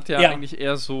 ne? Weil der hat ja eigentlich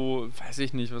eher so, weiß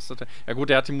ich nicht, was das ja gut,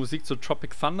 der hat die Musik zu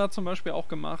Tropic Thunder zum Beispiel auch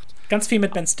gemacht. Ganz viel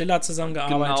mit Ben Stiller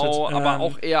zusammengearbeitet. Genau, aber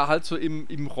auch eher halt so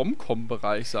im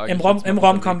Rom-Com-Bereich, sage ich. Im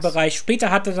Rom-Com-Bereich. Später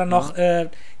hat er dann noch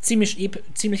ziemlich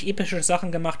epische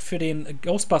Sachen gemacht für den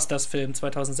Ghostbusters-Film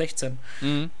 2016.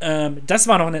 Das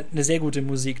war noch eine sehr gute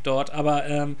Musik dort.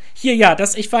 Aber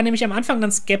ich war nämlich am Anfang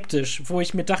dann skeptisch, wo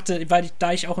ich mir dachte,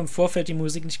 da ich auch im Vorfeld die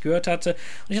Musik nicht gehört hatte.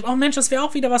 Und ich dachte, oh Mensch, das wäre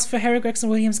auch wieder was für Harry Gregson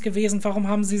Williams gewesen. Warum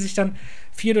haben sie sich dann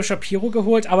Fyodor Shapiro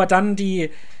geholt? Aber dann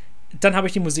habe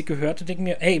ich die Musik gehört und denke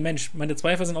mir, hey Mensch, meine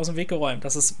Zweifel sind aus dem Weg geräumt.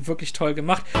 Das ist wirklich toll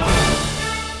gemacht.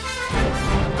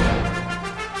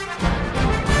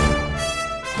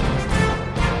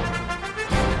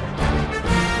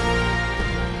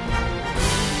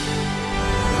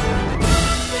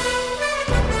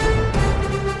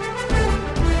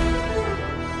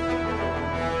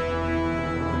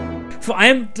 Vor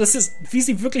allem, das ist, wie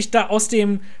sie wirklich da aus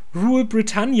dem Rule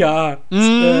Britannia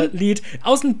Lied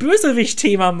aus dem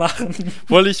Bösewicht-Thema machen.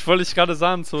 Wollte ich gerade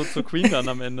sagen, zur Queen dann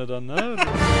am Ende dann, ne?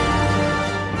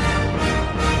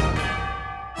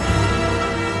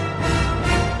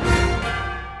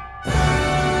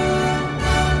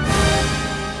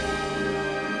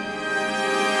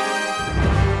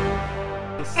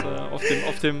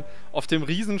 Auf dem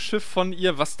Riesenschiff von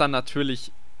ihr, was dann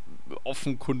natürlich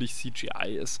offenkundig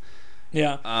CGI ist.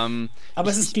 Ja, aber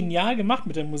es ist genial gemacht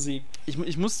mit der Musik.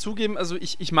 Ich muss zugeben, also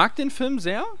ich mag den Film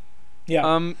sehr.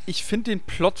 Ja. Ich finde den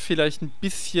Plot vielleicht ein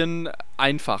bisschen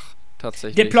einfach,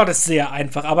 tatsächlich. Der Plot ist sehr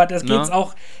einfach, aber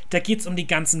da geht's um die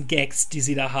ganzen Gags, die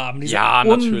sie da haben. Diese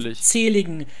natürlich.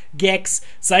 Unzähligen Gags,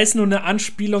 sei es nur eine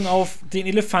Anspielung auf den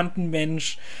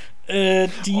Elefantenmensch,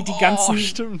 die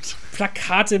ganzen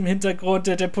Plakate im Hintergrund,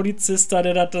 der Polizist da,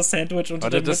 der das Sandwich unter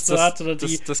der Mütze hat. Oder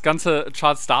das ganze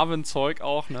Charles Darwin-Zeug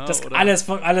auch, ne?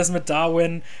 Alles mit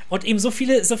Darwin. Und eben so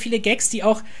viele Gags, die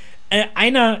auch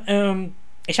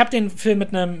ich habe den Film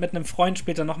mit einem Freund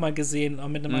später nochmal gesehen,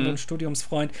 mit einem anderen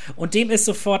Studiumsfreund, und dem ist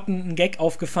sofort ein Gag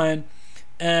aufgefallen,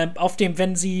 auf dem,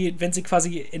 wenn sie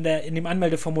quasi in dem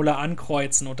Anmeldeformular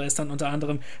ankreuzen, und da ist dann unter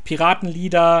anderem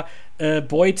Piratenlieder,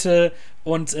 Beute,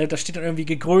 und da steht dann irgendwie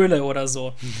Gegröle oder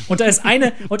so. Und da ist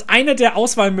eine der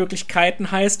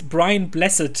Auswahlmöglichkeiten heißt Brian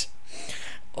Blessed.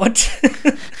 Und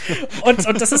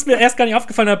das ist mir erst gar nicht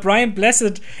aufgefallen, aber Brian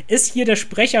Blessed ist hier der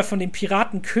Sprecher von dem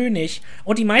Piratenkönig,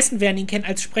 und die meisten werden ihn kennen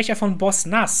als Sprecher von Boss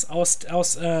Nass aus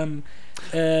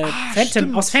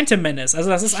Phantom Menace. Also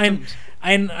das ist ein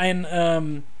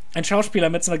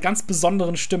Schauspieler mit so einer ganz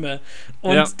besonderen Stimme.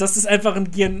 Und das ist einfach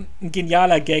ein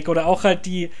genialer Gag. Oder auch halt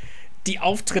die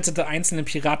Auftritte der einzelnen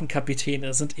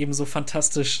Piratenkapitäne sind eben so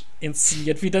fantastisch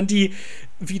inszeniert, wie dann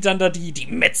da die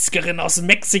Metzgerin aus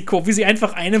Mexiko, wie sie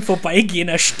einfach einem vorbeigehen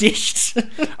ersticht.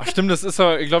 Ach stimmt, das ist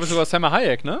ja, ich glaube, sogar Salma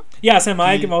Hayek, ne? Ja, Salma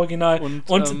Hayek im Original.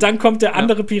 Und dann kommt der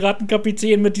andere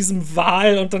Piratenkapitän mit diesem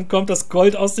Wal, und dann kommt das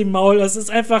Gold aus dem Maul. Das ist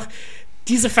einfach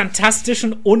diese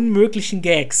fantastischen, unmöglichen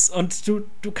Gags. Und du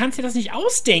kannst dir das nicht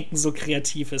ausdenken, so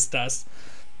kreativ ist das.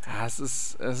 Ja, es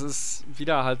ist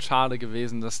wieder halt schade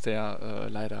gewesen, dass der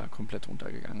leider komplett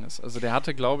untergegangen ist. Also der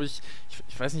hatte, glaube ich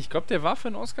weiß nicht, ich glaube, der war für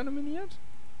einen Oscar nominiert?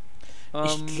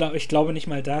 Ich glaube nicht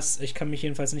mal das. Ich kann mich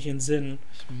jedenfalls nicht entsinnen.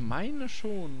 Ich meine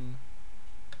schon.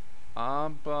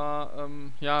 Aber,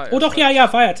 ja. Oh doch,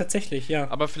 ja, war er tatsächlich,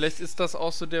 ja. Aber vielleicht ist das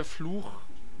auch so der Fluch,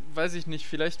 weiß ich nicht,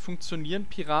 vielleicht funktionieren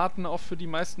Piraten auch für die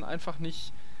meisten einfach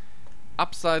nicht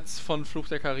abseits von Fluch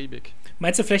der Karibik.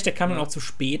 Meinst du vielleicht, der kam dann auch zu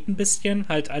spät ein bisschen?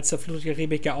 Halt, als der Fluch der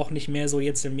Karibik ja auch nicht mehr so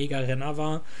jetzt der Mega-Renner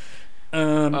war.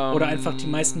 Oder einfach die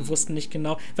meisten wussten nicht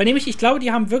genau. Weil nämlich, ich glaube,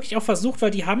 die haben wirklich auch versucht, weil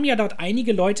die haben ja dort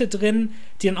einige Leute drin,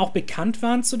 die dann auch bekannt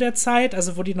waren zu der Zeit,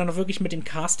 also wo die dann auch wirklich mit dem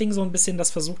Casting so ein bisschen das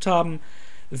versucht haben,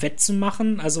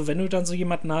 wettzumachen. Also wenn du dann so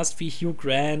jemanden hast wie Hugh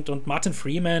Grant und Martin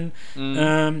Freeman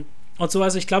und so,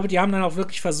 also ich glaube, die haben dann auch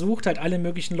wirklich versucht, halt alle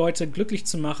möglichen Leute glücklich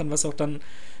zu machen, was auch dann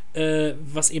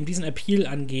was eben diesen Appeal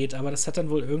angeht, aber das hat dann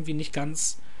wohl irgendwie nicht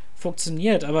ganz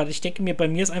funktioniert. Aber ich denke mir, bei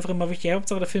mir ist einfach immer wichtig,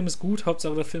 Hauptsache der Film ist gut,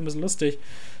 Hauptsache der Film ist lustig.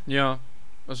 Ja,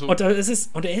 also. Und er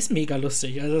ist mega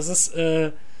lustig. Also das ist.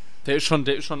 Der ist schon,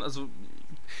 also.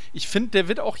 Ich finde, der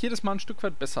wird auch jedes Mal ein Stück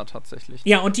weit besser tatsächlich.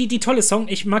 Ja, und die tolle Song,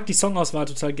 ich mag die Songauswahl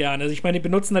total gerne. Also ich meine, die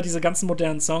benutzen da diese ganzen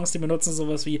modernen Songs, die benutzen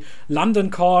sowas wie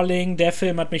London Calling. Der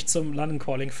Film hat mich zum London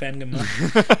Calling-Fan gemacht.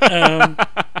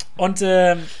 Und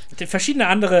verschiedene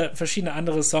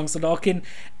andere Songs. Und auch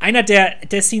einer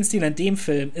der Scenes, die in dem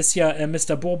Film ist ja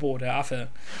Mr. Bobo, der Affe.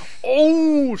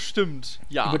 Oh, stimmt.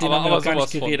 Ja, über den haben wir noch gar nicht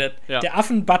geredet. Ja. Der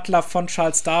Affenbutler von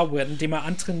Charles Darwin, den er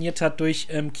antrainiert hat, durch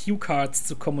Cue-Cards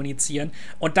zu kommunizieren.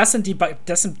 Und das sind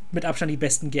mit Abstand die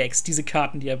besten Gags, diese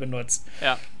Karten, die er benutzt.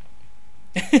 Ja.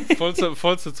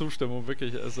 Vollste Zustimmung,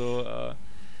 wirklich. Also,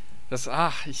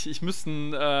 ich müsste,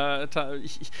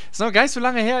 ist noch gar nicht so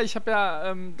lange her, ich habe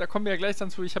ja, da kommen wir ja gleich dann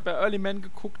zu, ich habe ja Early Man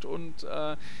geguckt und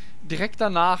direkt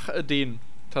danach den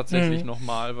tatsächlich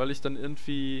nochmal, weil ich dann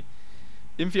irgendwie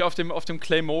auf dem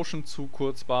Claymotion zu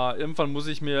kurz war. Irgendwann muss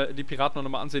ich mir die Piraten noch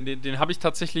mal ansehen. Den habe ich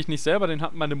tatsächlich nicht selber, den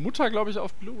hat meine Mutter, glaube ich,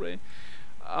 auf Blu-ray.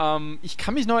 Ich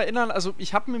kann mich noch erinnern, also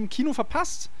ich habe ihn im Kino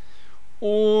verpasst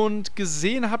und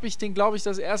gesehen habe ich den, glaube ich,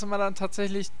 das erste Mal dann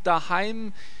tatsächlich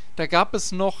daheim. Da gab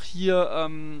es noch hier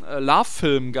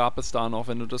Love-Film gab es da noch,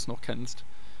 wenn du das noch kennst.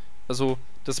 Also,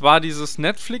 das war dieses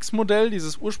Netflix-Modell,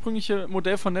 dieses ursprüngliche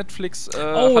Modell von Netflix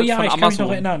halt von ich Amazon. kann mich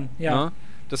noch erinnern. Ja. Ne?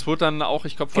 Das wurde dann auch,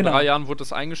 ich glaube, vor 3 Jahren wurde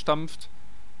das eingestampft,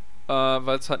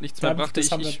 weil es halt nichts mehr brachte.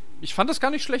 Ich fand das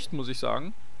gar nicht schlecht, muss ich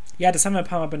sagen. Ja, das haben wir ein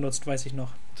paar Mal benutzt, weiß ich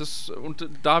noch. Und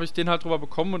da habe ich den halt drüber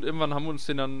bekommen und irgendwann haben wir uns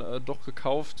den dann doch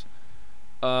gekauft,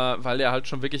 weil der halt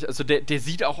schon wirklich, also der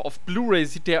sieht auch auf Blu-ray,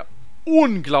 sieht der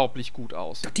unglaublich gut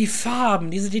aus. Die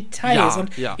Farben, diese Details und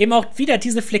eben auch wieder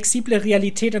diese flexible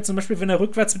Realität. Und zum Beispiel, wenn er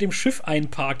rückwärts mit dem Schiff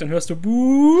einparkt, dann hörst du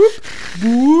Boop,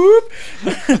 Boop.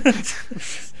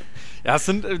 Ja,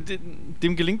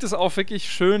 dem gelingt es auch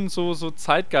wirklich schön, so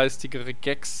zeitgeistigere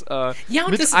Gags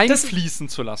mit einfließen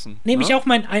zu lassen. Nämlich auch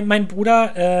mein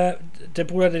Bruder, der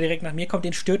Bruder, der direkt nach mir kommt,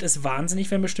 den stört es wahnsinnig,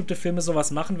 wenn bestimmte Filme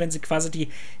sowas machen, wenn sie quasi die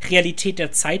Realität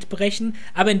der Zeit brechen.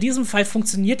 Aber in diesem Fall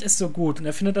funktioniert es so gut und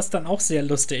er findet das dann auch sehr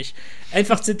lustig.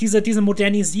 Einfach diese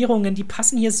Modernisierungen, die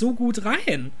passen hier so gut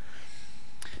rein.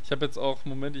 Ich habe jetzt auch,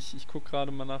 Moment, ich gucke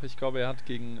gerade mal nach, ich glaube, er hat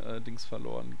gegen Dings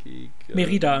verloren. Gegen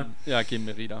Merida. Ja, gegen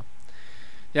Merida.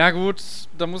 Ja gut,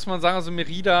 da muss man sagen, also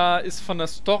Merida ist von der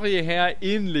Story her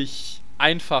ähnlich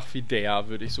einfach wie der,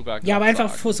 würde ich sogar sagen. Ja, aber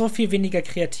einfach so viel weniger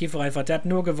kreativ einfach. Der hat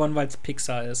nur gewonnen, weil es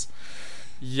Pixar ist.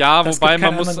 Ja, das wobei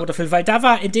man muss... Weil da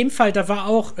war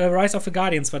auch Rise of the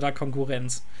Guardians war da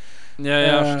Konkurrenz.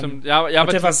 Ja, stimmt. Ja, und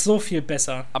aber der war so viel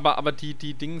besser. Aber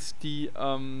die Dings,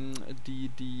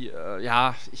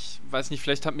 ja, ich weiß nicht,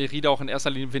 vielleicht hat Merida auch in erster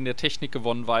Linie wegen der Technik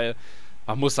gewonnen, weil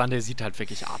man muss sagen, der sieht halt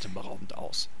wirklich atemberaubend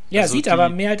aus. Ja, also aber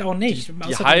mehr halt auch nicht.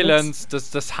 Die Highlands,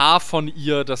 das Haar von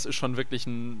ihr, das ist schon wirklich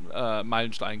ein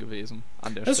Meilenstein gewesen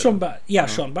an der Stelle.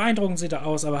 Ist schon beeindruckend sieht er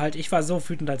aus, aber halt, ich war so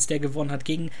wütend, als der gewonnen hat,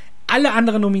 gegen alle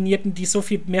anderen Nominierten, die so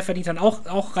viel mehr verdient haben,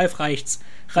 auch Ralf Reichts.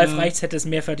 Ralf Reichts hätte es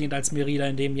mehr verdient als Merida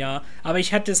in dem Jahr, aber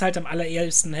ich hätte es halt am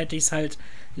allerersten, hätte ich es halt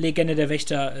Legende der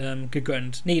Wächter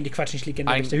gegönnt. Nee, Quatsch, nicht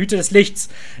Legende der Wächter, Hüter des Lichts.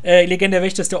 Legende der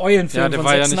Wächter ist der Eulenfilm von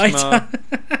Zack Snyder.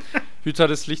 Hüter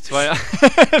des Lichts war ja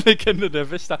Legende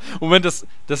der Wächter. Moment, das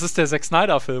ist der Zack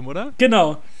Snyder-Film, oder?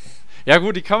 Genau. Ja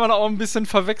gut, die kann man auch ein bisschen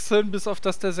verwechseln, bis auf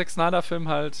dass der Zack Snyder-Film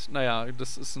halt, naja,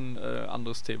 das ist ein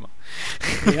anderes Thema.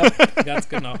 Ja, ganz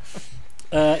genau.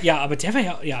 Aber der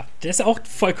war der ist auch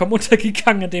vollkommen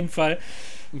untergegangen in dem Fall.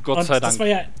 Gott sei Dank. Das war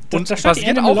ja, und das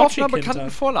basiert auch auf einer bekannten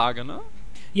Vorlage, ne?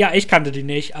 Ja, ich kannte die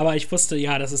nicht, aber ich wusste,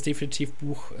 das ist definitiv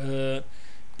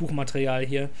Buchmaterial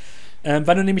hier.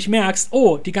 Weil du nämlich merkst,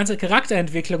 die ganze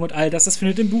Charakterentwicklung und all das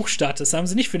findet im Buch statt. Das haben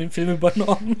sie nicht für den Film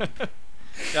übernommen.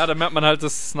 Ja, da merkt man halt,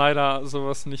 dass Snyder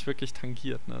sowas nicht wirklich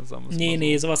tangiert, ne?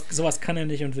 Nee, sowas kann er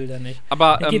nicht und will er nicht.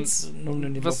 Aber geht's nun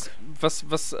in den was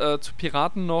zu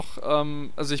Piraten noch,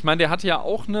 also ich meine, der hatte ja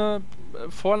auch eine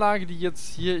Vorlage, die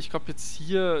jetzt hier, ich glaube jetzt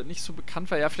hier nicht so bekannt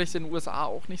war, ja, vielleicht in den USA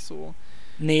auch nicht so.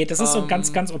 Nee, das ist so ein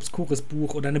ganz, ganz obskures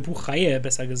Buch oder eine Buchreihe,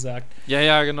 besser gesagt.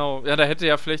 Ja, genau. Ja, da hätte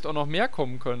ja vielleicht auch noch mehr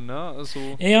kommen können, ne? Also,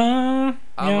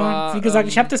 aber, wie gesagt,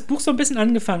 ich habe das Buch so ein bisschen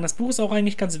angefangen. Das Buch ist auch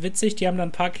eigentlich ganz witzig. Die haben da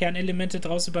ein paar Kernelemente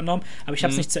draus übernommen, aber ich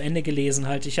habe es nicht zu Ende gelesen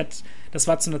halt. Das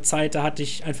war zu einer Zeit, da hatte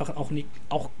ich einfach auch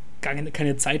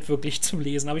keine Zeit wirklich zum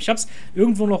Lesen. Aber ich habe es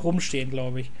irgendwo noch rumstehen,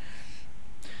 glaube ich.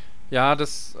 Ja,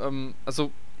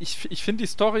 ich finde die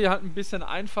Story halt ein bisschen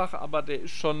einfach, aber der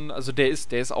ist schon, also der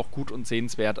ist auch gut und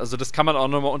sehenswert. Also das kann man auch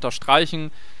nochmal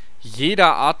unterstreichen.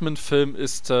 Jeder Aardman-Film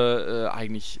ist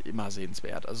eigentlich immer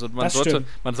sehenswert. Also man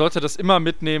sollte das immer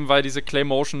mitnehmen, weil diese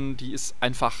Claymotion, die ist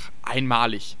einfach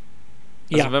einmalig.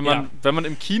 Also wenn man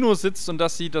im Kino sitzt und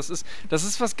das sieht, das ist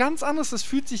was ganz anderes, das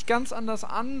fühlt sich ganz anders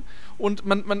an und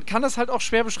man kann das halt auch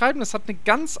schwer beschreiben. Das hat eine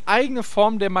ganz eigene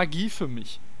Form der Magie für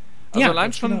mich. Also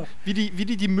allein schon, genau, wie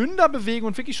die Münder bewegen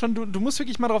und wirklich schon, du musst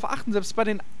wirklich mal darauf achten, selbst bei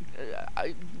den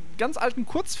ganz alten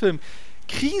Kurzfilmen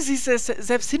kriegen sie es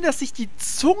selbst hin, dass sich die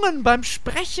Zungen beim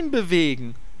Sprechen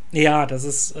bewegen. Ja, das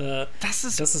ist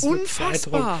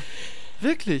unfassbar.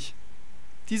 Wirklich.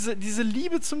 Diese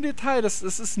Liebe zum Detail, das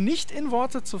ist nicht in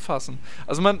Worte zu fassen.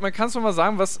 Also man kann es nochmal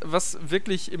sagen, was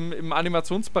wirklich im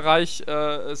Animationsbereich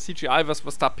CGI,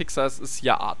 was da Pixar ist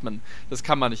ja Atmen. Das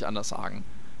kann man nicht anders sagen.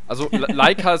 Also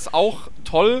Laika ist auch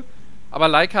toll, aber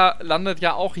Laika landet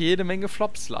ja auch jede Menge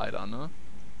Flops leider, ne?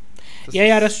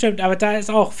 Ja, das stimmt, aber da ist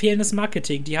auch fehlendes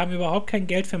Marketing. Die haben überhaupt kein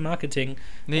Geld für Marketing.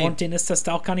 Nee. Und denen ist das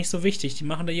da auch gar nicht so wichtig. Die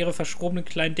machen da ihre verschrobenen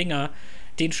kleinen Dinger.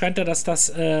 Denen scheint da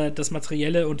das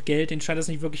Materielle und Geld, denen scheint das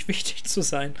nicht wirklich wichtig zu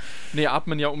sein. Nee,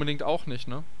 Atmen ja unbedingt auch nicht,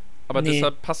 ne? Aber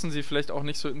deshalb passen sie vielleicht auch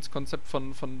nicht so ins Konzept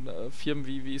von Firmen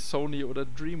wie Sony oder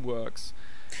DreamWorks.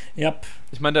 Ja.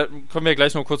 Ich meine, da können wir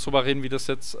gleich noch kurz drüber reden, wie das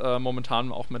jetzt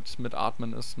momentan auch mit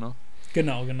Atmen ist, ne?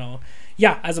 Genau.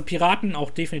 Ja, also Piraten,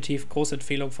 auch definitiv große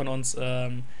Empfehlung von uns.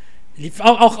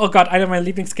 Oh Gott, einer meiner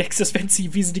Lieblingsgags ist,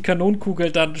 wie sie die Kanonenkugel,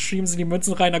 dann schieben sie die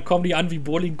Münzen rein, dann kommen die an wie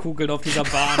Bowlingkugeln auf dieser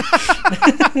Bahn.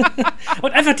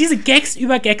 Und einfach diese Gags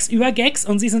über Gags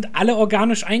und sie sind alle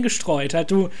organisch eingestreut.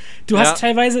 Halt, du lachst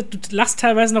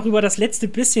teilweise noch über das letzte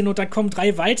bisschen und dann kommen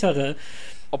 3 weitere.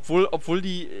 Obwohl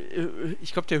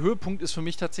ich glaube, der Höhepunkt ist für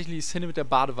mich tatsächlich die Szene mit der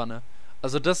Badewanne.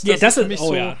 Also das ist für mich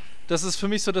das ist für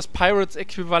mich so das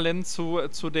Pirates-Äquivalent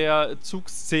zu der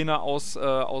Zugszene aus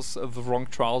The Wrong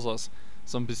Trousers.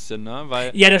 So ein bisschen, ne?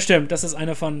 Weil, ja, das stimmt. Das ist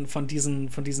eine von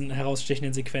diesen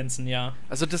herausstechenden Sequenzen, ja.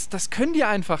 Also das können die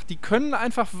einfach. Die können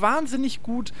einfach wahnsinnig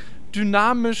gut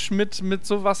dynamisch mit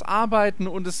sowas arbeiten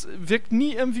und es wirkt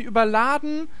nie irgendwie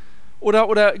überladen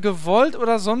oder gewollt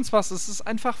oder sonst was. Es ist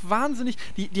einfach wahnsinnig.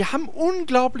 Die haben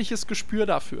unglaubliches Gespür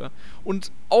dafür.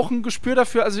 Und auch ein Gespür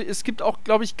dafür, also es gibt auch,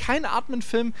 glaube ich, keinen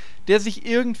Atmen-Film, der sich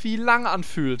irgendwie lang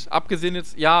anfühlt. Abgesehen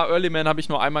jetzt, ja, Early Man habe ich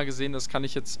nur einmal gesehen, das kann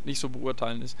ich jetzt nicht so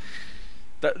beurteilen.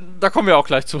 Da kommen wir auch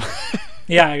gleich zu.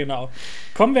 Ja, genau.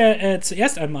 Kommen wir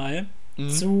zuerst einmal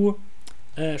zu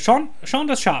Shaun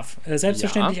das Schaf.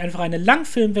 Selbstverständlich einfach eine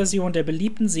Langfilmversion der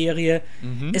beliebten Serie.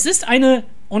 Es ist eine,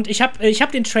 und ich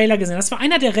hab den Trailer gesehen, das war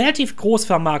einer, der relativ groß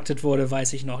vermarktet wurde,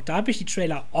 weiß ich noch. Da habe ich die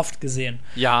Trailer oft gesehen.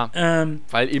 Ja,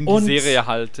 weil eben die Serie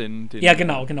halt den ja,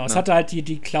 genau. Ne? Es hatte halt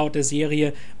die Cloud der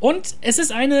Serie. Und es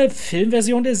ist eine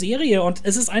Filmversion der Serie. Und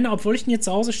es ist eine, obwohl ich den hier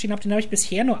zu Hause stehen habe, den habe ich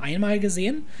bisher nur einmal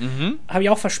gesehen. Habe ich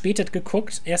auch verspätet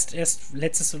geguckt. Erst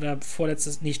letztes oder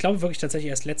vorletztes, ich glaube wirklich tatsächlich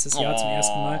erst letztes Jahr zum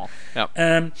ersten Mal. Ja.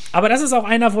 Aber das ist auch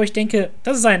einer, wo ich denke,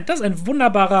 das ist ein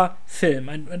wunderbarer Film.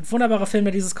 Ein wunderbarer Film,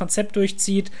 der dieses Konzept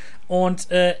durchzieht und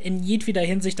in jedweder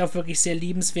Hinsicht auch wirklich sehr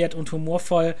liebenswert und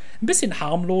humorvoll. Ein bisschen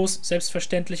harmlos,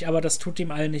 selbstverständlich, aber das tut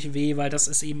ihm allen nicht weh, weil das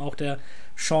ist eben auch der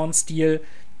Shaun-Stil.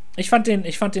 Ich fand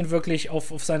den wirklich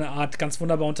auf seine Art ganz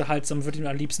wunderbar unterhaltsam. Würde ihn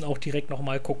am liebsten auch direkt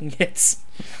nochmal gucken jetzt.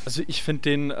 Also ich finde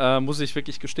den, muss ich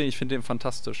wirklich gestehen, ich finde den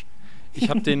fantastisch. Ich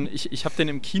habe den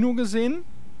im Kino gesehen.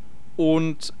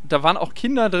 Und da waren auch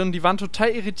Kinder drin, die waren total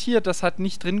irritiert, dass halt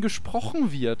nicht drin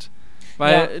gesprochen wird.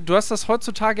 Weil du hast das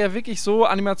heutzutage ja wirklich so,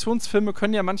 Animationsfilme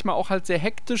können ja manchmal auch halt sehr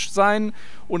hektisch sein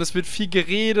und es wird viel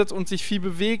geredet und sich viel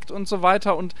bewegt und so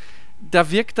weiter. Und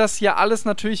da wirkt das ja alles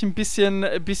natürlich ein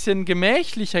bisschen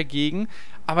gemächlicher gegen.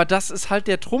 Aber das ist halt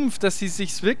der Trumpf, dass sie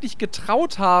sich's wirklich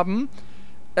getraut haben,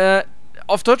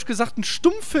 auf Deutsch gesagt, einen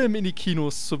Stummfilm in die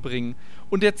Kinos zu bringen.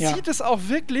 Und der zieht es auch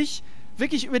wirklich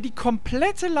über die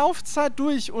komplette Laufzeit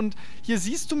durch und hier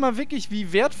siehst du mal wirklich,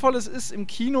 wie wertvoll es ist, im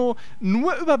Kino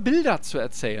nur über Bilder zu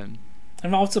erzählen.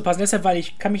 Immer aufzupassen, deshalb, weil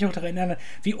ich kann mich noch daran erinnern,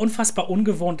 wie unfassbar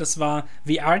ungewohnt es war,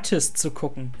 The Artist zu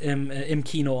gucken im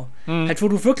Kino. Halt, wo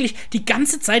du wirklich die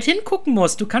ganze Zeit hingucken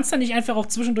musst. Du kannst da nicht einfach auch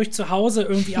zwischendurch zu Hause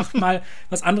irgendwie auch mal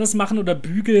was anderes machen oder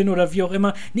bügeln oder wie auch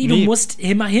immer. Nee, du musst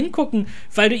immer hingucken,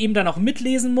 weil du eben dann auch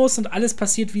mitlesen musst und alles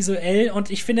passiert visuell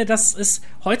und ich finde, das ist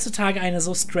heutzutage eine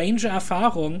so strange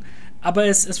Erfahrung. Aber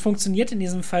es funktioniert in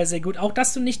diesem Fall sehr gut. Auch,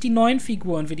 dass du nicht die neuen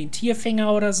Figuren, wie den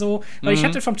Tierfänger oder so, weil ich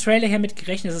hatte vom Trailer her mit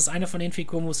gerechnet, es ist eine von den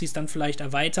Figuren, wo sie es dann vielleicht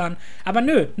erweitern. Aber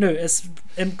nö, es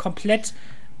komplett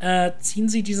ziehen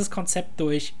sie dieses Konzept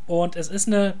durch. Und es ist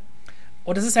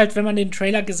halt, wenn man den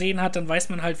Trailer gesehen hat, dann weiß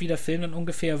man halt, wie der Film dann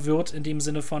ungefähr wird, in dem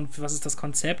Sinne von, was ist das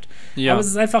Konzept. Ja. Aber es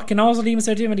ist einfach genauso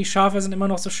liebenswert, wie immer die Schafe sind immer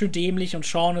noch so schön dämlich und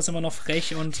Shaun ist immer noch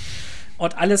frech und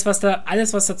alles, was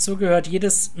dazugehört,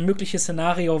 jedes mögliche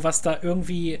Szenario, was da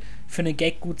irgendwie für eine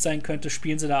Gag gut sein könnte,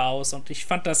 spielen sie da aus. Und ich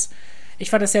fand das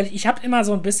herrlich. Ich habe immer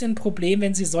so ein bisschen ein Problem,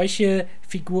 wenn sie solche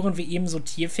Figuren wie eben so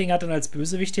Tierfänger dann als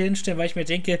Bösewichte hinstellen, weil ich mir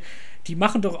denke, die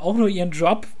machen doch auch nur ihren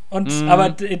Job.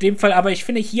 Aber in dem Fall, aber ich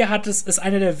finde, hier ist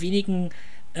eine der wenigen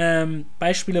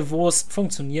Beispiele, wo es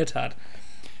funktioniert hat.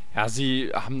 Ja, sie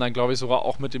haben dann, glaube ich, sogar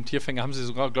auch mit dem Tierfänger,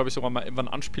 glaube ich, sogar mal irgendwann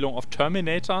eine Anspielung auf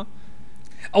Terminator.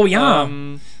 Oh ja.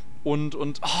 Und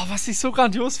was ich so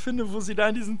grandios finde, wo sie da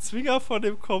in diesen Zwinger vor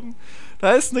dem kommen,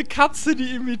 da ist eine Katze,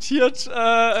 die imitiert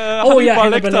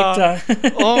Hannibal Lecter.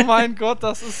 Oh mein Gott,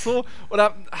 das ist so.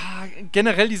 Oder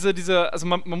generell also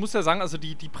man muss ja sagen, also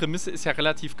die Prämisse ist ja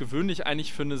relativ gewöhnlich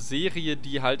eigentlich für eine Serie,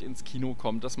 die halt ins Kino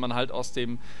kommt, dass man halt aus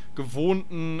dem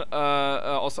gewohnten,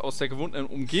 aus der gewohnten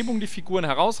Umgebung die Figuren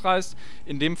herausreißt,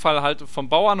 in dem Fall halt vom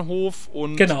Bauernhof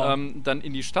und dann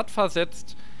in die Stadt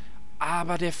versetzt.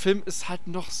 Aber der Film ist halt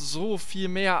noch so viel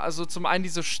mehr. Also zum einen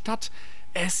diese Stadt,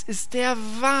 es ist der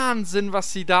Wahnsinn,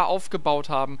 was sie da aufgebaut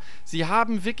haben. Sie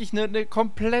haben wirklich eine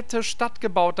komplette Stadt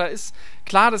gebaut.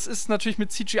 Klar, das ist natürlich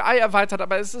mit CGI erweitert,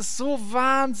 aber es ist so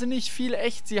wahnsinnig viel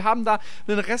echt. Sie haben da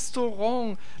ein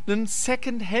Restaurant, einen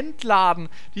Second-Hand-Laden,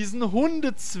 diesen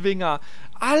Hundezwinger,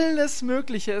 alles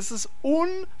Mögliche. Es ist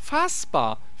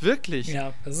unfassbar. Wirklich.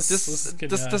 Ja, das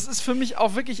ist für mich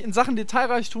auch wirklich in Sachen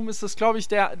Detailreichtum ist das, glaube ich,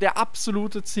 der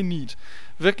absolute Zenit.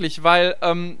 Wirklich, weil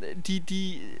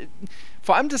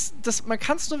vor allem man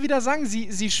kann es nur wieder sagen,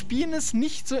 sie spielen es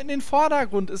nicht so in den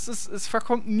Vordergrund. Es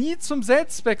verkommt nie zum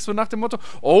Selbstzweck, so nach dem Motto,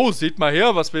 oh, seht mal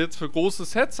her, was wir jetzt für große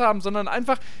Sets haben, sondern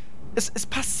einfach, es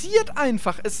passiert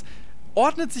einfach. Es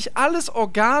ordnet sich alles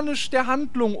organisch der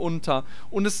Handlung unter.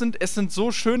 Und es sind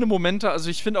so schöne Momente. Also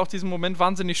ich finde auch diesen Moment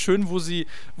wahnsinnig schön, wo sie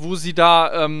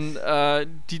da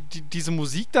diese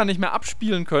Musik da nicht mehr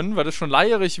abspielen können, weil das schon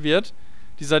leierig wird.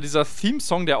 Dieser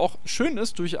Theme-Song, der auch schön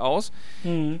ist, durchaus.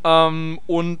 Mhm.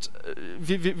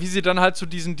 Wie sie dann halt so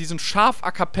diesen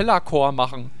Schaf-A-Cappella-Chor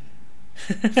machen.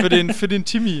 Für den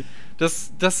Timmy.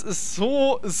 Das ist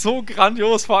so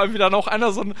grandios, vor allem wie dann auch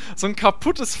einer so ein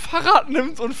kaputtes Fahrrad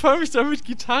nimmt und förmlich damit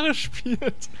Gitarre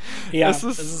spielt. Ja, das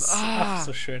ist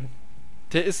so schön.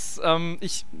 Der ist,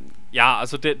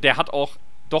 der hat auch,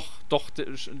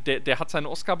 der hat seinen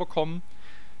Oscar bekommen.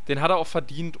 Den hat er auch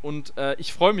verdient und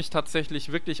ich freue mich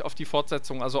tatsächlich wirklich auf die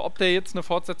Fortsetzung. Also ob der jetzt eine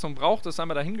Fortsetzung braucht, ist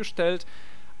einmal dahingestellt.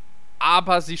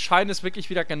 Aber sie scheinen es wirklich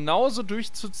wieder genauso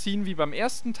durchzuziehen wie beim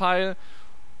ersten Teil.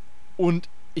 Und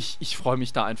ich freue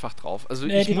mich da einfach drauf. Also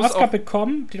den Oscar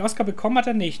bekommen hat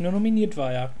er nicht, nur nominiert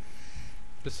war er.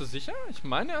 Bist du sicher? Ich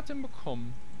meine, er hat den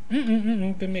bekommen.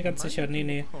 Bin mir ganz sicher.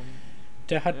 Nee.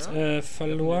 Der hat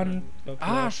verloren.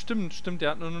 Stimmt,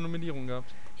 der hat nur eine Nominierung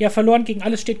gehabt. Ja, verloren gegen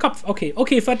Alles steht Kopf. Okay,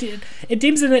 in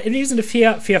dem Sinne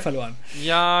fair verloren.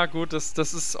 Ja, gut, das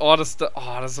ist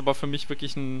aber für mich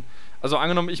wirklich also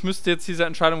angenommen, ich müsste jetzt diese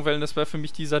Entscheidung wählen, das wäre für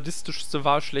mich die sadistischste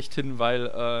Wahl schlechthin,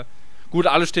 weil, gut,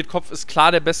 Alles steht Kopf ist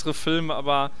klar der bessere Film,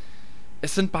 aber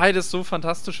es sind beides so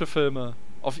fantastische Filme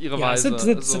auf ihre Weise.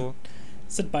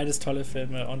 Sind beides tolle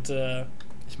Filme und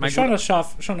ich meine, schon das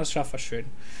Schaf war schön.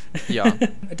 Ja.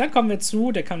 Dann kommen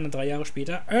wir der kam dann 3 Jahre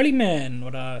später, Early Man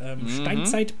oder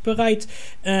Steinzeit bereit.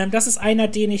 Das ist einer,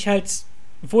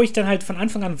 wo ich dann halt von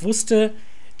Anfang an wusste,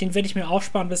 den werde ich mir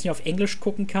aufsparen, bis ich auf Englisch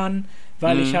gucken kann,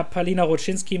 weil ich habe Palina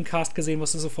Roczynski im Cast gesehen,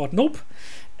 wusste sofort Nope.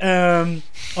 Und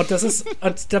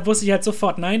da wusste ich halt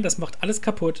sofort, nein, das macht alles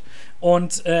kaputt.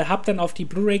 Und habe dann auf die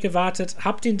Blu-ray gewartet,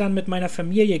 habe den dann mit meiner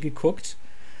Familie geguckt.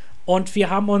 Und wir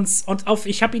haben uns,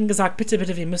 ich habe ihnen gesagt, bitte,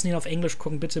 wir müssen ihn auf Englisch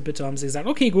gucken, bitte, haben sie gesagt,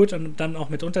 okay, gut, und dann auch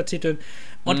mit Untertiteln.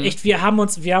 Und echt, wir haben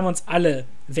uns alle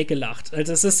weggelacht.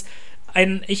 Also es ist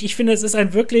ich finde, es ist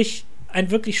ein wirklich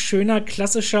schöner,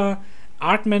 klassischer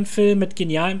Aardman-Film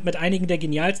mit einigen der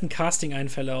genialsten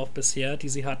Casting-Einfälle auch bisher, die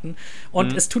sie hatten.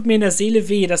 Und es tut mir in der Seele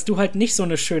weh, dass du halt nicht so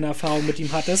eine schöne Erfahrung mit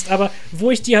ihm hattest, aber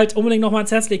wo ich dir halt unbedingt nochmal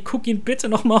ans Herz lege, guck ihn bitte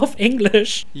nochmal auf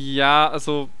Englisch. Ja,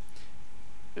 also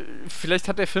vielleicht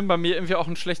hat der Film bei mir irgendwie auch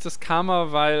ein schlechtes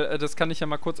Karma, weil, das kann ich ja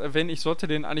mal kurz erwähnen, ich sollte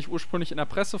den eigentlich ursprünglich in der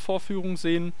Pressevorführung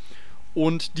sehen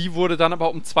und die wurde dann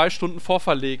aber um 2 Stunden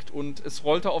vorverlegt und es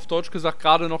rollte auf Deutsch gesagt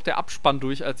gerade noch der Abspann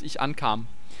durch, als ich ankam.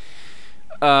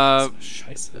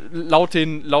 Scheiße. Laut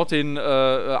den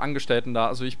Angestellten da,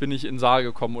 also ich bin nicht in den Saal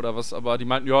gekommen oder was, aber die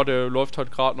meinten, ja, der läuft halt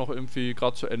gerade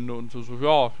zu Ende und so,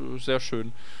 ja, sehr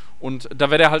schön. Und da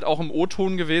wäre der halt auch im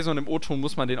O-Ton gewesen und im O-Ton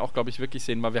muss man den auch, glaube ich, wirklich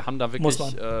sehen, weil wir haben da wirklich,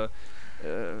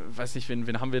 weiß nicht,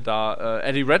 wen haben wir da?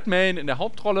 Eddie Redmayne in der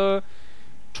Hauptrolle,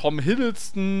 Tom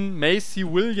Hiddleston, Macy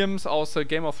Williams aus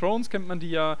Game of Thrones, kennt man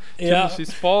die ja. Timothy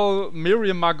Spall,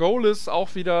 Miriam Margolyes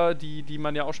auch wieder, die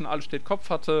man ja auch schon Alles steht Kopf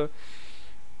hatte.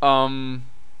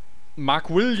 Mark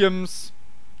Williams,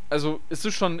 also es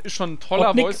ist schon ein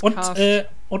toller Voice-Cast.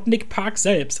 Und Nick Park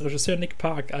selbst, Regisseur Nick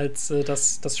Park als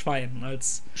das Schwein.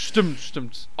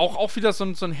 Stimmt. Auch wieder so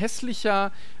ein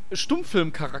hässlicher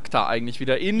Stummfilm-Charakter eigentlich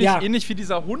wieder. Ähnlich wie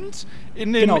dieser Hund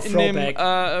in dem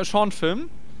Sean-Film.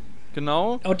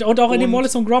 Genau. Und auch in dem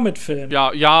Wallace und Gromit-Film.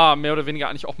 Ja, mehr oder weniger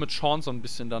eigentlich auch mit Sean so ein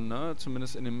bisschen dann, ne?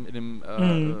 Zumindest in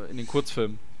den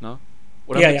Kurzfilmen, ne?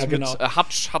 Oder Ja, mit genau.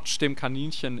 Hutch, dem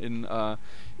Kaninchen in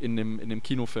dem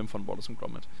Kinofilm von Wallace und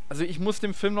Gromit. Also ich muss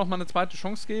dem Film nochmal eine zweite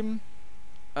Chance geben.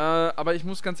 Aber ich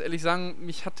muss ganz ehrlich sagen,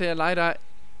 mich hat der leider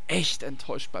echt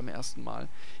enttäuscht beim ersten Mal.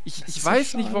 Ich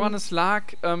weiß nicht, woran es lag.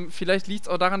 Vielleicht liegt es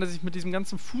auch daran, dass ich mit diesem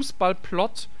ganzen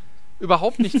Fußballplot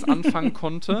überhaupt nichts anfangen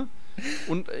konnte.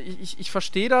 Und ich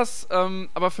verstehe das,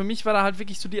 aber für mich war da halt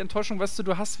wirklich so die Enttäuschung, weißt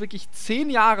du hast wirklich 10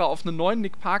 Jahre auf einen neuen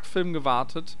Nick Park-Film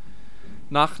gewartet,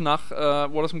 nach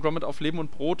Wallace und Gromit auf Leben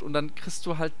und Brot, und dann kriegst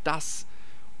du halt das.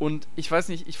 Und ich weiß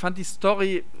nicht, ich fand die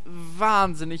Story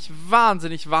wahnsinnig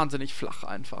flach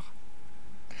einfach.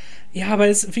 Ja, aber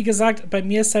wie gesagt, bei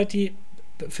mir ist halt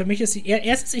für mich ist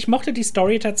erstens, ich mochte die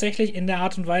Story tatsächlich in der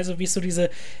Art und Weise, wie es so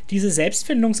diese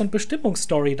Selbstfindungs- und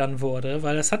Bestimmungsstory dann wurde,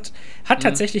 weil es hat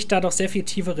tatsächlich da doch sehr viel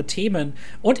tiefere Themen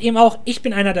und eben auch, ich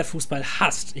bin einer, der Fußball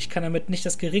hasst. Ich kann damit nicht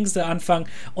das Geringste anfangen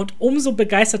und umso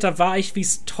begeisterter war ich, wie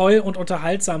es toll und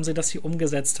unterhaltsam sie das hier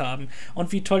umgesetzt haben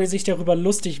und wie toll die sich darüber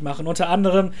lustig machen. Unter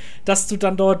anderem, dass du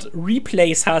dann dort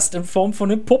Replays hast in Form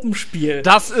von einem Puppenspiel.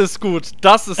 Das ist gut.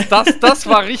 Das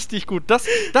war richtig gut. Das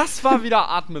war wieder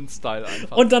Atmen-Style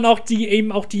einfach. Und dann auch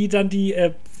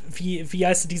wie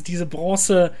heißt diese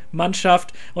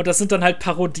Bronze-Mannschaft, und das sind dann halt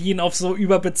Parodien auf so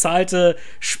überbezahlte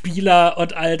Spieler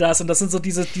und all das, und das sind so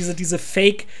diese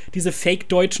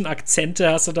fake-deutschen Akzente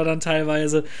hast du da dann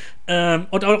teilweise,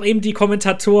 und auch eben die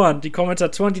Kommentatoren, die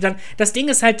dann, das Ding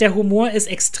ist halt, der Humor ist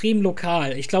extrem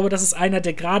lokal. Ich glaube, das ist einer,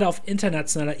 der gerade auf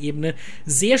internationaler Ebene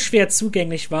sehr schwer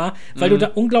zugänglich war, weil du da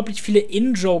unglaublich viele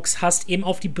In-Jokes hast, eben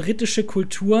auf die britische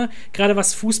Kultur, gerade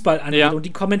was Fußball angeht, und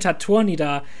die Kommentatoren, die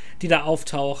da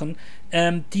auftauchen,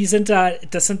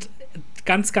 das sind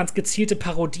ganz, ganz gezielte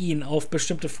Parodien auf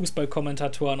bestimmte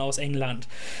Fußballkommentatoren aus England.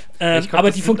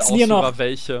 Aber die funktionieren auch.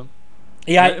 Welche?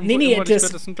 Ja,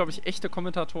 das sind, glaube ich, echte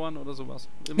Kommentatoren oder sowas.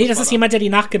 Das ist jemand, der die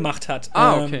nachgemacht hat.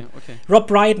 Okay. Rob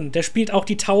Brydon, der spielt auch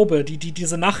die Taube,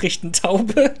 diese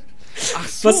Nachrichtentaube. Ach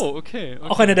so, was okay.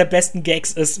 auch einer der besten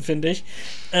Gags ist, finde ich.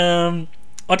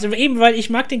 Und eben, weil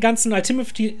ich mag den ganzen, weil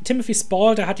Timothy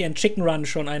Spall, der hat ja in Chicken Run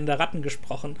schon einen der Ratten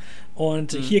gesprochen.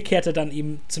 Und hier kehrt er dann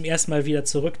eben zum ersten Mal wieder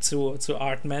zurück zu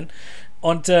Aardman.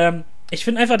 Und ich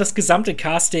finde einfach das gesamte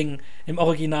Casting im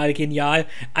Original genial.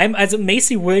 Also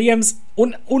Maisie Williams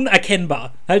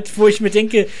unerkennbar. Halt, wo ich mir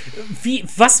denke,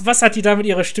 was hat die da mit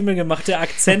ihrer Stimme gemacht? Der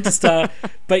Akzent ist da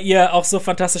bei ihr auch so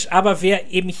fantastisch. Aber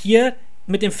wer eben hier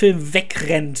mit dem Film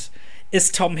wegrennt,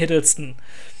 ist Tom Hiddleston.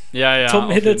 Ja, Tom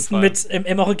Hiddleston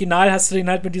im Original hast du den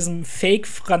halt mit diesem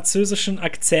fake-französischen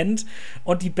Akzent,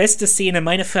 und die beste Szene,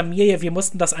 meine Familie, wir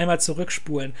mussten das einmal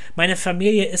zurückspulen, meine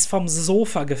Familie ist vom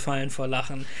Sofa gefallen vor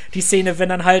Lachen. Die Szene, wenn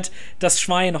dann halt das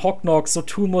Schwein Hocknock so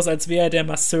tun muss, als wäre er der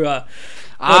Masseur.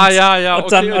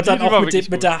 Und dann auch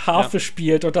mit der Harfe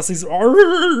spielt, und dass sie so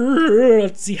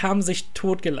sie haben sich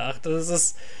totgelacht. Das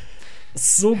ist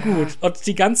so gut. Und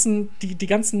die ganzen,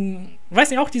 weiß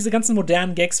nicht, auch diese ganzen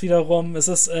modernen Gags wiederum, es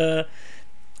ist,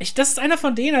 das ist einer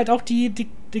von denen halt auch, die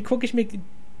gucke ich mir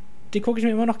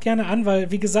immer noch gerne an,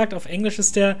 weil, wie gesagt, auf Englisch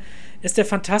ist der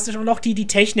fantastisch, und auch die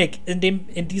Technik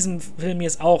in diesem Film hier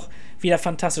ist auch wieder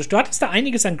fantastisch. Du hattest da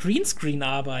einiges an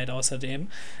Greenscreen-Arbeit außerdem.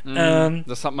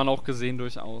 Das hat man auch gesehen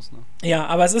durchaus, ne? Ja,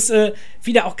 aber es ist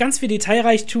wieder auch ganz viel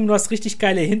Detailreichtum. Du hast richtig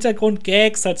geile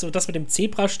Hintergrund-Gags, halt so das mit dem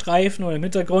Zebrastreifen, und im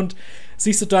Hintergrund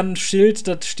siehst du dann ein Schild,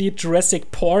 da steht Jurassic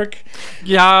Park.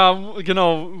 Ja,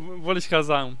 genau, wollte ich gerade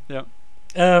sagen, ja.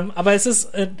 Aber es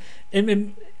ist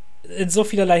in so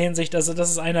vielerlei Hinsicht, also das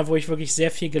ist einer, wo ich wirklich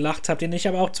sehr viel gelacht habe, den ich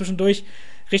aber auch zwischendurch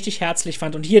richtig herzlich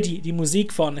fand. Und hier die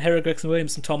Musik von Harry Gregson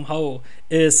Williams und Tom Howe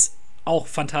ist auch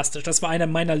fantastisch. Das war einer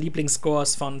meiner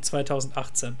Lieblingsscores von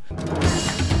 2018.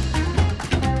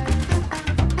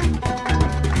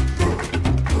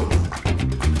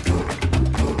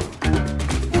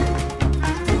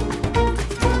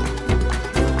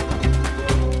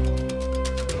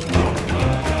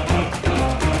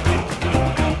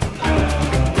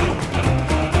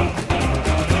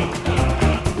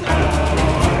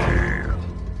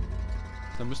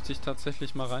 Müsste ich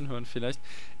tatsächlich mal reinhören vielleicht.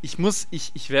 Ich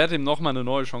werde ihm nochmal eine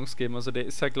neue Chance geben. Also der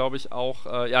ist ja, glaube ich, auch,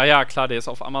 klar, der ist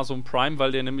auf Amazon Prime,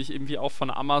 weil der nämlich irgendwie auch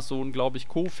von Amazon, glaube ich,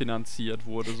 kofinanziert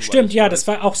wurde. Stimmt, ja, das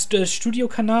war auch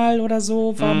Studiokanal oder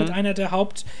so, war mit einer der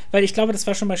weil ich glaube, das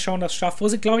war schon bei Schauen das Schaf, wo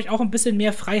sie, glaube ich, auch ein bisschen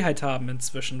mehr Freiheit haben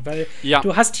inzwischen, weil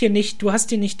du hast hier nicht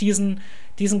diesen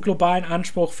globalen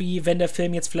Anspruch, wie wenn der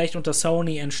Film jetzt vielleicht unter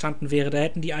Sony entstanden wäre. Da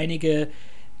hätten die einige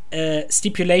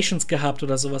Stipulations gehabt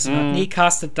oder sowas. Nee,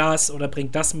 castet das oder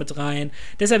bringt das mit rein.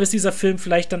 Deshalb ist dieser Film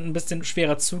vielleicht dann ein bisschen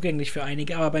schwerer zugänglich für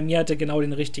einige, aber bei mir hat er genau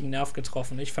den richtigen Nerv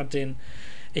getroffen. Ich fand den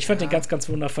ganz, ganz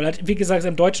wundervoll. Wie gesagt,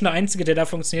 im Deutschen der Einzige, der da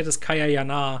funktioniert, ist Kaya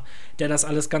Jana, der das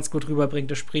alles ganz gut rüberbringt.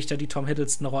 Der spricht ja die Tom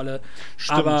Hiddleston-Rolle.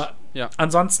 Stimmt, aber ja.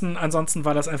 ansonsten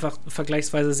war das einfach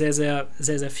vergleichsweise sehr, sehr,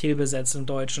 sehr, sehr fehlbesetzt im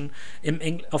Deutschen.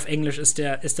 Auf Englisch ist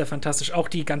der fantastisch. Auch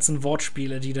die ganzen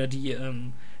Wortspiele, die da die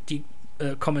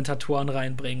Kommentatoren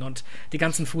reinbringen und die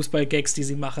ganzen Fußball-Gags, die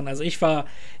sie machen. Also ich war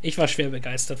schwer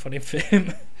begeistert von dem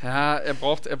Film. Ja, er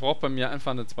braucht bei mir einfach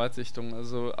eine Zweitsichtung.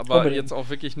 Also, aber unbedingt. Jetzt auch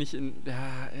wirklich nicht in.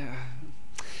 Ja.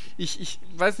 Ich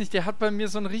weiß nicht, der hat bei mir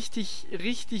so ein richtig,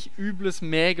 richtig übles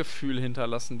Mähgefühl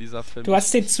hinterlassen, dieser Film. Du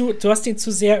hast den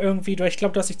zu sehr irgendwie, ich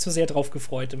glaube, du hast dich zu sehr drauf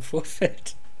gefreut im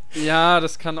Vorfeld. Ja,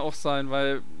 das kann auch sein,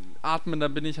 weil Atmen, da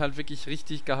bin ich halt wirklich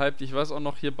richtig gehypt. Ich weiß auch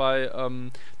noch hier da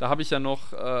habe ich ja noch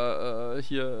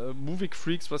hier Movie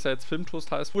Freaks, was ja jetzt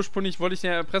Filmtoast heißt. Ursprünglich wollte ich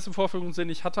eine Pressevorführung sehen.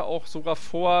 Ich hatte auch sogar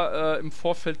vor, im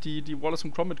Vorfeld die Wallace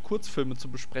 & Gromit Kurzfilme zu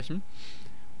besprechen.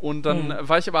 Und dann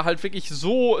war ich aber halt wirklich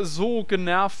so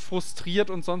genervt, frustriert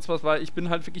und sonst was, weil ich bin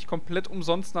halt wirklich komplett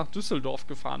umsonst nach Düsseldorf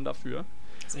gefahren dafür.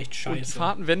 Das ist echt scheiße. Und die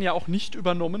Fahrten werden ja auch nicht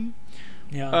übernommen.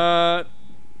 Ja. Ja.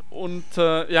 Und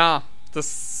dann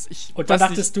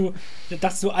dachtest du,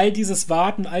 all dieses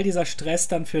Warten, all dieser Stress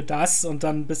dann für das und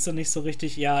dann bist du nicht so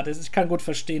richtig, ich kann gut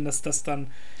verstehen, dass das dann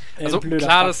also blöder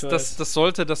klar, Faktor ist. das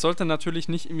sollte natürlich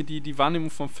nicht irgendwie die Wahrnehmung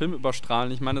vom Film überstrahlen.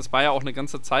 Ich meine, es war ja auch eine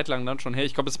ganze Zeit lang dann schon her.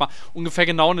 Ich glaube, es war ungefähr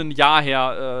genau ein Jahr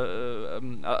her,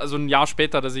 also ein Jahr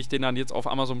später, dass ich den dann jetzt auf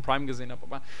Amazon Prime gesehen habe.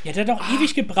 Ja, der hat doch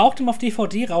ewig gebraucht, um auf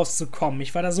DVD rauszukommen.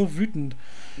 Ich war da so wütend.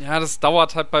 Ja, das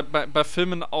dauert halt, bei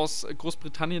Filmen aus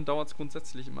Großbritannien dauert es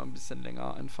grundsätzlich immer ein bisschen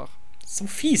länger einfach. So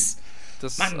fies.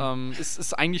 Das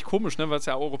ist eigentlich komisch, ne, weil es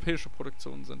ja europäische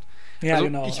Produktionen sind. Ja, also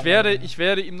genau. Ich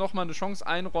werde ihm nochmal eine Chance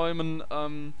einräumen,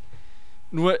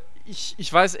 nur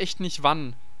ich weiß echt nicht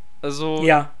wann. Also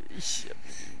ja. ich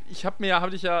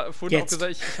habe ich ja vorhin jetzt. auch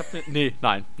gesagt,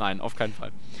 nein, auf keinen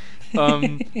Fall.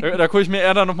 Da gucke ich mir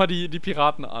eher dann nochmal die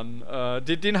Piraten an.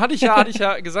 Den hatte ich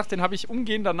ja gesagt, den habe ich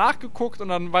umgehend danach geguckt und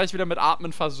dann war ich wieder mit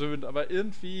Atmen versöhnt, aber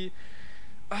irgendwie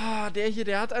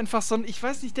der hat einfach so ein, ich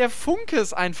weiß nicht, der Funke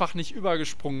ist einfach nicht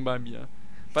übergesprungen bei mir.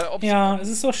 Ja, es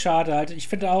ist so schade halt. Ich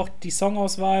finde auch die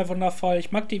Songauswahl wundervoll.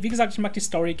 Ich mag die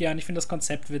Story gern. Ich finde das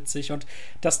Konzept witzig und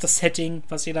das Setting,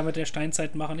 was sie da mit der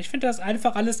Steinzeit machen. Ich finde das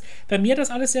einfach alles, bei mir hat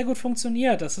das alles sehr gut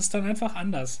funktioniert. Das ist dann einfach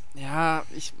anders. Ja,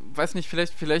 ich weiß nicht,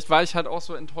 vielleicht war ich halt auch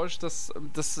so enttäuscht, dass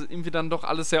irgendwie dann doch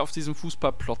alles sehr auf diesem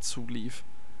Fußballplot zulief.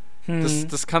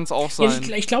 Das kann es auch sein.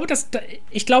 Ja, ich glaube, das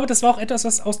war auch etwas,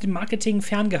 was aus dem Marketing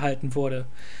ferngehalten wurde.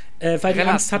 Weil die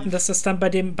Angst hatten, dass das dann bei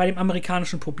dem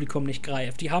amerikanischen Publikum nicht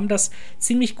greift. Die haben das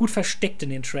ziemlich gut versteckt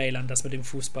in den Trailern, das mit dem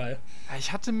Fußball. Ja,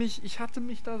 ich hatte mich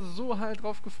da so halt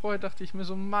drauf gefreut, dachte ich mir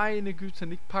so, meine Güte,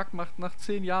 Nick Park macht nach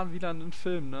 10 Jahren wieder einen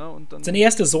Film, ne? Und dann seine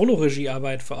erste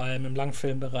Solo-Regiearbeit vor allem im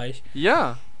Langfilmbereich.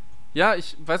 Ja,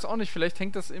 ich weiß auch nicht, vielleicht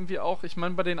hängt das irgendwie auch, ich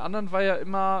meine, bei den anderen war ja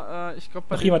immer, ich glaube,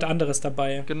 noch jemand anderes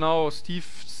dabei. Genau, Steve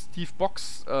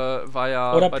Box war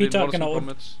ja oder bei Peter, den genau,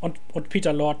 und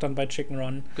Peter Lord dann bei Chicken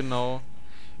Run. Genau.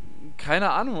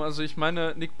 Keine Ahnung, also ich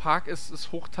meine, Nick Park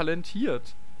ist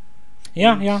hochtalentiert.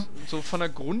 Ja, und ja. So von der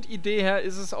Grundidee her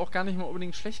ist es auch gar nicht mal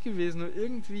unbedingt schlecht gewesen. Nur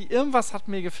irgendwas hat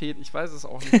mir gefehlt. Ich weiß es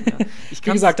auch nicht mehr.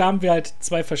 Wie gesagt, da haben wir halt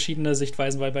zwei verschiedene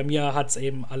Sichtweisen, weil bei mir hat es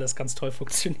eben alles ganz toll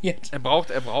funktioniert. Er braucht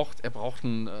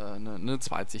eine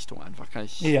Zweitsichtung einfach.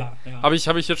 Ja. Habe ich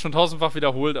jetzt schon 1000-fach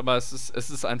wiederholt, aber es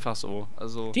ist einfach so.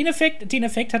 Also den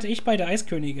Effekt hatte ich bei der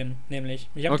Eiskönigin, nämlich.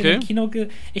 Ich hatte den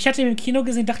im Kino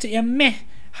gesehen, dachte eher,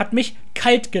 hat mich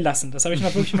kalt gelassen. Das habe ich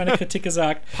mal wirklich in meiner Kritik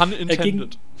gesagt. Pun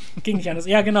intended. Ging nicht anders.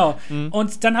 Ja, genau.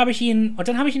 Und dann habe ich ihn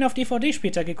auf DVD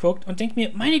später geguckt und denke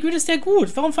mir, meine Güte, ist der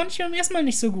gut. Warum fand ich ihn beim ersten Mal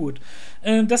nicht so gut?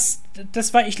 Das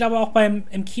war, ich glaube auch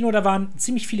im Kino, da waren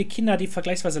ziemlich viele Kinder, die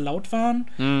vergleichsweise laut waren.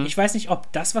 Ich weiß nicht, ob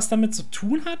das was damit zu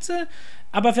tun hatte,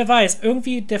 aber wer weiß,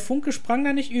 irgendwie der Funke sprang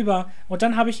da nicht über. Und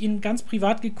dann habe ich ihn ganz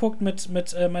privat geguckt mit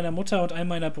meiner Mutter und einem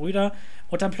meiner Brüder.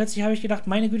 Und dann plötzlich habe ich gedacht,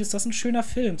 meine Güte, ist das ein schöner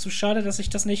Film. Zu schade, dass ich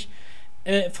das nicht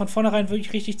von vornherein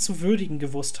wirklich richtig zu würdigen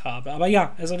gewusst habe. Aber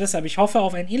ja, also deshalb, ich hoffe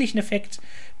auf einen ähnlichen Effekt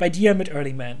bei dir mit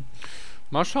Early Man.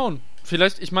 Mal schauen.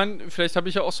 Vielleicht habe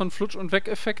ich ja auch so einen Flutsch- und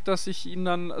Weg-Effekt, dass ich ihn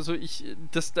dann, also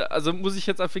muss ich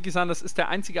jetzt halt wirklich sagen, das ist der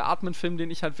einzige Atmen-Film,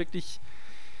 den ich halt wirklich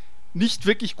nicht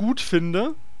wirklich gut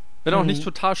finde. Wenn auch nicht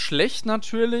total schlecht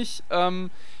natürlich,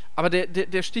 aber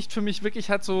der sticht für mich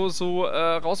wirklich halt so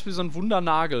raus wie so ein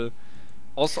Wundernagel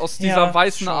aus dieser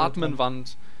weißen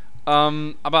Atmenwand.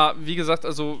 Aber wie gesagt,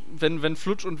 also wenn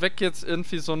Flutsch und Weg jetzt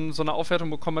irgendwie so eine Aufwertung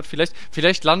bekommen hat,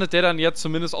 vielleicht landet der dann jetzt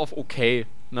zumindest auf okay,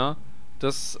 ne?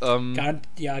 Das,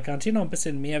 garantiert noch ein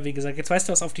bisschen mehr, wie gesagt. Jetzt weißt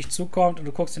du, was auf dich zukommt und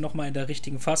du guckst ihn nochmal in der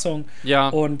richtigen Fassung. Ja.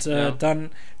 Und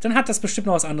dann hat das bestimmt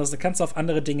noch was anderes. Da kannst du auf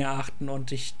andere Dinge achten und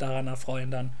dich daran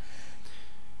erfreuen dann.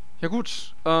 Ja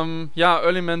gut,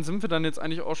 Early Man sind wir dann jetzt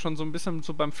eigentlich auch schon so ein bisschen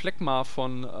so beim Phlegma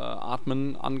von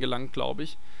Atmen angelangt, glaube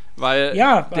ich. Weil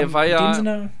der war ja,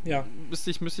 Sinne, müsste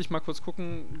ich mal kurz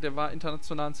gucken, der war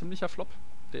international ein ziemlicher Flop.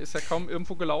 Der ist ja kaum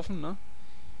irgendwo gelaufen, ne?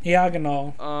 Ja,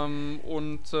 genau.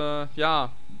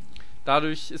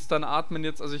 Dadurch ist dann Atmen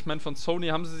jetzt, also ich meine, von Sony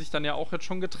haben sie sich dann ja auch jetzt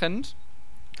schon getrennt.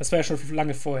 Das war ja schon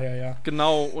lange vorher, ja.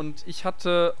 Genau, und ich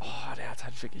hatte, der hat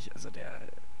halt wirklich,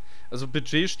 also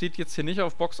Budget steht jetzt hier nicht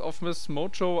auf Box Office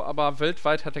Mojo, aber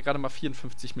weltweit hat er gerade mal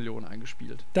 54 Millionen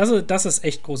eingespielt. Das ist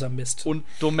echt großer Mist. Und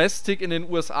Domestic in den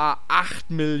USA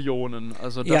 8 Millionen.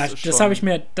 Also das ist schon...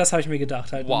 Das habe ich mir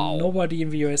gedacht halt. Wow. Nobody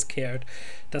in the US cared.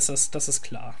 Das ist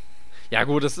klar. Ja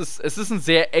gut, es ist ein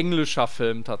sehr englischer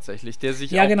Film tatsächlich, der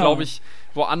sich auch, glaube ich,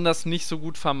 woanders nicht so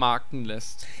gut vermarkten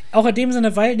lässt. Auch in dem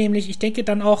Sinne, weil nämlich, ich denke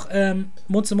dann auch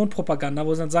Mund-zu-Mund-Propaganda,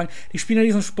 wo sie dann sagen, die spielen ja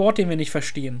diesen Sport, den wir nicht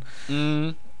verstehen.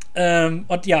 Mhm.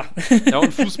 Und ja. Ja,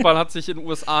 und Fußball hat sich in den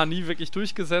USA nie wirklich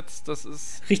durchgesetzt. Das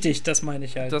ist... Richtig, das meine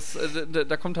ich halt.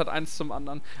 Da kommt halt eins zum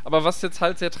anderen. Aber was jetzt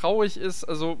halt sehr traurig ist,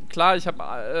 also klar, ich habe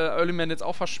Early Man jetzt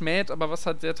auch verschmäht, aber was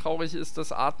halt sehr traurig ist,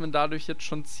 dass Atmen dadurch jetzt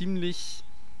schon ziemlich...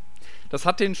 Das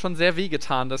hat denen schon sehr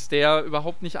wehgetan, dass der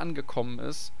überhaupt nicht angekommen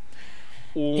ist.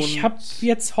 Und ich habe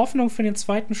jetzt Hoffnung für den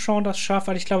zweiten Sean das schafft,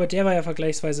 weil ich glaube, der war ja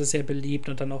vergleichsweise sehr beliebt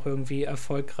und dann auch irgendwie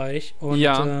erfolgreich. Und,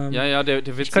 der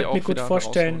wird ich könnte mir gut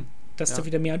vorstellen, dass da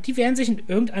wieder mehr. Und die werden sich in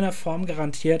irgendeiner Form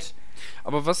garantiert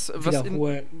aber was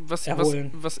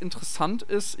interessant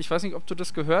ist, ich weiß nicht, ob du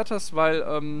das gehört hast,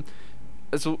 weil,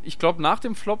 also ich glaube, nach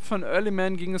dem Flop von Early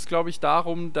Man ging es, glaube ich,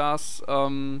 darum, dass,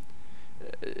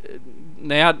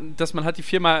 dass man halt die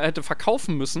Firma hätte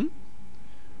verkaufen müssen.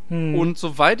 Und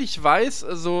soweit ich weiß,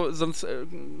 also sonst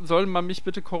soll man mich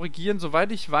bitte korrigieren,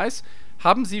 soweit ich weiß,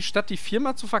 haben sie statt die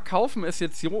Firma zu verkaufen, es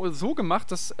jetzt so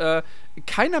gemacht, dass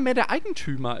keiner mehr der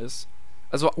Eigentümer ist.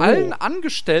 Also allen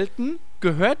Angestellten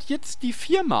gehört jetzt die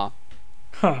Firma.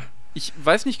 Ha. Ich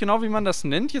weiß nicht genau, wie man das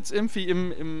nennt, jetzt irgendwie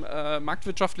im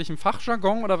marktwirtschaftlichen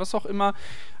Fachjargon oder was auch immer.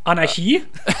 Anarchie?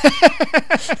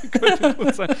 Könnte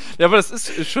gut sein. Ja, aber das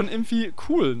ist schon irgendwie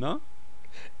cool, ne?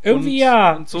 Irgendwie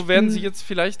Und so werden sie jetzt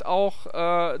vielleicht auch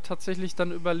tatsächlich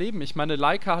dann überleben. Ich meine,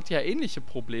 Leica hat ja ähnliche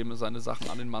Probleme, seine Sachen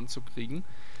an den Mann zu kriegen.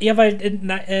 Ja, weil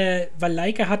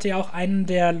Leica hatte ja auch einen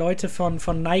der Leute von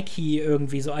Nike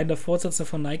irgendwie, so einen der Vorsitzenden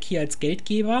von Nike als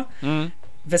Geldgeber. Mhm.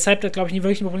 Weshalb da, glaube ich, nicht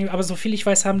wirklich ein Problem. Aber soviel ich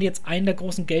weiß, haben die jetzt einen der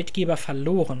großen Geldgeber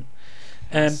verloren.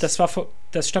 Das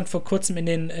stand vor kurzem in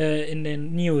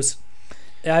den News.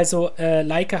 Also,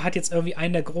 Leica hat jetzt irgendwie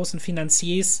einen der großen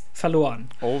Finanziers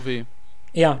verloren. Oh weh.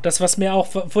 Ja, das was mir auch,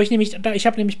 ich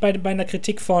habe nämlich bei einer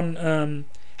Kritik von,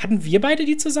 hatten wir beide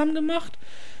die zusammen gemacht?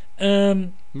 Oder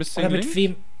mit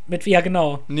wem? Ja,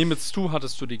 genau. Nee, mit Stu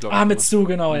hattest du die, glaube ich. Mit Stu,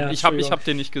 genau, ja. Ich hab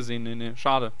den nicht gesehen, nee,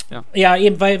 schade. Ja,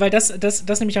 eben, weil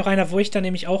das nämlich auch einer, wo ich dann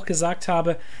nämlich auch gesagt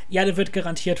habe, ja, der wird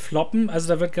garantiert floppen, also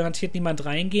da wird garantiert niemand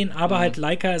reingehen, aber halt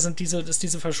Leica ist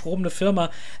diese verschrobene Firma,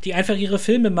 die einfach ihre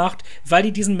Filme macht, weil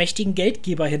die diesen mächtigen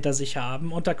Geldgeber hinter sich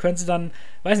haben und da können sie dann,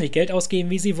 weiß nicht, Geld ausgeben,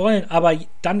 wie sie wollen, aber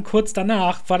dann kurz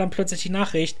danach war dann plötzlich die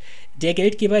Nachricht, der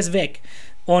Geldgeber ist weg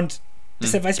und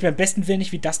deshalb weiß ich beim besten Willen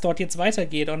nicht, wie das dort jetzt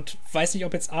weitergeht und weiß nicht,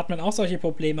 ob jetzt Atmen auch solche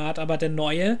Probleme hat, aber der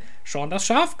neue Sean das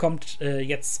Schaf kommt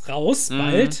jetzt raus,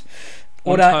 bald.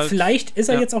 Oder halt, vielleicht ist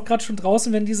er jetzt auch gerade schon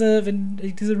draußen, wenn diese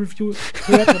Review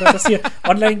hört oder das hier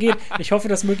online geht. Ich hoffe,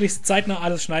 das möglichst zeitnah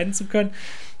alles schneiden zu können.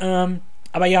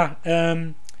 Aber ja,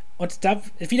 und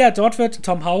dort wird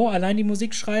Tom Howe allein die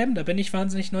Musik schreiben. Da bin ich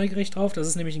wahnsinnig neugierig drauf. Das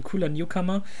ist nämlich ein cooler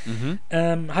Newcomer.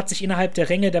 Hat sich innerhalb der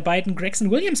Ränge der beiden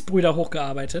Gregson-Williams-Brüder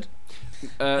hochgearbeitet.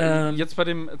 Jetzt bei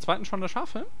dem zweiten Sean das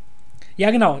Schaf?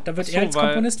 Ja, genau. Da wird er als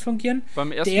Komponist fungieren.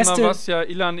 Beim ersten Mal war es ja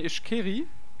Ilan Ishkeri.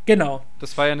 Genau.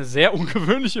 Das war ja eine sehr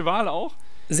ungewöhnliche Wahl auch.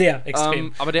 Sehr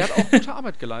extrem. Aber der hat auch gute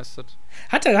Arbeit geleistet.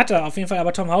 Hat er auf jeden Fall.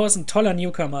 Aber Tom Howe ist ein toller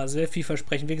Newcomer. Sehr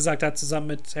vielversprechend. Wie gesagt, er hat zusammen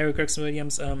mit Harry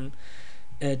Gregson-Williams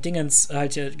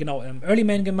Early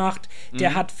Man gemacht.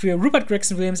 Der hat für Rupert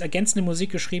Gregson-Williams ergänzende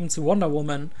Musik geschrieben zu Wonder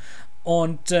Woman.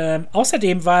 Und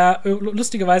außerdem war er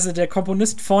lustigerweise der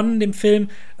Komponist von dem Film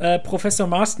Professor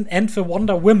Marston and the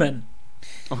Wonder Woman.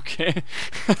 Okay.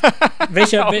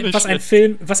 Was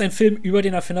ein Film über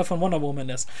den Erfinder von Wonder Woman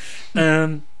ist.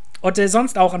 Und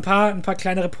sonst auch ein paar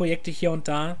kleinere Projekte hier und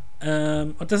da.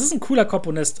 Und das ist ein cooler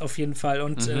Komponist auf jeden Fall.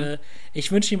 Und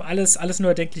ich wünsche ihm alles nur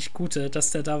erdenklich Gute,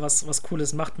 dass der da was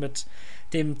Cooles macht mit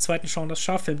dem zweiten Shaun das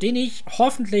Schaf-Film, den ich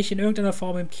hoffentlich in irgendeiner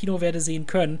Form im Kino werde sehen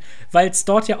können, weil es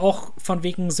dort ja auch von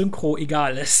wegen Synchro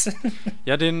egal ist.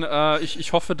 Ja,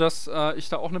 ich hoffe, dass ich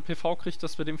da auch eine PV kriege,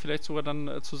 dass wir den vielleicht sogar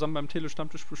dann zusammen beim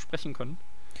Telestammtisch besprechen können.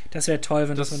 Das wäre toll,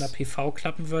 wenn das mit einer PV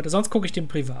klappen würde. Sonst gucke ich den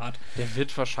privat. Der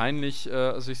wird wahrscheinlich,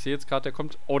 also ich sehe jetzt gerade, der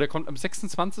kommt am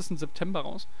 26. September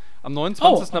raus. Am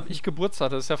 29. habe ich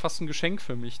Geburtstag. Das ist ja fast ein Geschenk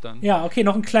für mich dann. Ja, okay,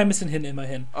 noch ein klein bisschen hin,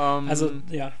 immerhin. Also,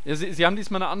 ja. Sie haben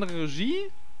diesmal eine andere Regie.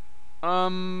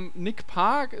 Nick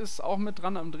Park ist auch mit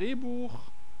dran am Drehbuch.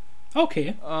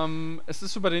 Okay. Es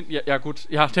ist über den. Ja, gut.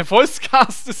 Ja, der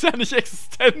Voicecast ist ja nicht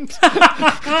existent.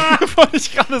 Wollte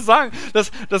ich gerade sagen.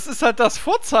 Das ist halt das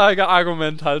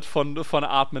Vorzeigeargument halt von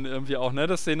Atmen irgendwie auch, ne?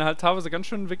 Dass denen halt teilweise ganz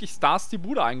schön wirklich Stars die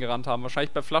Bude eingerannt haben.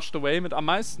 Wahrscheinlich bei Flushed Away mit am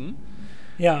meisten.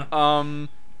 Ja.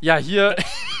 Ja, hier.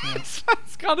 Das war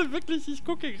jetzt gerade wirklich. Ich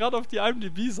gucke hier gerade auf die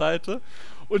IMDb-Seite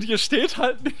und hier steht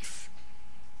halt nichts.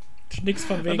 Nix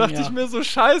von wegen, Dann dachte ich mir so,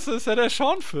 scheiße, ist ja der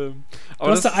Sean-Film. Du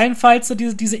hast da allenfalls so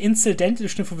diese inzidente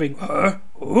Stimme von wegen,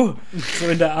 so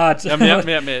in der Art. Ja,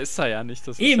 mehr ist da ja nicht.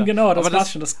 Das eben, ist ja, genau, das aber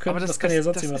war's schon. Das kann ja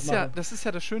sonst jemand machen. Ja, das ist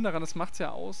ja das Schöne daran, das macht's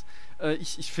ja aus.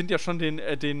 Ich finde ja schon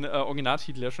den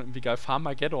Originaltitel ja schon irgendwie geil,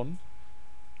 Farmageddon.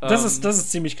 Das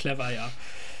ist ziemlich clever, ja.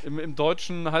 Im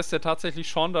Deutschen heißt der tatsächlich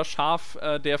Shaun das Schaf,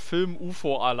 der Film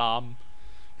UFO-Alarm.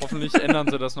 Hoffentlich ändern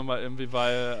sie das nochmal irgendwie,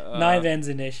 weil... Nein, werden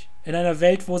sie nicht. In einer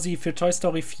Welt, wo sie für Toy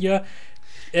Story 4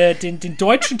 den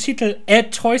deutschen Titel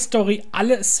Toy Story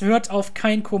Alles hört auf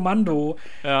kein Kommando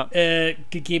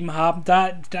gegeben haben,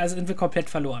 da sind wir komplett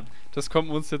verloren. Das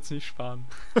konnten wir uns jetzt nicht sparen.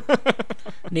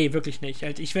 Nee, wirklich nicht.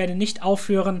 Ich werde nicht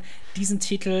aufhören, diesen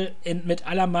Titel mit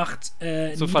aller Macht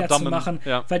niederzumachen,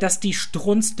 weil das die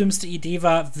strunzdümmste Idee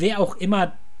war. Wer auch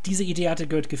immer diese Idee hatte,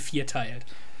 gehört gevierteilt.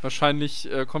 Wahrscheinlich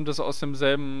kommt es aus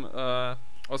demselben,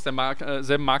 aus der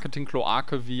selben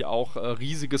Marketing-Kloake wie auch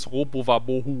riesiges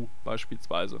Robo-Wabohu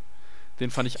beispielsweise.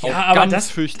 Den fand ich auch ganz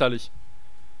fürchterlich.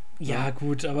 Ja,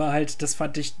 gut, aber halt, das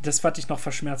fand ich noch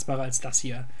verschmerzbarer als das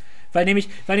hier. Weil nämlich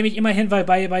immerhin, weil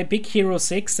bei Big Hero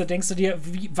 6, da denkst du dir,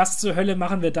 was zur Hölle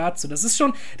machen wir dazu? Das ist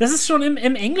schon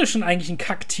im Englischen eigentlich ein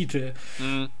Kacktitel.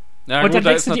 Mhm. Ja, und gut, dann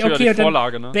da ist wechselt natürlich die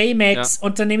Vorlage, ne? Baymax,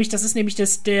 und dann das ist nämlich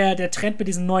der Trend mit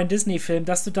diesem neuen Disney-Film,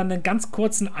 dass du dann einen ganz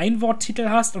kurzen Einworttitel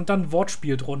hast und dann ein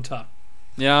Wortspiel drunter.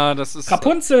 Ja, das ist...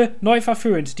 Rapunzel, neu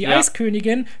verföhnt. Die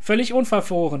Eiskönigin, völlig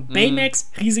unverfroren. Baymax,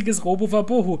 riesiges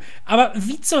Robo-Wabohu. Aber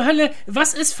wie zur Hölle,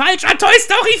 was ist falsch an Toy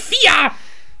Story 4?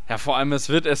 Ja, vor allem, es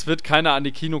wird keiner an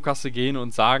die Kinokasse gehen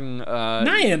und sagen,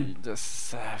 nein!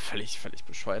 Das ist völlig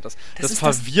bescheuert. Das ist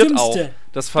verwirrt das auch. Dümmste.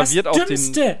 Das verwirrt auch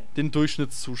Dümmste. den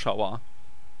Durchschnittszuschauer.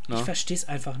 Ich versteh's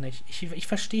einfach nicht. Ich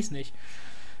versteh's nicht.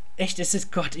 Echt, es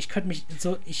ist Gott, ich könnte mich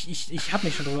so, ich habe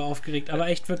mich schon drüber aufgeregt, aber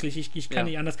echt wirklich, ich kann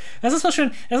nicht anders. Das ist so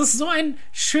schön, das ist so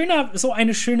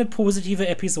eine schöne positive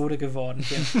Episode geworden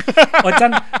hier.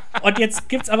 Und jetzt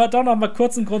gibt's aber doch noch mal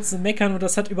kurz einen Grund zu meckern, und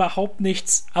das hat überhaupt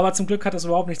nichts, aber zum Glück hat das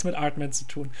überhaupt nichts mit Atmen zu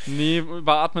tun. Nee,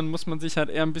 über Atmen muss man sich halt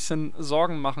eher ein bisschen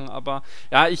Sorgen machen, aber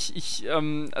ja,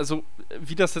 also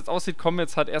wie das jetzt aussieht, kommen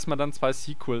jetzt halt erstmal dann 2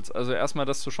 Sequels. Also erstmal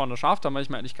das zu Shaun das Schaf, da mache ich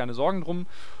mir eigentlich keine Sorgen drum.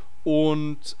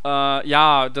 Und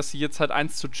dass sie jetzt halt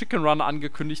 1 zu Chicken Run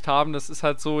angekündigt haben, das ist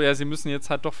halt so, ja, sie müssen jetzt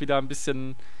halt doch wieder ein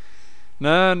bisschen,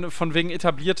 ne, von wegen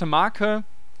etablierte Marke.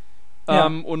 Ja.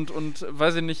 Und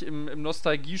weiß ich nicht, im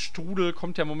Nostalgiestrudel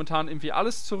kommt ja momentan irgendwie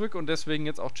alles zurück, und deswegen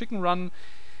jetzt auch Chicken Run.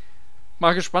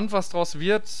 Mal gespannt, was draus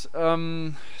wird.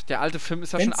 Der alte Film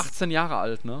ist ja schon 18 Jahre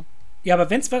alt, ne? Ja,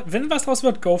 aber wenn was draus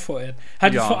wird, go for it.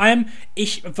 Halt vor allem,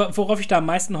 worauf ich da am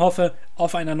meisten hoffe,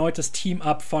 auf ein erneutes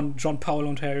Team-Up von John Powell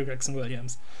und Harry Gregson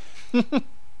Williams.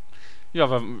 Ja,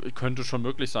 aber könnte schon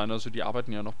möglich sein. Also die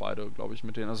arbeiten ja noch beide, glaube ich,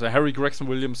 mit denen. Also Harry Gregson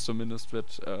Williams zumindest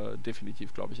wird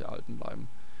definitiv, glaube ich, erhalten bleiben.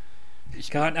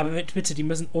 Aber bitte, die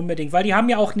müssen unbedingt, weil die haben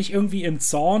ja auch nicht irgendwie im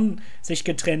Zorn sich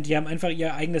getrennt, die haben einfach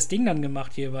ihr eigenes Ding dann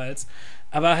gemacht jeweils.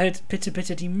 Aber halt,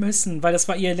 bitte, die müssen, weil das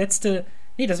war ihre letzte,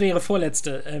 das war ihre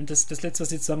vorletzte. Das letzte, was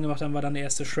sie zusammen gemacht haben, war dann der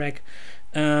erste Shrek.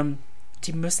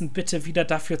 Die müssen bitte wieder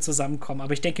dafür zusammenkommen.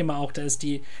 Aber ich denke mal auch, da ist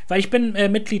weil ich bin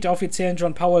Mitglied der offiziellen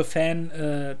John Powell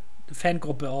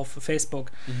Fangruppe auf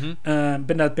Facebook.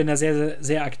 Bin da sehr,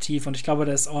 sehr aktiv, und ich glaube,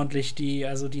 da ist ordentlich die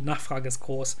Nachfrage ist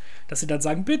groß, dass sie dann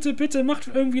sagen, bitte, macht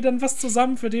irgendwie dann was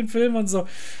zusammen für den Film und so.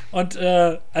 Und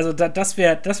das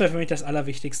wäre für mich das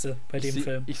Allerwichtigste bei dem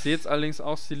Film. Ich sehe jetzt allerdings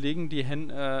auch, sie legen die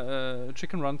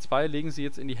Chicken Run 2 legen sie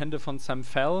jetzt in die Hände von Sam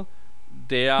Fell,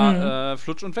 der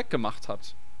Flutsch und Weg gemacht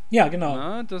hat. Ja, genau.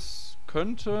 Na, das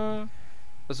könnte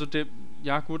Also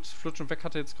Flutsch und Weg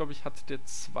hatte jetzt, glaube ich, hat der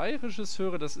 2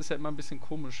 Regisseure, das ist ja immer ein bisschen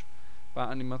komisch bei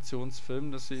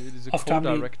Animationsfilmen, dass sie diese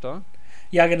Co-Director.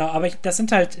 Ja, genau, aber das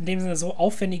sind halt in dem Sinne so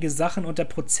aufwendige Sachen und der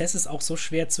Prozess ist auch so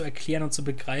schwer zu erklären und zu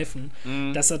begreifen,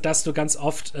 dass du ganz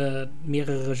oft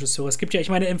mehrere Regisseure. Es gibt ja, ich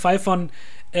meine, im Fall von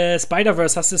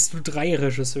Spider-Verse hast du 3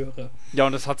 Regisseure. Ja,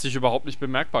 und das hat sich überhaupt nicht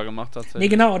bemerkbar gemacht, tatsächlich. Nee,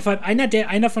 genau, und vor allem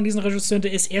einer von diesen Regisseuren,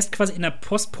 der ist erst quasi in der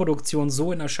Postproduktion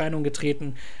so in Erscheinung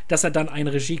getreten, dass er dann einen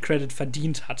Regie-Credit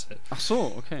verdient hatte. Ach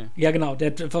so, okay. Ja, genau,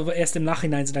 erst im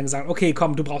Nachhinein sind dann gesagt, okay,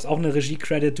 komm, du brauchst auch einen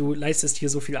Regie-Credit, du leistest hier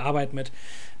so viel Arbeit mit,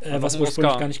 was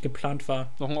ursprünglich gar nicht geplant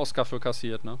war. Noch einen Oscar für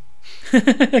kassiert, ne?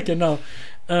 Genau.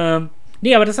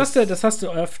 Nee, aber das hast du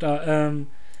öfter.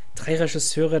 3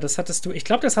 Regisseure, das hattest du, ich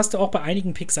glaube, das hast du auch bei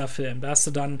einigen Pixar-Filmen. Da hast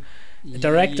du dann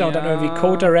Director und dann irgendwie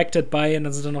Co-Directed by und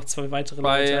dann sind da noch 2 weitere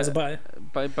Leute. Also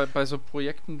bei so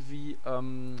Projekten wie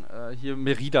hier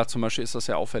Merida zum Beispiel ist das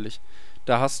ja auffällig.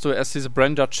 Da hast du erst diese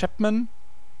Brenda Chapman,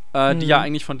 die ja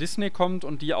eigentlich von Disney kommt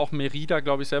und die auch Merida,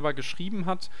 glaube ich, selber geschrieben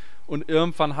hat. Und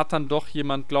irgendwann hat dann doch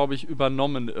jemand, glaube ich,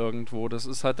 übernommen irgendwo. Das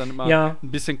ist halt dann immer ein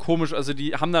bisschen komisch. Also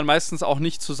die haben dann meistens auch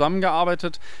nicht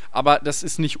zusammengearbeitet, aber das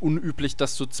ist nicht unüblich,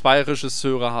 dass du 2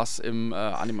 Regisseure hast im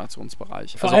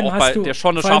Animationsbereich. Vor allem auch bei der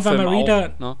Schon eine Schaffilm auch.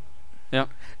 Ne? Ja.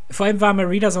 Vor allem war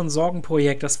Merida so ein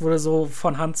Sorgenprojekt, das wurde so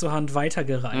von Hand zu Hand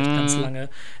weitergereicht, ganz lange.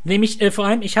 Nämlich, vor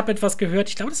allem, ich habe etwas gehört,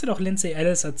 ich glaube, das hat auch Lindsay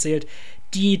Ellis erzählt,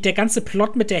 der ganze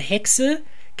Plot mit der Hexe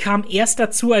kam erst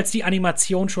dazu, als die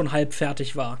Animation schon halb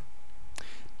fertig war.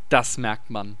 Das merkt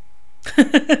man.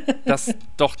 Das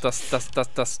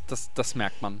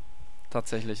merkt man.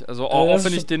 Tatsächlich. Also auch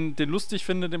wenn ich den lustig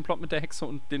finde, den Plot mit der Hexe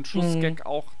und den Schussgag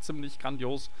auch ziemlich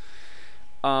grandios.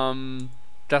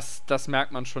 Das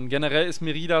merkt man schon. Generell ist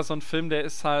Merida so ein Film, der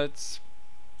ist halt.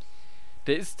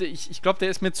 Ich glaube, der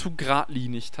ist mir zu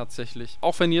geradlinig tatsächlich.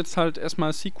 Auch wenn jetzt halt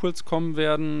erstmal Sequels kommen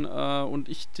werden und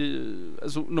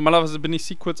also normalerweise bin ich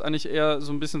Sequels eigentlich eher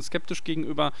so ein bisschen skeptisch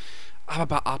gegenüber, aber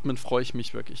bei Atmen freue ich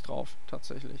mich wirklich drauf,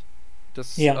 tatsächlich.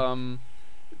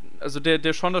 Also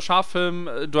der Schon der Schaf-Film,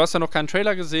 du hast ja noch keinen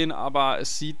Trailer gesehen, aber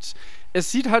es sieht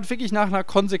halt wirklich nach einer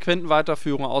konsequenten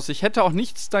Weiterführung aus. Ich hätte auch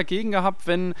nichts dagegen gehabt,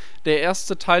 wenn der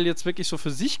erste Teil jetzt wirklich so für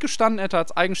sich gestanden hätte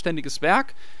als eigenständiges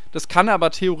Werk. Das kann er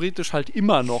aber theoretisch halt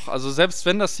immer noch. Also selbst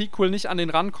wenn das Sequel nicht an den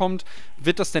rankommt,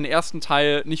 wird das den ersten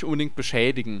Teil nicht unbedingt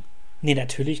beschädigen. Nee,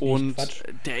 natürlich nicht. Und Quatsch.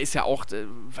 Der ist ja auch,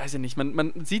 weiß ich nicht,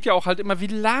 man sieht ja auch halt immer, wie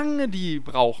lange die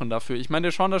brauchen dafür. Ich meine,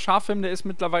 der Schon der Schaf-Film, der ist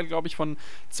mittlerweile, glaube ich, von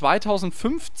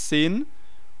 2015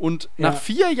 und nach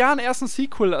 4 Jahren erst ein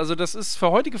Sequel. Also das ist,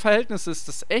 für heutige Verhältnisse ist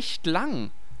das echt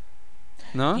lang.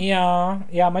 Ne?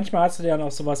 Ja, manchmal hast du ja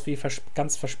noch sowas wie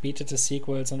ganz verspätete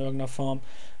Sequels in irgendeiner Form.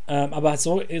 Aber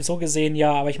so gesehen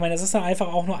ja. Aber ich meine, es ist dann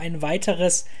einfach auch nur ein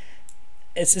weiteres.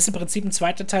 Es ist im Prinzip ein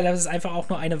zweiter Teil, aber es ist einfach auch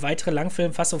nur eine weitere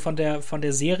Langfilmfassung von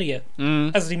der Serie.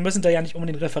 Also die müssen da ja nicht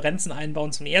unbedingt Referenzen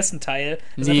einbauen zum ersten Teil.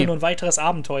 Es ist einfach nur ein weiteres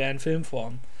Abenteuer in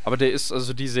Filmform. Aber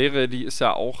die Serie, die ist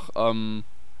ja auch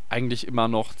eigentlich immer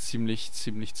noch ziemlich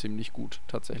gut,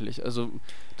 tatsächlich. Also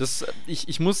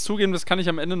ich muss zugeben, das kann ich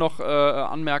am Ende noch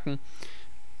anmerken.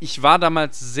 Ich war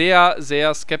damals sehr,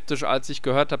 sehr skeptisch, als ich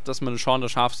gehört habe, dass man eine Schon der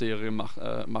Schaf-Serie macht.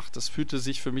 Das fühlte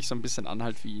sich für mich so ein bisschen an,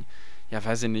 halt wie, ja,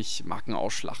 weiß ich nicht,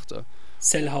 Markenausschlachte.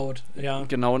 Cellhaut, ja.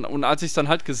 Genau, und als ich es dann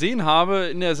halt gesehen habe,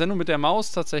 in der Sendung mit der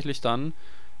Maus tatsächlich dann,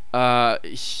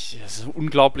 es ist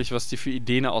unglaublich, was die für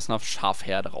Ideen aus einer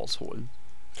Schafherde rausholen.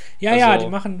 Ja, die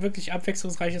machen wirklich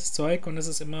abwechslungsreiches Zeug und es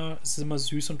ist immer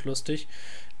süß und lustig.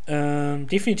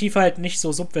 Definitiv halt nicht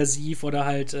so subversiv oder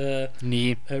halt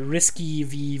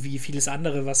risky wie vieles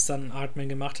andere, was dann Aardman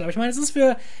gemacht hat. Aber ich meine, es ist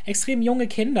für extrem junge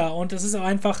Kinder und es ist auch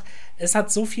einfach, es hat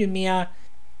so viel mehr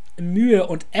Mühe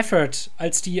und Effort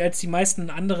als die meisten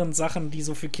anderen Sachen, die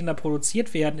so für Kinder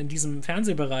produziert werden in diesem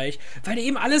Fernsehbereich, weil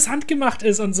eben alles handgemacht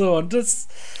ist und so. Und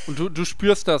du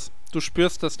spürst das. Du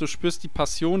spürst die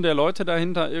Passion der Leute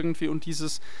dahinter irgendwie und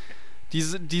dieses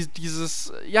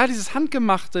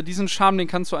Handgemachte, diesen Charme, den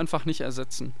kannst du einfach nicht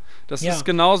ersetzen. Das ist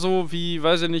genauso wie,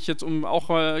 weiß ich nicht, jetzt um auch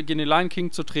gegen den Lion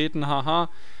King zu treten, haha.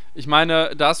 Ich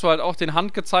meine, da hast du halt auch den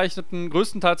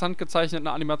größtenteils handgezeichneten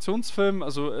Animationsfilm,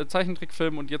 also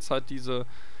Zeichentrickfilm und jetzt halt diese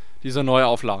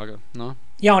Neuauflage, ne?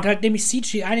 Ja, und halt nämlich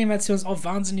CGI-Animation ist auch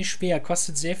wahnsinnig schwer,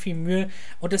 kostet sehr viel Mühe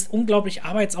und ist unglaublich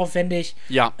arbeitsaufwendig.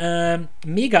 Ja.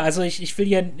 Mega, also ich will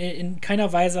ja in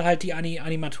keiner Weise halt die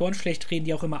Animatoren schlecht reden,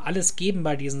 die auch immer alles geben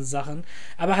bei diesen Sachen.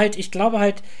 Aber halt, ich glaube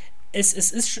halt,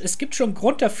 es gibt schon einen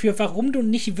Grund dafür, warum du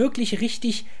nicht wirklich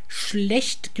richtig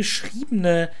schlecht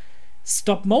geschriebene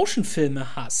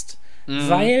Stop-Motion-Filme hast.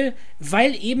 Weil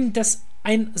eben das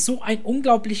so ein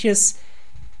unglaubliches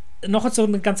noch so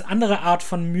eine ganz andere Art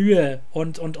von Mühe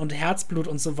und Herzblut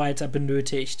und so weiter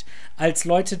benötigt, als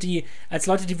Leute, die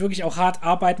wirklich auch hart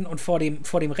arbeiten und vor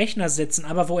dem Rechner sitzen,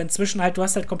 aber wo inzwischen halt, du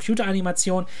hast halt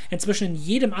Computeranimation inzwischen in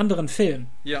jedem anderen Film.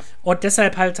 Ja. Und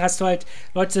deshalb halt hast du halt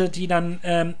Leute, die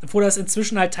dann, wo das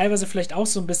inzwischen halt teilweise vielleicht auch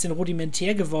so ein bisschen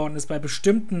rudimentär geworden ist bei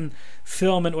bestimmten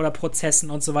Firmen oder Prozessen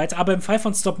und so weiter, aber im Fall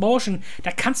von Stop Motion,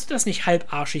 da kannst du das nicht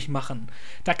halbarschig machen.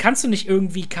 Da kannst du nicht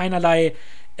irgendwie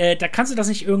da kannst du das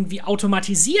nicht irgendwie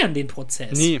automatisieren, den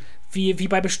Prozess. Nee. Wie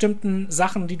bei bestimmten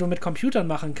Sachen, die du mit Computern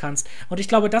machen kannst. Und ich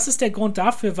glaube, das ist der Grund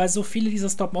dafür, weil so viele dieser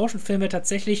Stop-Motion-Filme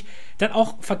tatsächlich dann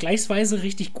auch vergleichsweise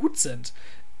richtig gut sind.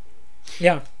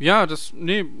 Ja. Ja,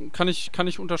 kann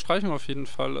ich unterstreichen auf jeden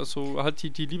Fall. Also halt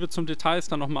die Liebe zum Detail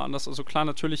ist dann nochmal anders. Also klar,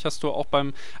 natürlich hast du auch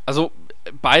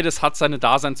beides hat seine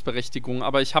Daseinsberechtigung,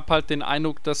 aber ich habe halt den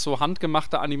Eindruck, dass so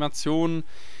handgemachte Animationen,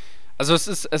 also es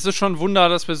ist schon ein Wunder,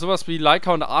 dass wir sowas wie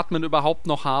Laika und Aardman überhaupt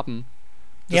noch haben.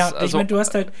 Ich meine, du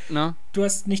hast halt, du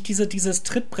hast nicht dieses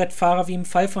Trittbrettfahrer wie im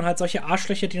Fall von halt solche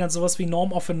Arschlöcher, die dann sowas wie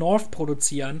Norm of the North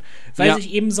produzieren, weil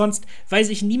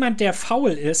sich niemand, der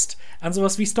faul ist, an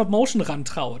sowas wie Stop-Motion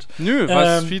rantraut. Nö, weil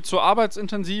es viel zu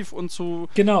arbeitsintensiv und zu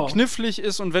knifflig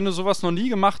ist, und wenn du sowas noch nie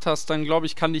gemacht hast, dann glaube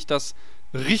ich, kann dich das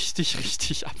richtig,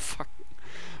 richtig abfucken.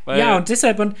 Und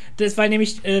deshalb, weil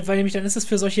nämlich dann ist es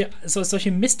für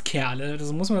solche Mistkerle,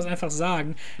 so muss man das einfach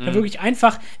sagen, dann wirklich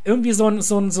einfach irgendwie so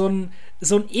ein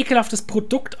ekelhaftes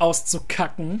Produkt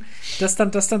auszukacken, das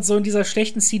dann so in dieser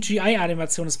schlechten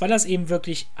CGI-Animation ist, weil das eben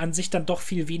wirklich an sich dann doch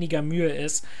viel weniger Mühe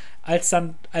ist, als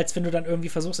wenn du dann irgendwie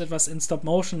versuchst, etwas in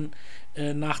Stop-Motion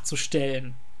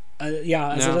nachzustellen.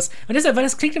 Das, und deshalb, weil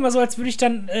das klingt immer so, als würde ich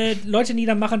dann Leute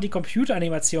niedermachen, die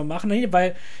Computeranimation machen,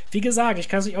 weil, wie gesagt, ich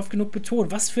kann es nicht oft genug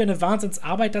betonen, was für eine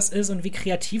Wahnsinnsarbeit das ist und wie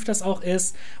kreativ das auch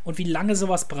ist und wie lange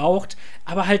sowas braucht,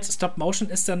 aber halt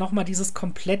Stop-Motion ist dann nochmal diese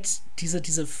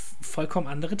vollkommen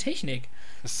andere Technik.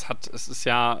 Es ist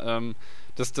ja,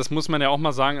 das muss man ja auch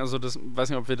mal sagen, also das,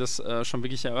 weiß nicht, ob wir das schon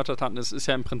wirklich erörtert hatten, es ist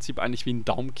ja im Prinzip eigentlich wie ein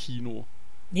Daumenkino.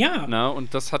 Ja. Ne?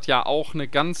 Und das hat ja auch eine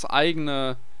ganz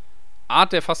eigene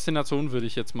Art der Faszination, würde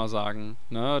ich jetzt mal sagen.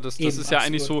 Ne? Das ist ja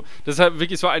eigentlich so, das ist ja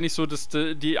wirklich so eigentlich so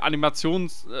die Animation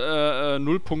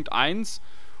 0.1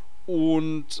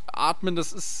 und Aardman,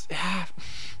 das ist, ja,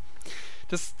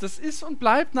 das ist und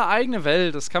bleibt eine eigene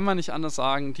Welt, das kann man nicht anders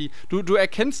sagen. Du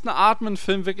erkennst einen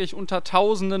Aardman-Film wirklich unter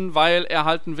Tausenden, weil er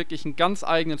halt wirklich einen ganz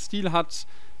eigenen Stil hat,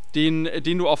 den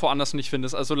du auch woanders nicht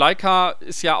findest. Also Laika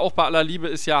ist ja auch bei aller Liebe,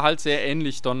 ist ja halt sehr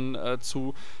ähnlich dann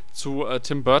zu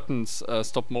Tim Burtons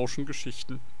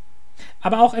Stop-Motion-Geschichten.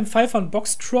 Aber auch im Fall von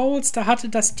Box Trolls, da hatte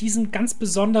das diesen ganz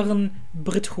besonderen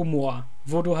Brit-Humor,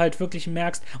 wo du halt wirklich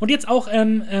merkst, und jetzt auch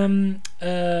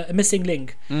Missing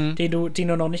Link, den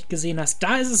du noch nicht gesehen hast,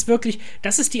 da ist es wirklich,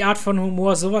 das ist die Art von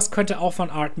Humor, sowas könnte auch von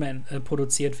Aardman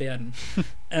produziert werden.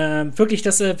 Wirklich,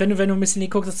 wenn du Missing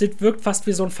Link guckst, das wirkt fast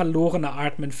wie so ein verlorener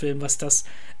Aardman-Film, was das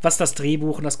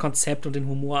Drehbuch und das Konzept und den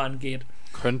Humor angeht.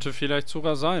 Könnte vielleicht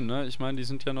sogar sein, ne? Ich meine, die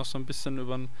sind ja noch so ein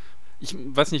bisschen ich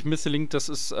weiß nicht, Missing Link, das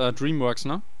ist DreamWorks,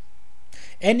 ne?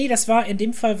 Nee, in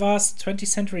dem Fall war es 20th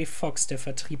Century Fox, der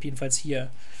Vertrieb jedenfalls hier.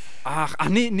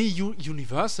 Nee,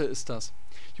 Universal ist das.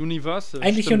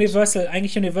 Eigentlich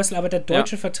Universal, aber der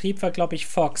deutsche Vertrieb war, glaube ich,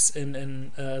 Fox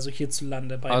also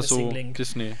hierzulande bei Missing Link.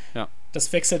 Disney, ja.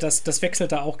 Das wechselt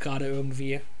da auch gerade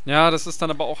irgendwie. Ja, das ist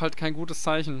dann aber auch halt kein gutes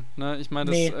Zeichen. Ne? Ich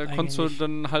meine, das konntest du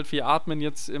dann halt wie Aardman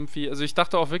jetzt irgendwie. Also ich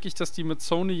dachte auch wirklich, dass die mit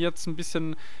Sony jetzt ein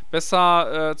bisschen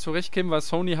besser zurechtkämen, weil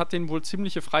Sony hat denen wohl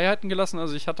ziemliche Freiheiten gelassen.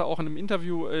 Also ich hatte auch in einem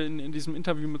Interview, in diesem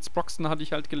Interview mit Sproxton hatte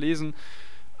ich halt gelesen,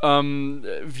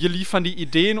 wir liefern die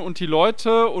Ideen und die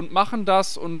Leute und machen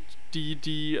das, und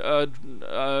die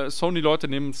Sony-Leute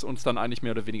nehmen es uns dann eigentlich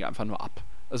mehr oder weniger einfach nur ab.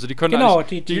 Also die können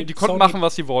die konnten machen,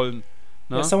 was sie wollen.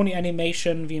 Ne? Ja, Sony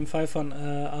Animation, wie im Fall von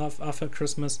After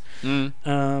Christmas.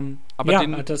 Aber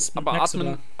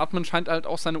Aardman scheint halt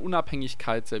auch seine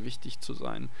Unabhängigkeit sehr wichtig zu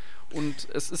sein. Und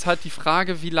es ist halt die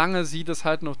Frage, wie lange sie das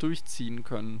halt noch durchziehen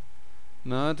können.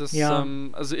 Ne?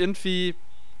 Also irgendwie...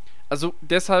 Also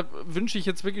deshalb wünsche ich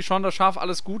jetzt wirklich Shaun das Schaf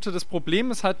alles Gute. Das Problem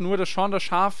ist halt nur, dass Shaun das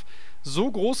Schaf so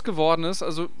groß geworden ist.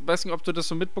 Also weiß nicht, ob du das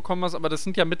so mitbekommen hast, aber das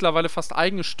sind ja mittlerweile fast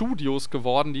eigene Studios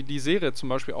geworden, die Serie zum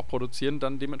Beispiel auch produzieren,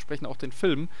 dann dementsprechend auch den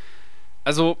Film.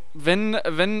 Also wenn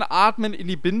Aardman in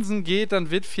die Binsen geht, dann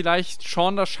wird vielleicht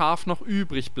Shaun das Schaf noch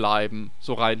übrig bleiben,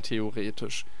 so rein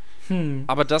theoretisch.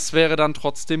 Aber das wäre dann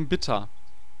trotzdem bitter.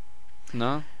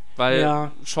 Ne?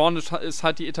 Weil Shaun ist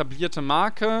halt die etablierte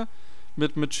Marke.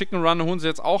 Mit Chicken Run holen sie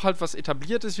jetzt auch halt was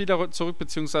Etabliertes wieder zurück,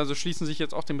 beziehungsweise schließen sich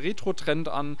jetzt auch dem Retro-Trend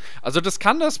an. Also das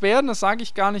kann das werden, das sage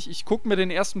ich gar nicht. Ich gucke mir den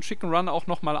ersten Chicken Run auch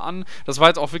nochmal an. Das war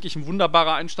jetzt auch wirklich ein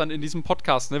wunderbarer Einstand in diesem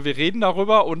Podcast. Ne? Wir reden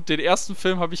darüber und den ersten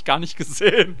Film habe ich gar nicht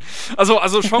gesehen.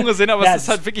 Also schon gesehen, aber es ist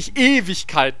halt wirklich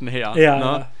Ewigkeiten her. Ja.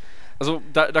 Ne? Also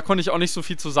da konnte ich auch nicht so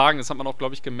viel zu sagen. Das hat man auch,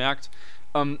 glaube ich, gemerkt.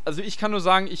 Also ich kann nur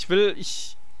sagen, ich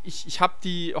habe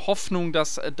die Hoffnung,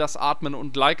 dass Aardman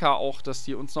und Laika auch, dass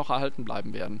die uns noch erhalten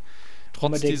bleiben werden.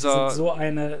 Trotz dieser... Die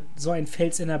sind so ein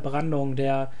Fels in der Brandung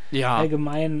der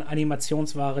allgemeinen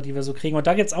Animationsware, die wir so kriegen. Und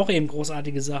da gibt es auch eben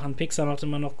großartige Sachen. Pixar macht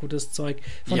immer noch gutes Zeug.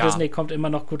 Von Disney kommt immer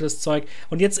noch gutes Zeug.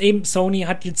 Und jetzt eben, Sony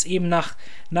hat jetzt eben nach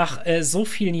so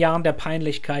vielen Jahren der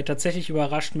Peinlichkeit tatsächlich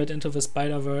überrascht mit Into the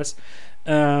Spider-Verse.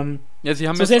 Sie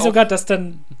haben so sehr sogar, dass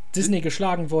dann Disney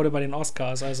geschlagen wurde bei den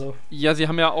Oscars, also. Ja, sie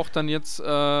haben ja auch dann jetzt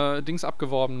Dings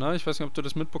abgeworben, ne? Ich weiß nicht, ob du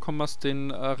das mitbekommen hast,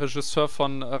 den Regisseur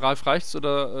von Ralf Reichts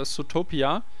oder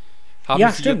Zootopia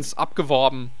haben sie jetzt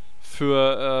abgeworben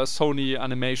für Sony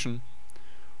Animation.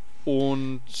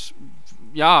 Und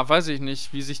ja, weiß ich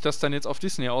nicht, wie sich das dann jetzt auf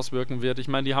Disney auswirken wird. Ich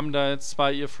meine, die haben da jetzt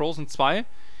zwar ihr Frozen 2,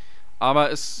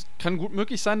 aber es kann gut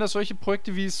möglich sein, dass solche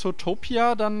Projekte wie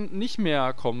Zootopia dann nicht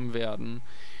mehr kommen werden.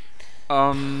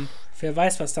 Wer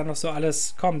weiß, was da noch so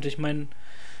alles kommt. Ich meine,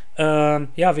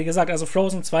 wie gesagt, also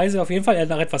Frozen 2 sieht auf jeden Fall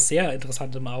nach etwas sehr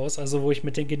Interessantem aus. Also, wo ich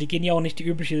mir denke, die gehen ja auch nicht die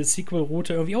übliche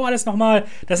Sequel-Route irgendwie, alles nochmal.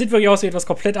 Das sieht wirklich aus wie etwas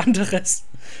komplett anderes.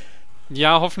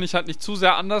 Ja, hoffentlich halt nicht zu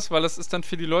sehr anders, weil das ist dann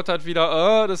für die Leute halt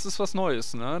wieder, das ist was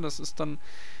Neues, ne? Das ist dann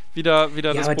wieder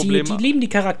das aber Problem. Die lieben die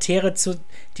Charaktere zu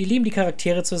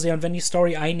sehr und wenn die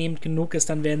Story einnehmend genug ist,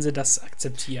 dann werden sie das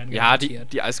akzeptieren. Ja,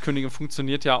 die Eiskönigin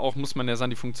funktioniert ja auch, muss man ja sagen,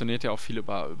 die funktioniert ja auch viel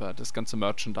über das ganze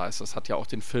Merchandise. Das hat ja auch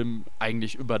den Film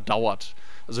eigentlich überdauert.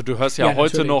 Also du hörst ja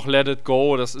heute natürlich noch Let It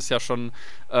Go, das ist ja schon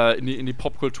in die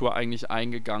Popkultur eigentlich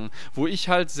eingegangen. Wo ich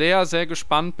halt sehr, sehr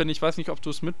gespannt bin, ich weiß nicht, ob du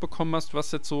es mitbekommen hast,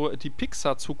 was jetzt so die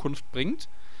Pixar-Zukunft bringt.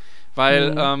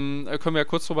 Weil, können wir ja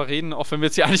kurz drüber reden, auch wenn wir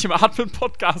jetzt hier eigentlich im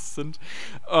Atmen-Podcast sind.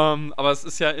 Aber es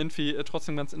ist ja irgendwie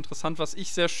trotzdem ganz interessant. Was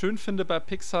ich sehr schön finde bei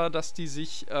Pixar, dass die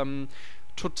sich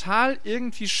total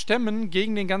irgendwie stemmen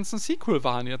gegen den ganzen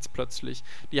Sequel-Wahn jetzt plötzlich.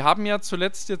 Die haben ja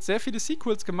zuletzt jetzt sehr viele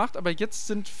Sequels gemacht, aber jetzt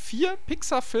sind 4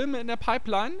 Pixar-Filme in der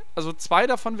Pipeline. Also 2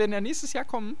 davon werden ja nächstes Jahr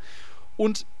kommen.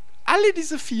 Und alle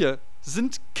diese 4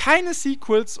 sind keine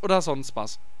Sequels oder sonst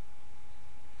was.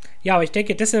 Ja, aber ich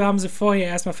denke, deshalb haben sie vorher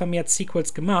erstmal vermehrt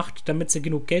Sequels gemacht, damit sie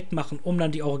genug Geld machen, um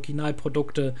dann die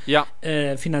Originalprodukte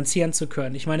finanzieren zu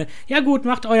können. Ich meine, ja gut,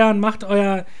 macht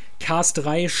euer Cars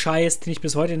 3 Scheiß, den ich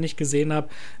bis heute nicht gesehen habe.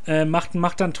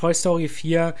 Macht dann Toy Story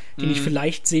 4, den ich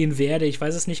vielleicht sehen werde. Ich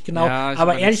weiß es nicht genau. Ja,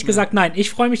 aber ehrlich gesagt, nein. Ich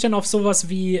freue mich dann auf sowas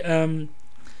wie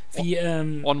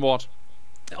Onward.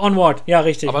 Onward, ja,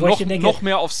 richtig. Aber noch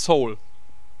mehr auf Soul.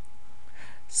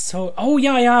 So, oh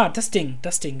ja, das Ding,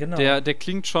 genau. Der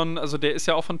klingt schon, also der ist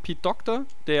ja auch von Pete Docter,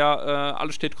 der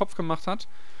Alles steht Kopf gemacht hat.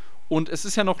 Und es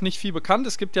ist ja noch nicht viel bekannt,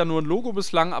 es gibt ja nur ein Logo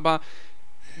bislang, aber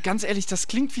ganz ehrlich, das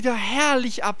klingt wieder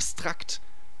herrlich abstrakt.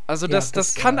 Also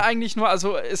das kann eigentlich nur,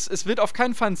 also es wird auf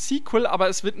keinen Fall ein Sequel, aber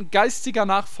es wird ein geistiger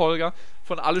Nachfolger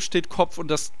von Alles steht Kopf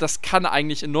und das kann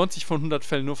eigentlich in 90 von 100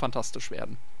 Fällen nur fantastisch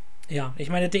werden. Ja, ich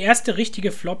meine, der erste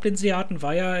richtige Flop, den sie hatten,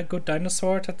 war ja Good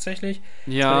Dinosaur tatsächlich.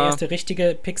 Ja. Das war der erste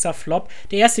richtige Pixar-Flop.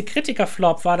 Der erste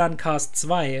Kritiker-Flop war dann Cars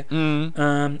 2.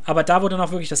 Aber da, wo dann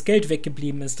auch wirklich das Geld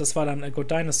weggeblieben ist, das war dann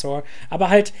Good Dinosaur. Aber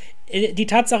halt die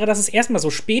Tatsache, dass es erstmal so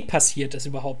spät passiert ist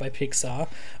überhaupt bei Pixar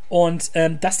und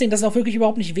das Ding, das auch wirklich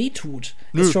überhaupt nicht wehtut,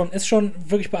 ist schon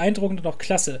wirklich beeindruckend und auch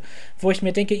klasse. Wo ich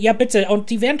mir denke, ja bitte, und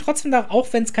die werden trotzdem da, auch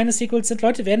wenn es keine Sequels sind,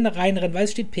 Leute werden da reinrennen, weil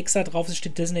es steht Pixar drauf, es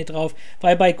steht Disney drauf,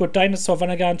 weil bei Good Dinosaur war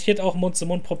da garantiert auch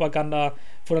Mund-zu-Mund-Propaganda,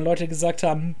 wo dann Leute gesagt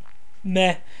haben,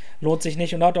 ne, lohnt sich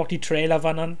nicht. Und auch die Trailer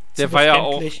waren dann der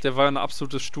war ein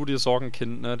absolutes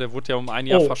Studiosorgenkind, ne? Der wurde ja um ein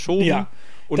Jahr verschoben. Ja.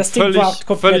 Und das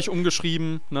völlig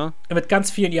umgeschrieben, ne? Mit ganz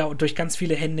vielen, und durch ganz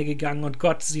viele Hände gegangen. Und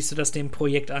Gott, siehst du das dem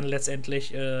Projekt an,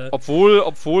 letztendlich.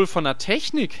 Obwohl von der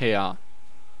Technik her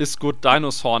ist Good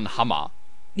Dinosaur ein Hammer.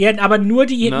 Ja, aber nur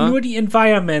die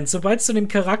Environment. Sobald es zu dem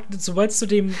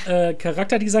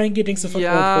Charakterdesign geht, denkst du von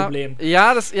Problem.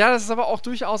 Ja, das ist aber auch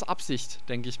durchaus Absicht,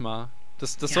 denke ich mal.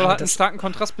 Das soll halt einen starken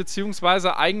Kontrast,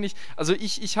 beziehungsweise eigentlich, also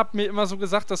ich habe mir immer so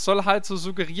gesagt, das soll halt so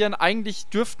suggerieren, eigentlich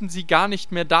dürften sie gar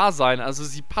nicht mehr da sein. Also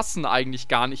sie passen eigentlich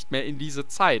gar nicht mehr in diese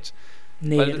Zeit.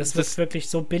 Nee, weil das wird wirklich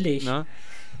so billig. Ne?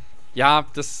 Ja,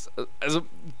 also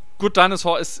Good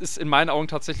Dinosaur ist in meinen Augen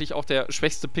tatsächlich auch der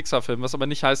schwächste Pixar-Film, was aber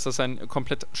nicht heißt, dass er ein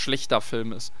komplett schlechter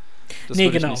Film ist. Das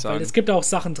genau, weil es gibt auch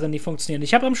Sachen drin, die funktionieren.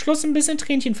 Ich habe am Schluss ein bisschen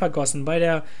Tränchen vergossen bei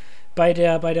der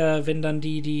wenn dann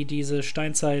diese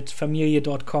Steinzeit-Familie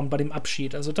dort kommt, bei dem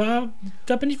Abschied. Also da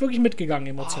bin ich wirklich mitgegangen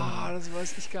emotional. Das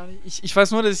weiß ich gar nicht. Ich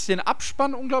weiß nur, dass ich den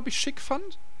Abspann unglaublich schick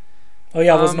fand. Oh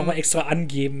ja, wo sie nochmal extra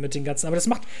angeben mit den ganzen. Aber das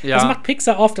macht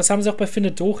Pixar oft. Das haben sie auch bei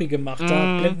Findet Dory gemacht.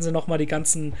 Da blenden sie nochmal die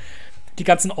ganzen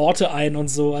Orte ein und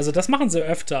so. Also das machen sie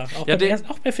öfter.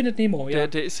 Auch bei Findet Nemo. Ja.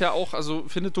 Der ist ja auch, also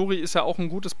Findet Dory ist ja auch ein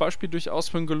gutes Beispiel durchaus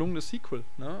für ein gelungenes Sequel.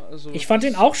 Ne? Also ich fand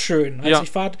den auch schön. Also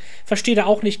ich verstehe da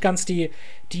auch nicht ganz die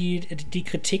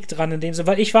Kritik dran in dem Sinne.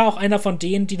 Weil ich war auch einer von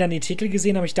denen, die dann den Titel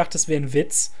gesehen haben. Ich dachte, das wäre ein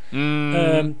Witz.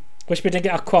 Wo ich mir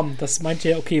denke, ach komm, das meint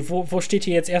ihr, okay, wo steht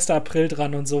hier jetzt 1. April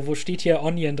dran und so, wo steht hier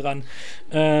Onion dran?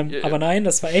 Aber nein,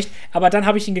 das war echt. Aber dann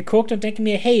habe ich ihn geguckt und denke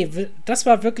mir, hey, das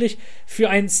war wirklich für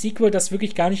ein Sequel, das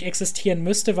wirklich gar nicht existieren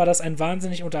müsste, war das ein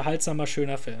wahnsinnig unterhaltsamer,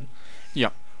 schöner Film.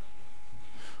 Ja.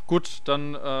 Gut,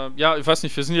 dann, ich weiß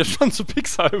nicht, wir sind jetzt schon zu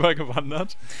Pixar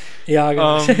übergewandert. Ja,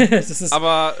 genau. Es ist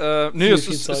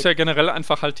ja generell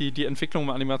einfach halt die Entwicklung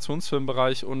im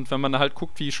Animationsfilmbereich und wenn man halt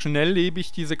guckt, wie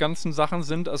schnelllebig diese ganzen Sachen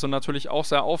sind, also natürlich auch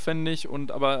sehr aufwendig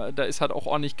aber da ist halt auch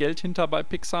ordentlich Geld hinter bei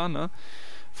Pixar, ne?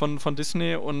 Von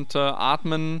Disney und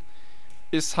Atmen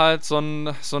ist halt so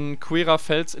ein queerer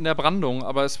Fels in der Brandung,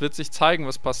 aber es wird sich zeigen,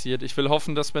 was passiert. Ich will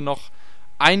hoffen, dass wir noch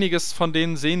einiges von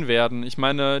denen sehen werden. Ich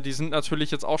meine, die sind natürlich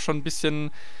jetzt auch schon ein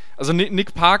bisschen, also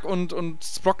Nick Park und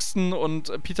Sproxton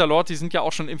und Peter Lord, die sind ja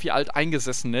auch schon irgendwie alt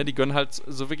eingesessen, ne? Die gehören halt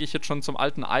so wirklich jetzt schon zum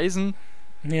alten Eisen.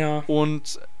 Ja.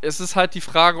 Und es ist halt die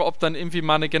Frage, ob dann irgendwie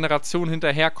mal eine Generation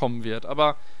hinterherkommen wird.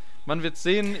 Aber man wird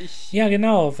sehen, Ja,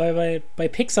 genau, weil bei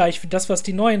Pixar, ich finde das, was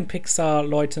die neuen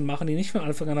Pixar-Leute machen, die nicht von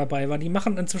Anfang an dabei waren, die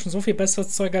machen inzwischen so viel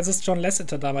besseres Zeug, als es John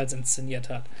Lasseter damals inszeniert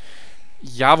hat.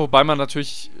 Ja, wobei man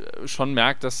natürlich schon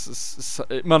merkt, dass es ist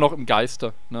immer noch im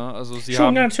Geiste. Ne? Also sie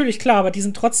haben natürlich, klar, aber die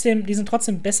sind trotzdem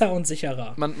besser und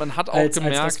sicherer. Man hat auch als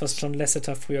gemerkt, das, was John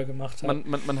Lasseter früher gemacht hat.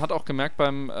 Man hat auch gemerkt,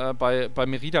 bei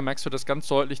Merida merkst du das ganz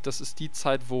deutlich, das ist die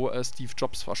Zeit, wo Steve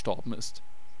Jobs verstorben ist.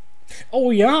 Oh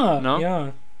ja, ne?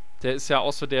 Ja. Der ist ja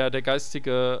auch so der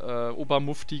geistige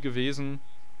Obermufti gewesen.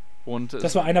 Und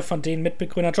das war einer von den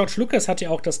Mitbegründern. George Lucas hat ja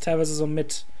auch das teilweise so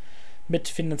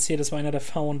mitfinanziert, das war einer der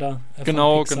Founder.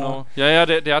 Genau. Ja,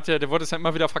 der wollte es ja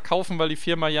immer wieder verkaufen, weil die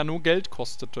Firma ja nur Geld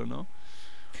kostete, ne?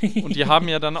 Und die haben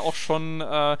ja dann auch schon,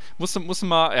 musste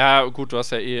mal, ja gut, du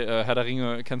hast ja Herr der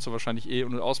Ringe, kennst du wahrscheinlich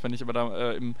und auswendig, aber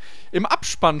da im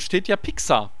Abspann steht ja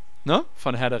Pixar, ne?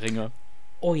 Von Herr der Ringe.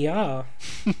 Oh ja.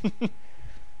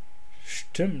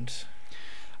 Stimmt.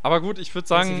 Aber gut, ich würde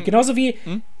sagen... Genauso wie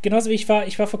ich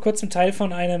war vor kurzem Teil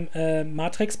von einem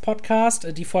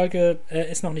Matrix-Podcast. Die Folge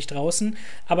ist noch nicht draußen.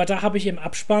 Aber da habe ich im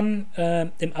Abspann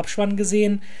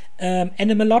gesehen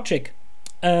Animal Logic.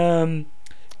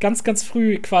 Ganz, ganz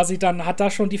früh quasi dann hat da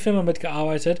schon die Firma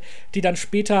mitgearbeitet, die dann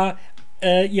später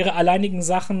ihre alleinigen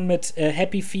Sachen mit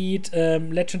Happy Feet,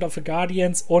 Legend of the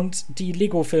Guardians und die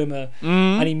Lego-Filme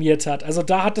animiert hat. Also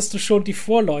da hattest du schon die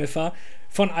Vorläufer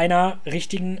von einer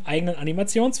richtigen eigenen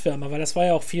Animationsfirma, weil das war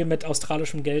ja auch viel mit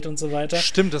australischem Geld und so weiter.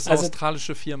 Stimmt, das ist eine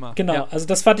australische Firma. Genau, ja. Also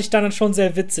das fand ich dann schon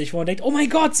sehr witzig, wo man denkt, oh mein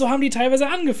Gott, so haben die teilweise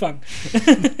angefangen.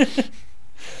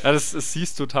 Ja, das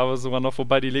siehst du teilweise sogar noch,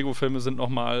 wobei die Lego-Filme sind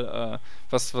nochmal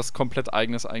was komplett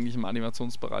Eigenes eigentlich im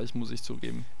Animationsbereich, muss ich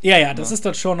zugeben. Ja, das ist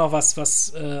dann schon noch was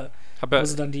wo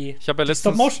sie dann die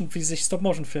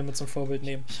Stop-Motion-Filme zum Vorbild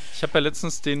nehmen. Ich habe ja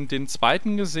letztens den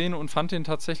zweiten gesehen und fand den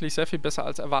tatsächlich sehr viel besser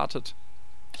als erwartet.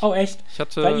 Oh, echt? Ich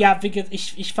hatte...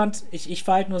 ich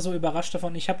war halt nur so überrascht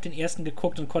davon. Ich habe den ersten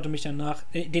geguckt und konnte mich danach,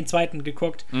 den zweiten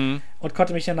geguckt und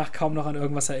konnte mich danach kaum noch an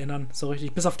irgendwas erinnern. So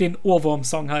richtig. Bis auf den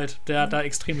Ohrwurm-Song halt, der da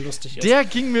extrem lustig ist. Der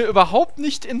ging mir überhaupt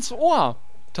nicht ins Ohr.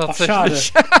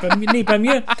 Tatsächlich. Ach,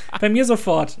 schade. bei mir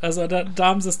sofort. Also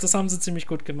das haben sie ziemlich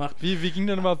gut gemacht. Wie ging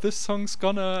denn immer This Song's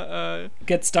Gonna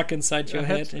Get Stuck Inside Your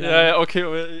Head? Ja, okay,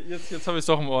 jetzt habe ich es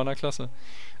doch im Ohr, na klasse.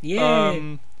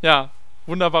 Yay. Ja,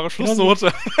 wunderbare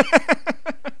Schlussnote.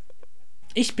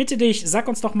 Ich bitte dich, sag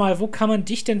uns doch mal, wo kann man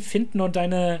dich denn finden und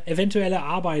deine eventuelle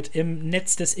Arbeit im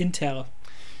Netz des Inter?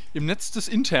 Im Netz des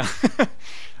Inter?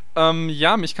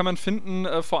 Ja, mich kann man finden,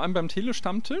 vor allem beim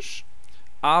Telestammtisch.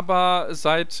 Aber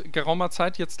seit geraumer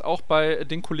Zeit jetzt auch bei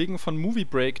den Kollegen von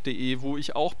moviebreak.de, wo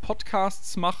ich auch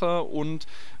Podcasts mache und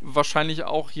wahrscheinlich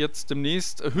auch jetzt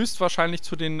demnächst höchstwahrscheinlich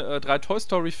zu den 3 Toy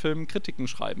Story Filmen Kritiken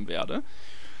schreiben werde.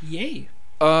 Yay!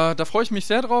 Da freue ich mich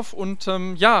sehr drauf und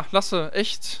Lasse,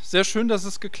 echt sehr schön, dass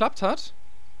es geklappt hat.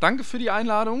 Danke für die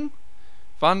Einladung.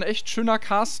 War ein echt schöner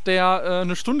Cast, der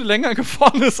eine Stunde länger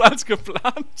geworden ist als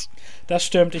geplant. Das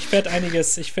stimmt. Ich werde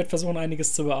versuchen,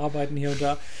 einiges zu bearbeiten hier und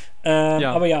da.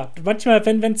 Aber ja, manchmal,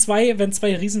 wenn zwei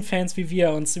Riesenfans wie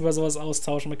wir uns über sowas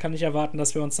austauschen, man kann nicht erwarten,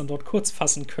 dass wir uns dann dort kurz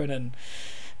fassen können.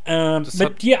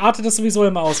 Mit dir artet es sowieso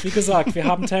immer aus. Wie gesagt, wir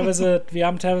haben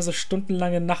teilweise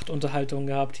stundenlange Nachtunterhaltungen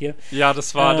gehabt hier. Ja,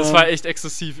 das war echt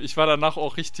exzessiv. Ich war danach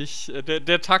auch richtig.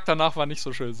 Der Tag danach war nicht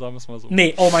so schön, sagen wir es mal so.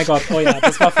 Nee, oh mein Gott, oh ja,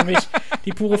 das war für mich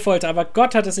die pure Folter. Aber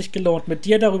Gott hat es sich gelohnt. Mit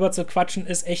dir darüber zu quatschen,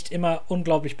 ist echt immer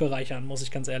unglaublich bereichernd, muss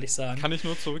ich ganz ehrlich sagen. Kann ich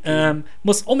nur zurückgeben.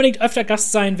 Muss unbedingt öfter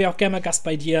Gast sein, wäre auch gerne mal Gast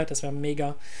bei dir. Das wäre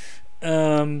mega.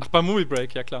 Bei Movie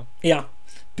Break, ja klar. Ja.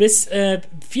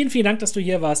 Vielen, vielen Dank, dass du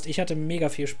hier warst. Ich hatte mega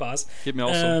viel Spaß. Geht mir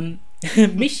auch so.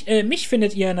 Mich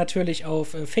findet ihr natürlich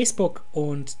auf Facebook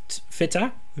und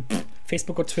Twitter.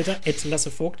 Facebook und Twitter,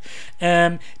 @LasseVogt.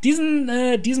 Diesen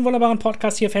wunderbaren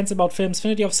Podcast hier, Fans About Films,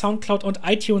 findet ihr auf Soundcloud und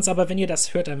iTunes, aber wenn ihr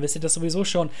das hört, dann wisst ihr das sowieso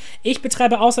schon. Ich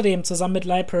betreibe außerdem zusammen mit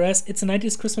Lai Perez It's a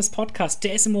 90s Christmas Podcast.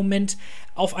 Der ist im Moment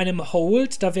auf einem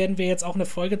Hold. Da werden wir jetzt auch eine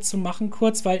Folge zu machen,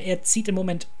 kurz, weil er zieht im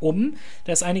Moment um.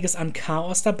 Da ist einiges an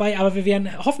Chaos dabei, aber wir werden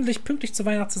hoffentlich pünktlich zur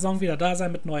Weihnachtssaison wieder da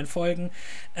sein mit neuen Folgen.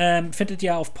 Findet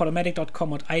ihr auf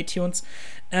podomatic.com und iTunes.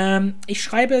 Ich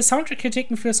schreibe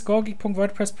Soundtrack-Kritiken für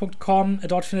scoregeek.wordpress.com.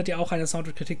 Dort findet ihr auch eine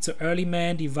Soundtrack-Kritik zu Early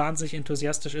Man, die wahnsinnig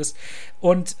enthusiastisch ist.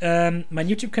 Und mein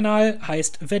YouTube-Kanal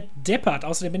heißt The Deppert.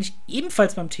 Außerdem bin ich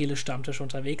ebenfalls beim Tele-Stammtisch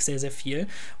unterwegs, sehr, sehr viel.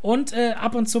 Und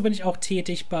ab und zu bin ich auch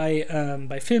tätig bei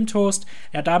Filmtoast.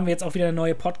 Ja, da haben wir jetzt auch wieder eine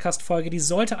neue Podcast-Folge. Die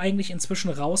sollte eigentlich inzwischen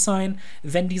raus sein,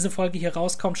 wenn diese Folge hier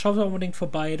rauskommt. Schaut da unbedingt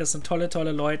vorbei. Das sind tolle,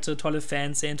 tolle Leute, tolle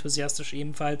Fans, sehr enthusiastisch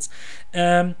ebenfalls.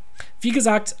 Wie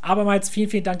gesagt, abermals vielen,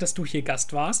 vielen Dank, dass du hier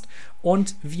Gast warst.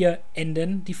 Und wir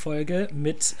enden die Folge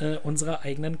mit unserer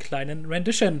eigenen kleinen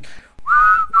Rendition.